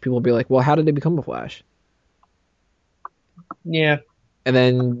Flash, people will be like, well, how did they become a Flash? Yeah. And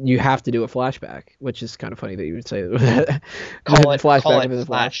then you have to do a flashback, which is kind of funny that you would say that. Call it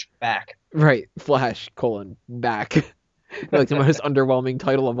flashback. Right, Flash, back. The most underwhelming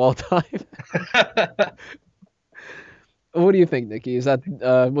title of all time. What do you think, Nikki? Is that,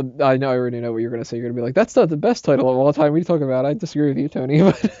 well, I already know what you're going to say. You're going to be like, that's not the best title of all time. What are you talking about? I disagree with you, Tony.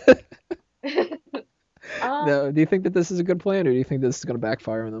 No, do you think that this is a good plan, or do you think this is going to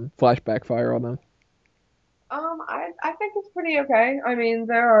backfire on them? Backfire on them? I think it's pretty okay. I mean,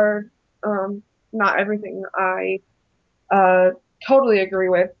 there are not everything I totally agree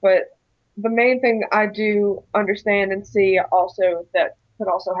with, but the main thing I do understand and see also that could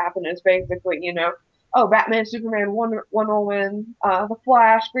also happen is basically, oh, Batman, Superman, Wonder Woman, The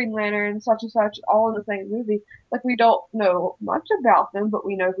Flash, Green Lantern, such and such, all in the same movie. We don't know much about them, but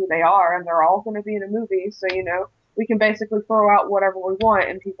we know who they are, and they're all going to be in a movie. So, we can basically throw out whatever we want,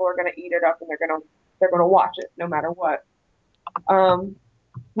 and people are going to eat it up, and they're gonna watch it no matter what.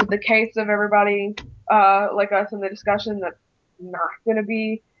 With the case of everybody like us in the discussion, that's not going to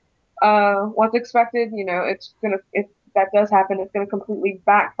be what's expected. If that does happen, it's gonna completely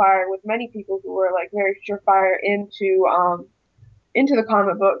backfire with many people who are like very surefire into the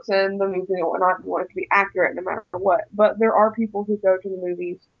comic books and the movies and whatnot, and want it to be accurate no matter what. But there are people who go to the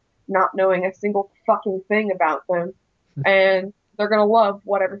movies not knowing a single fucking thing about them, and they're gonna love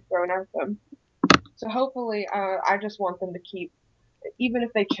whatever's thrown at them. So hopefully, I just want them to keep, even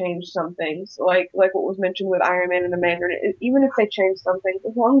if they change some things, like what was mentioned with Iron Man and the Mandarin, even if they change some things,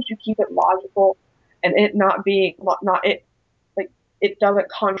 as long as you keep it logical and it not being not it like it doesn't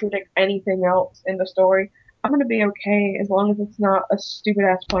contradict anything else in the story, I'm gonna be okay as long as it's not a stupid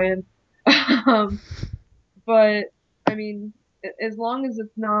ass plan. But I mean, as long as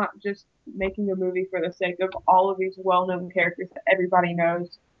it's not just making a movie for the sake of all of these well-known characters that everybody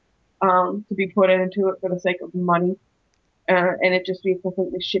knows, to be put into it for the sake of money, and it just be a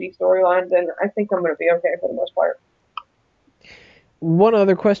completely shitty storyline, then I think I'm going to be okay for the most part. One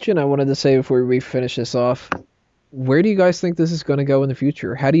other question I wanted to say before we finish this off. Where do you guys think this is going to go in the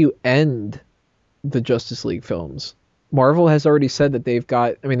future? How do you end the Justice League films? Marvel has already said that they've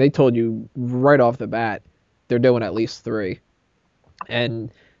got, I mean, they told you right off the bat they're doing at least 3.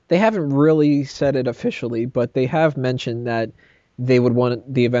 And they haven't really said it officially, but they have mentioned that they would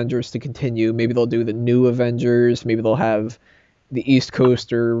want the Avengers to continue. Maybe they'll do the new Avengers. Maybe they'll have the East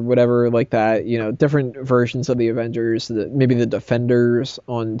Coast or whatever like that. Different versions of the Avengers. Maybe the Defenders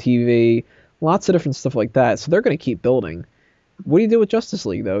on TV. Lots of different stuff like that. So they're going to keep building. What do you do with Justice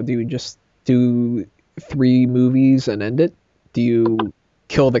League, though? Do you just do 3 movies and end it? Do you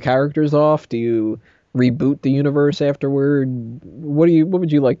kill the characters off? Do you reboot the universe afterward? What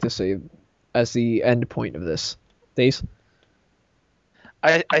would you like to see as the end point of this? Dace?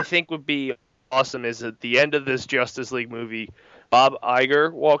 I think would be awesome is at the end of this Justice League movie, Bob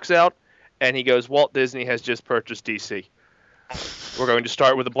Iger walks out and he goes, Walt Disney has just purchased DC. We're going to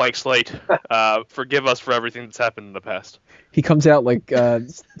start with a blank slate. Forgive us for everything that's happened in the past. He comes out like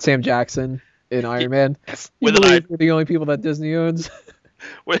Sam Jackson in Iron Man. Yes, We're the only people that Disney owns.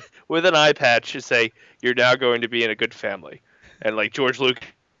 with an eye patch to say, you're now going to be in a good family. And like George Lucas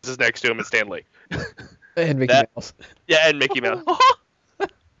is next to him and Stan Lee. And Mickey Mouse. Yeah, and Mickey Mouse.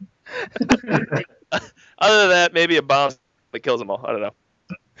 Other than that, maybe a bomb that kills them all. I don't know.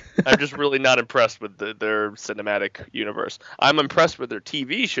 I'm just really not impressed with their cinematic universe. I'm impressed with their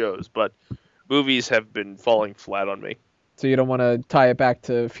TV shows, but movies have been falling flat on me. So you don't want to tie it back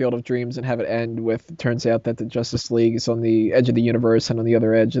to Field of Dreams and have it end with, it turns out that the Justice League is on the edge of the universe, and on the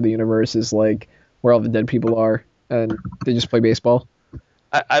other edge of the universe is like where all the dead people are, and they just play baseball.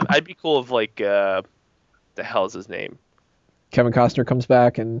 I'd be cool if like the hell's his name? Kevin Costner comes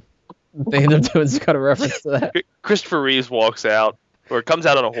back and they end up doing some kind of reference to that. Christopher Reeves walks out, or comes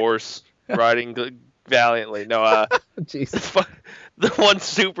out on a horse, riding valiantly. No, Jesus. The one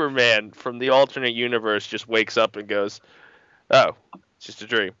Superman from the alternate universe just wakes up and goes, "Oh, it's just a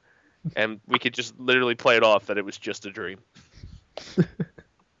dream," and we could just literally play it off that it was just a dream.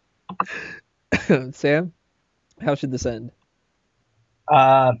 Sam, how should this end?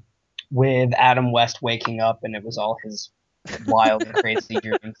 With Adam West waking up and it was all his wild and crazy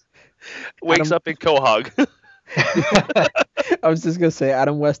dreams. Wakes up in Quahog. I was just gonna say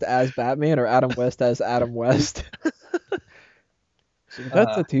Adam West as Batman or Adam West as Adam West. So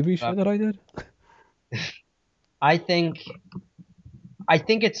that's a TV show that I did. I think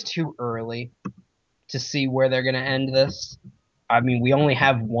it's too early to see where they're gonna end this. I mean, we only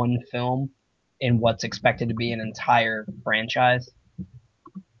have one film in what's expected to be an entire franchise.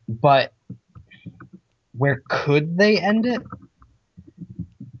 But where could they end it?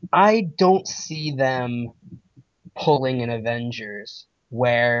 I don't see them pulling an Avengers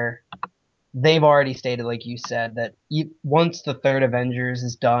where they've already stated, like you said, that once the third Avengers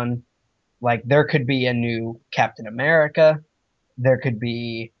is done, like there could be a new Captain America, there could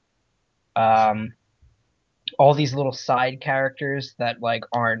be all these little side characters that like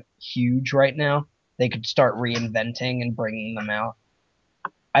aren't huge right now. They could start reinventing and bringing them out.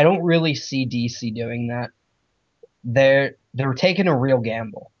 I don't really see DC doing that. They're taking a real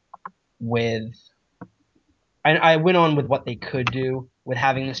gamble with. I went on with what they could do with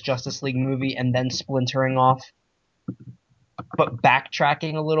having this Justice League movie and then splintering off. But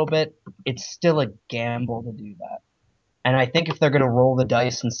backtracking a little bit, it's still a gamble to do that. And I think if they're going to roll the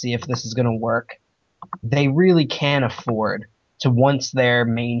dice and see if this is going to work, they really can afford to, once their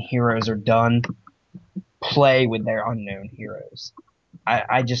main heroes are done, play with their unknown heroes.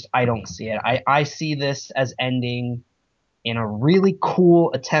 I don't see it. I see this as ending in a really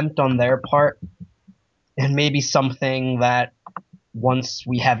cool attempt on their part, and maybe something that once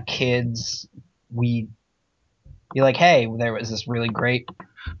we have kids, we be like, hey, there was this really great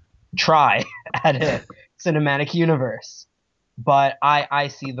try at a cinematic universe. But I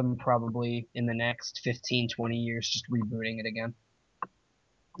see them probably in the next 15, 20 years just rebooting it again.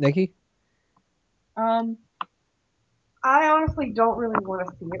 Nikki? I honestly don't really want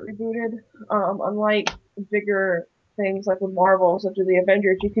to see it rebooted. Unlike bigger things like with Marvel, such as the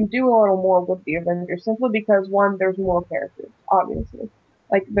Avengers, you can do a little more with the Avengers simply because one, there's more characters, obviously,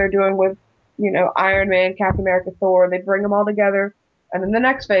 like they're doing with, Iron Man, Captain America, Thor. They bring them all together, and then the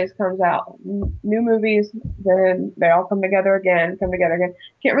next phase comes out, new movies. Then they all come together again,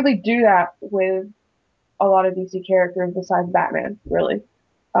 Can't really do that with a lot of DC characters besides Batman, really.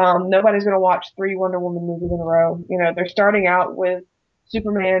 Nobody's going to watch 3 Wonder Woman movies in a row. They're starting out with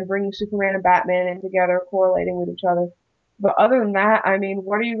Superman, bringing Superman and Batman in together, correlating with each other. But other than that, I mean,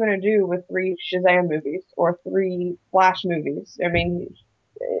 what are you going to do with 3 Shazam movies or 3 Flash movies? I mean,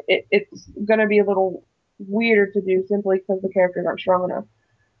 it's going to be a little weird to do simply because the characters aren't strong enough.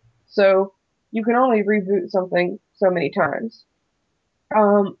 So you can only reboot something so many times.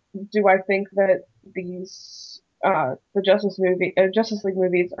 Do I think that the Justice League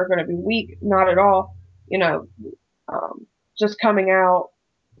movies are going to be weak? Not at all. Just coming out,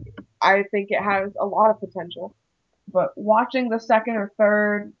 I think it has a lot of potential. But watching the second or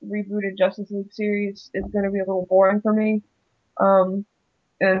third rebooted Justice League series is going to be a little boring for me.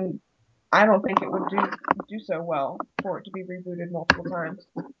 And I don't think it would do so well for it to be rebooted multiple times.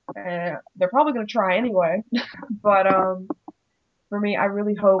 They're probably going to try anyway. But for me, I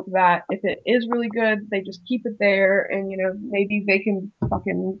really hope that if it is really good, they just keep it there, and maybe they can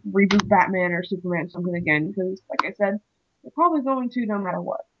fucking reboot Batman or Superman or something again. Because, like I said, they're probably going to no matter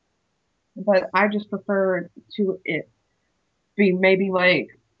what. But I just prefer to it be maybe like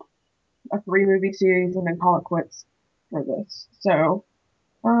a 3-movie series and then call it quits for this. So,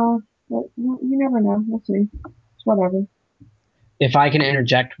 but you never know. We'll see. It's whatever. If I can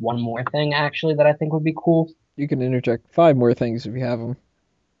interject one more thing, actually, that I think would be cool. You can interject 5 more things if you have them.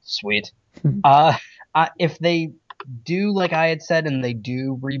 Sweet. If they do, like I had said, and they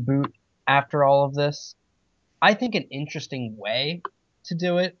do reboot after all of this, I think an interesting way to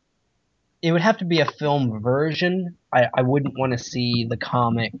do it, it would have to be a film version. I wouldn't want to see the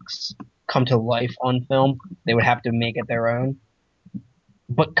comics come to life on film. They would have to make it their own.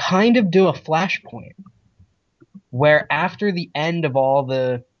 But kind of do a Flashpoint, where after the end of all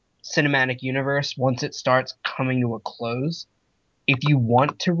the cinematic universe, once it starts coming to a close, if you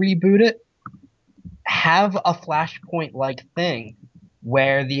want to reboot it, have a Flashpoint-like thing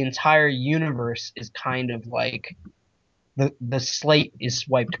where the entire universe is kind of like the slate is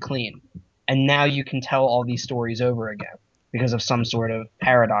swiped clean, and now you can tell all these stories over again because of some sort of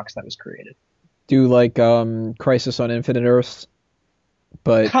paradox that was created. Do like Crisis on Infinite Earths,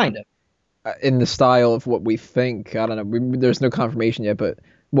 but kind of in the style of what we think. I don't know. There's no confirmation yet, but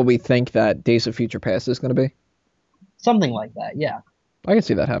what we think that Days of Future Past is going to be. Something like that, yeah. I can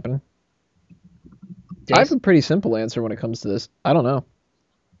see that happening. I have a pretty simple answer when it comes to this. I don't know.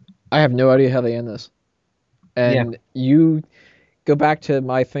 I have no idea how they end this. And you go back to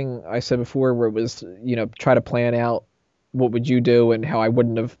my thing I said before where it was, try to plan out what would you do and how I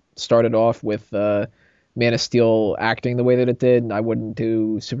wouldn't have started off with Man of Steel acting the way that it did, and I wouldn't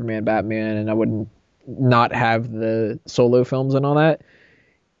do Superman, Batman, and I wouldn't not have the solo films and all that.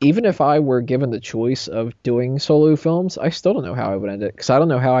 Even if I were given the choice of doing solo films, I still don't know how I would end it, because I don't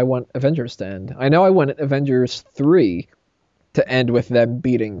know how I want Avengers to end. I know I want Avengers 3 to end with them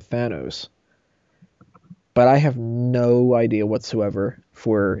beating Thanos, but I have no idea whatsoever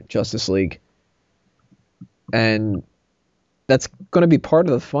for Justice League. And that's going to be part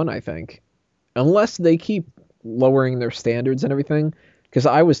of the fun, I think. Unless they keep lowering their standards and everything, because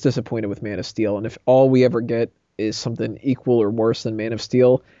I was disappointed with Man of Steel, and if all we ever get is something equal or worse than Man of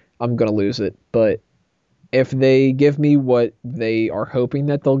Steel, I'm going to lose it. But if they give me what they are hoping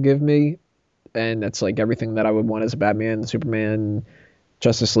that they'll give me, and that's like everything that I would want as a Batman, Superman,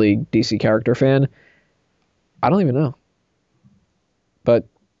 Justice League, DC character fan, I don't even know. But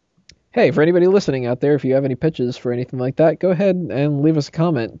hey, for anybody listening out there, if you have any pitches for anything like that, go ahead and leave us a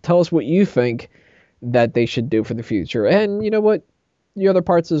comment. Tell us what you think that they should do for the future. And you know what? The other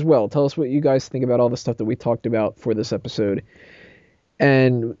parts as well. Tell us what you guys think about all the stuff that we talked about for this episode.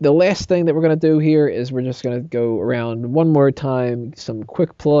 And the last thing that we're going to do here is we're just going to go around one more time, some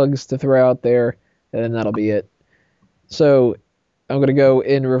quick plugs to throw out there, and then that'll be it. So, I'm going to go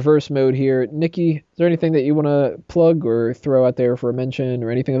in reverse mode here. Nikki, is there anything that you want to plug or throw out there for a mention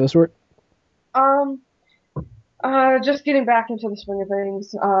or anything of the sort? Just getting back into the swing of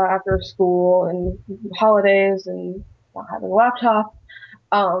things after school and holidays and not having a laptop.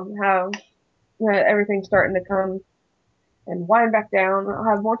 Have everything starting to come and wind back down. I'll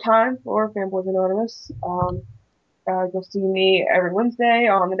have more time for Fanboys Anonymous. You'll see me every Wednesday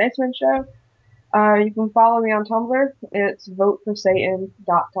on the Basement Show. You can follow me on Tumblr. It's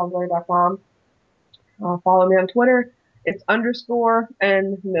voteforsatan.tumblr.com. Follow me on Twitter. It's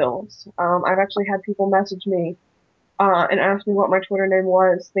 _and_mills. I've actually had people message me and ask me what my Twitter name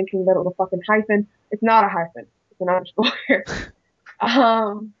was, thinking that it was a fucking hyphen. It's not a hyphen. It's an underscore.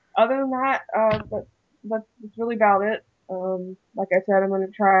 Other than that, that's really about it. Like I said, I'm going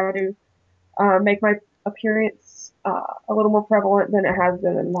to try to make my appearance a little more prevalent than it has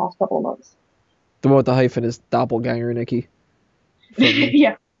been in the last couple of months. The one with the hyphen is Doppelganger, Nikki.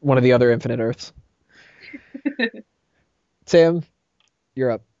 Yeah. One of the other Infinite Earths. Sam,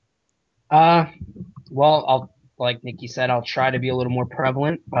 you're up. Well, like Nikki said, I'll try to be a little more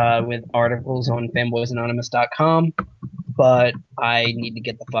prevalent with articles on fanboysanonymous.com, but I need to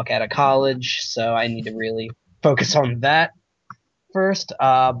get the fuck out of college, so I need to really focus on that first.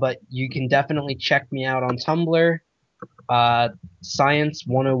 But you can definitely check me out on Tumblr,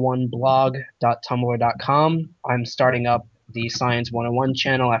 science101blog.tumblr.com. I'm starting up the Science 101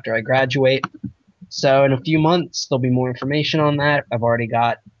 channel after I graduate, so in a few months there'll be more information on that. I've already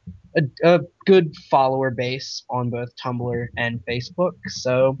got a good follower base on both Tumblr and Facebook,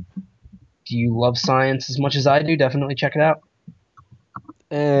 so do you love science as much as I do? Definitely check it out.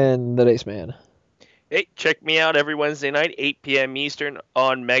 And the Dace Man. Hey, check me out every Wednesday night, 8 p.m. Eastern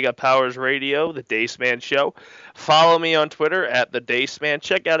on Mega Powers Radio, The Dace Man Show. Follow me on Twitter at The Dace Man.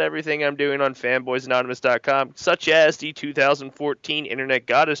 Check out everything I'm doing on fanboysanonymous.com, such as the 2014 Internet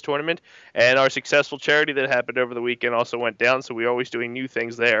Goddess Tournament and our successful charity that happened over the weekend also went down, so we're always doing new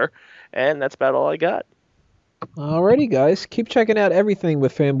things there. And that's about all I got. Alrighty, guys. Keep checking out everything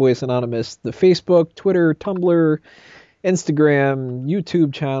with Fanboys Anonymous. The Facebook, Twitter, Tumblr, Instagram,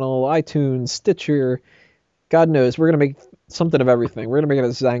 YouTube channel, iTunes, Stitcher. God knows, we're going to make something of everything. We're going to make it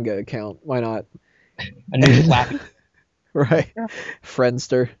a Zanga account. Why not? A new Flappy. Right.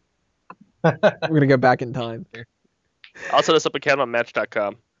 Friendster. We're going to go back in time. I'll set us up an account on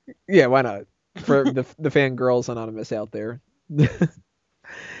Match.com. Yeah, why not? For the Fangirls Anonymous out there.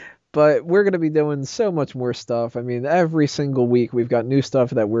 But we're going to be doing so much more stuff. I mean, every single week we've got new stuff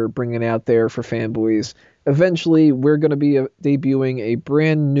that we're bringing out there for fanboys. Eventually, we're going to be debuting a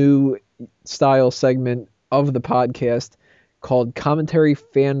brand new style segment of the podcast called Commentary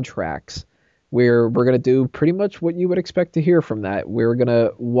Fan Tracks, where we're going to do pretty much what you would expect to hear from that. We're going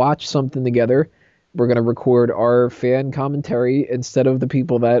to watch something together. We're going to record our fan commentary instead of the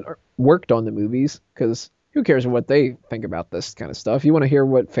people that worked on the movies, because who cares what they think about this kind of stuff? You want to hear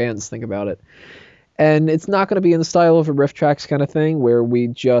what fans think about it. And it's not going to be in the style of a riff tracks kind of thing where we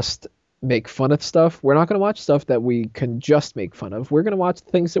just make fun of stuff. We're not going to watch stuff that we can just make fun of. We're going to watch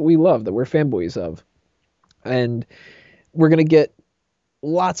things that we love, that we're fanboys of. And we're going to get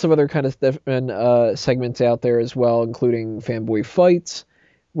lots of other kind of different segments out there as well, including fanboy fights.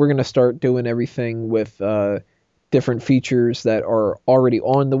 We're going to start doing everything with different features that are already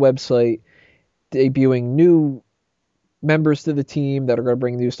on the website, debuting new members to the team that are going to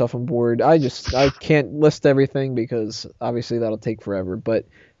bring new stuff on board. I can't list everything because obviously that'll take forever, but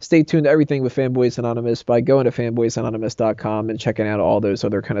stay tuned to everything with Fanboys Anonymous by going to fanboysanonymous.com and checking out all those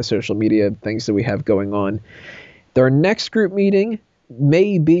other kind of social media things that we have going on. Our next group meeting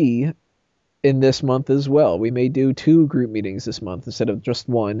may be in this month as well. We may do 2 group meetings this month instead of just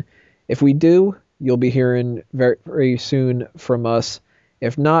 1. If we do, you'll be hearing very, very soon from us.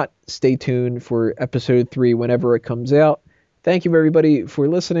 If not, stay tuned for episode 3 whenever it comes out. Thank you, everybody, for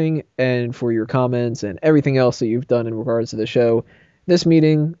listening and for your comments and everything else that you've done in regards to the show. This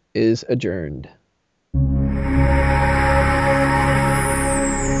meeting is adjourned.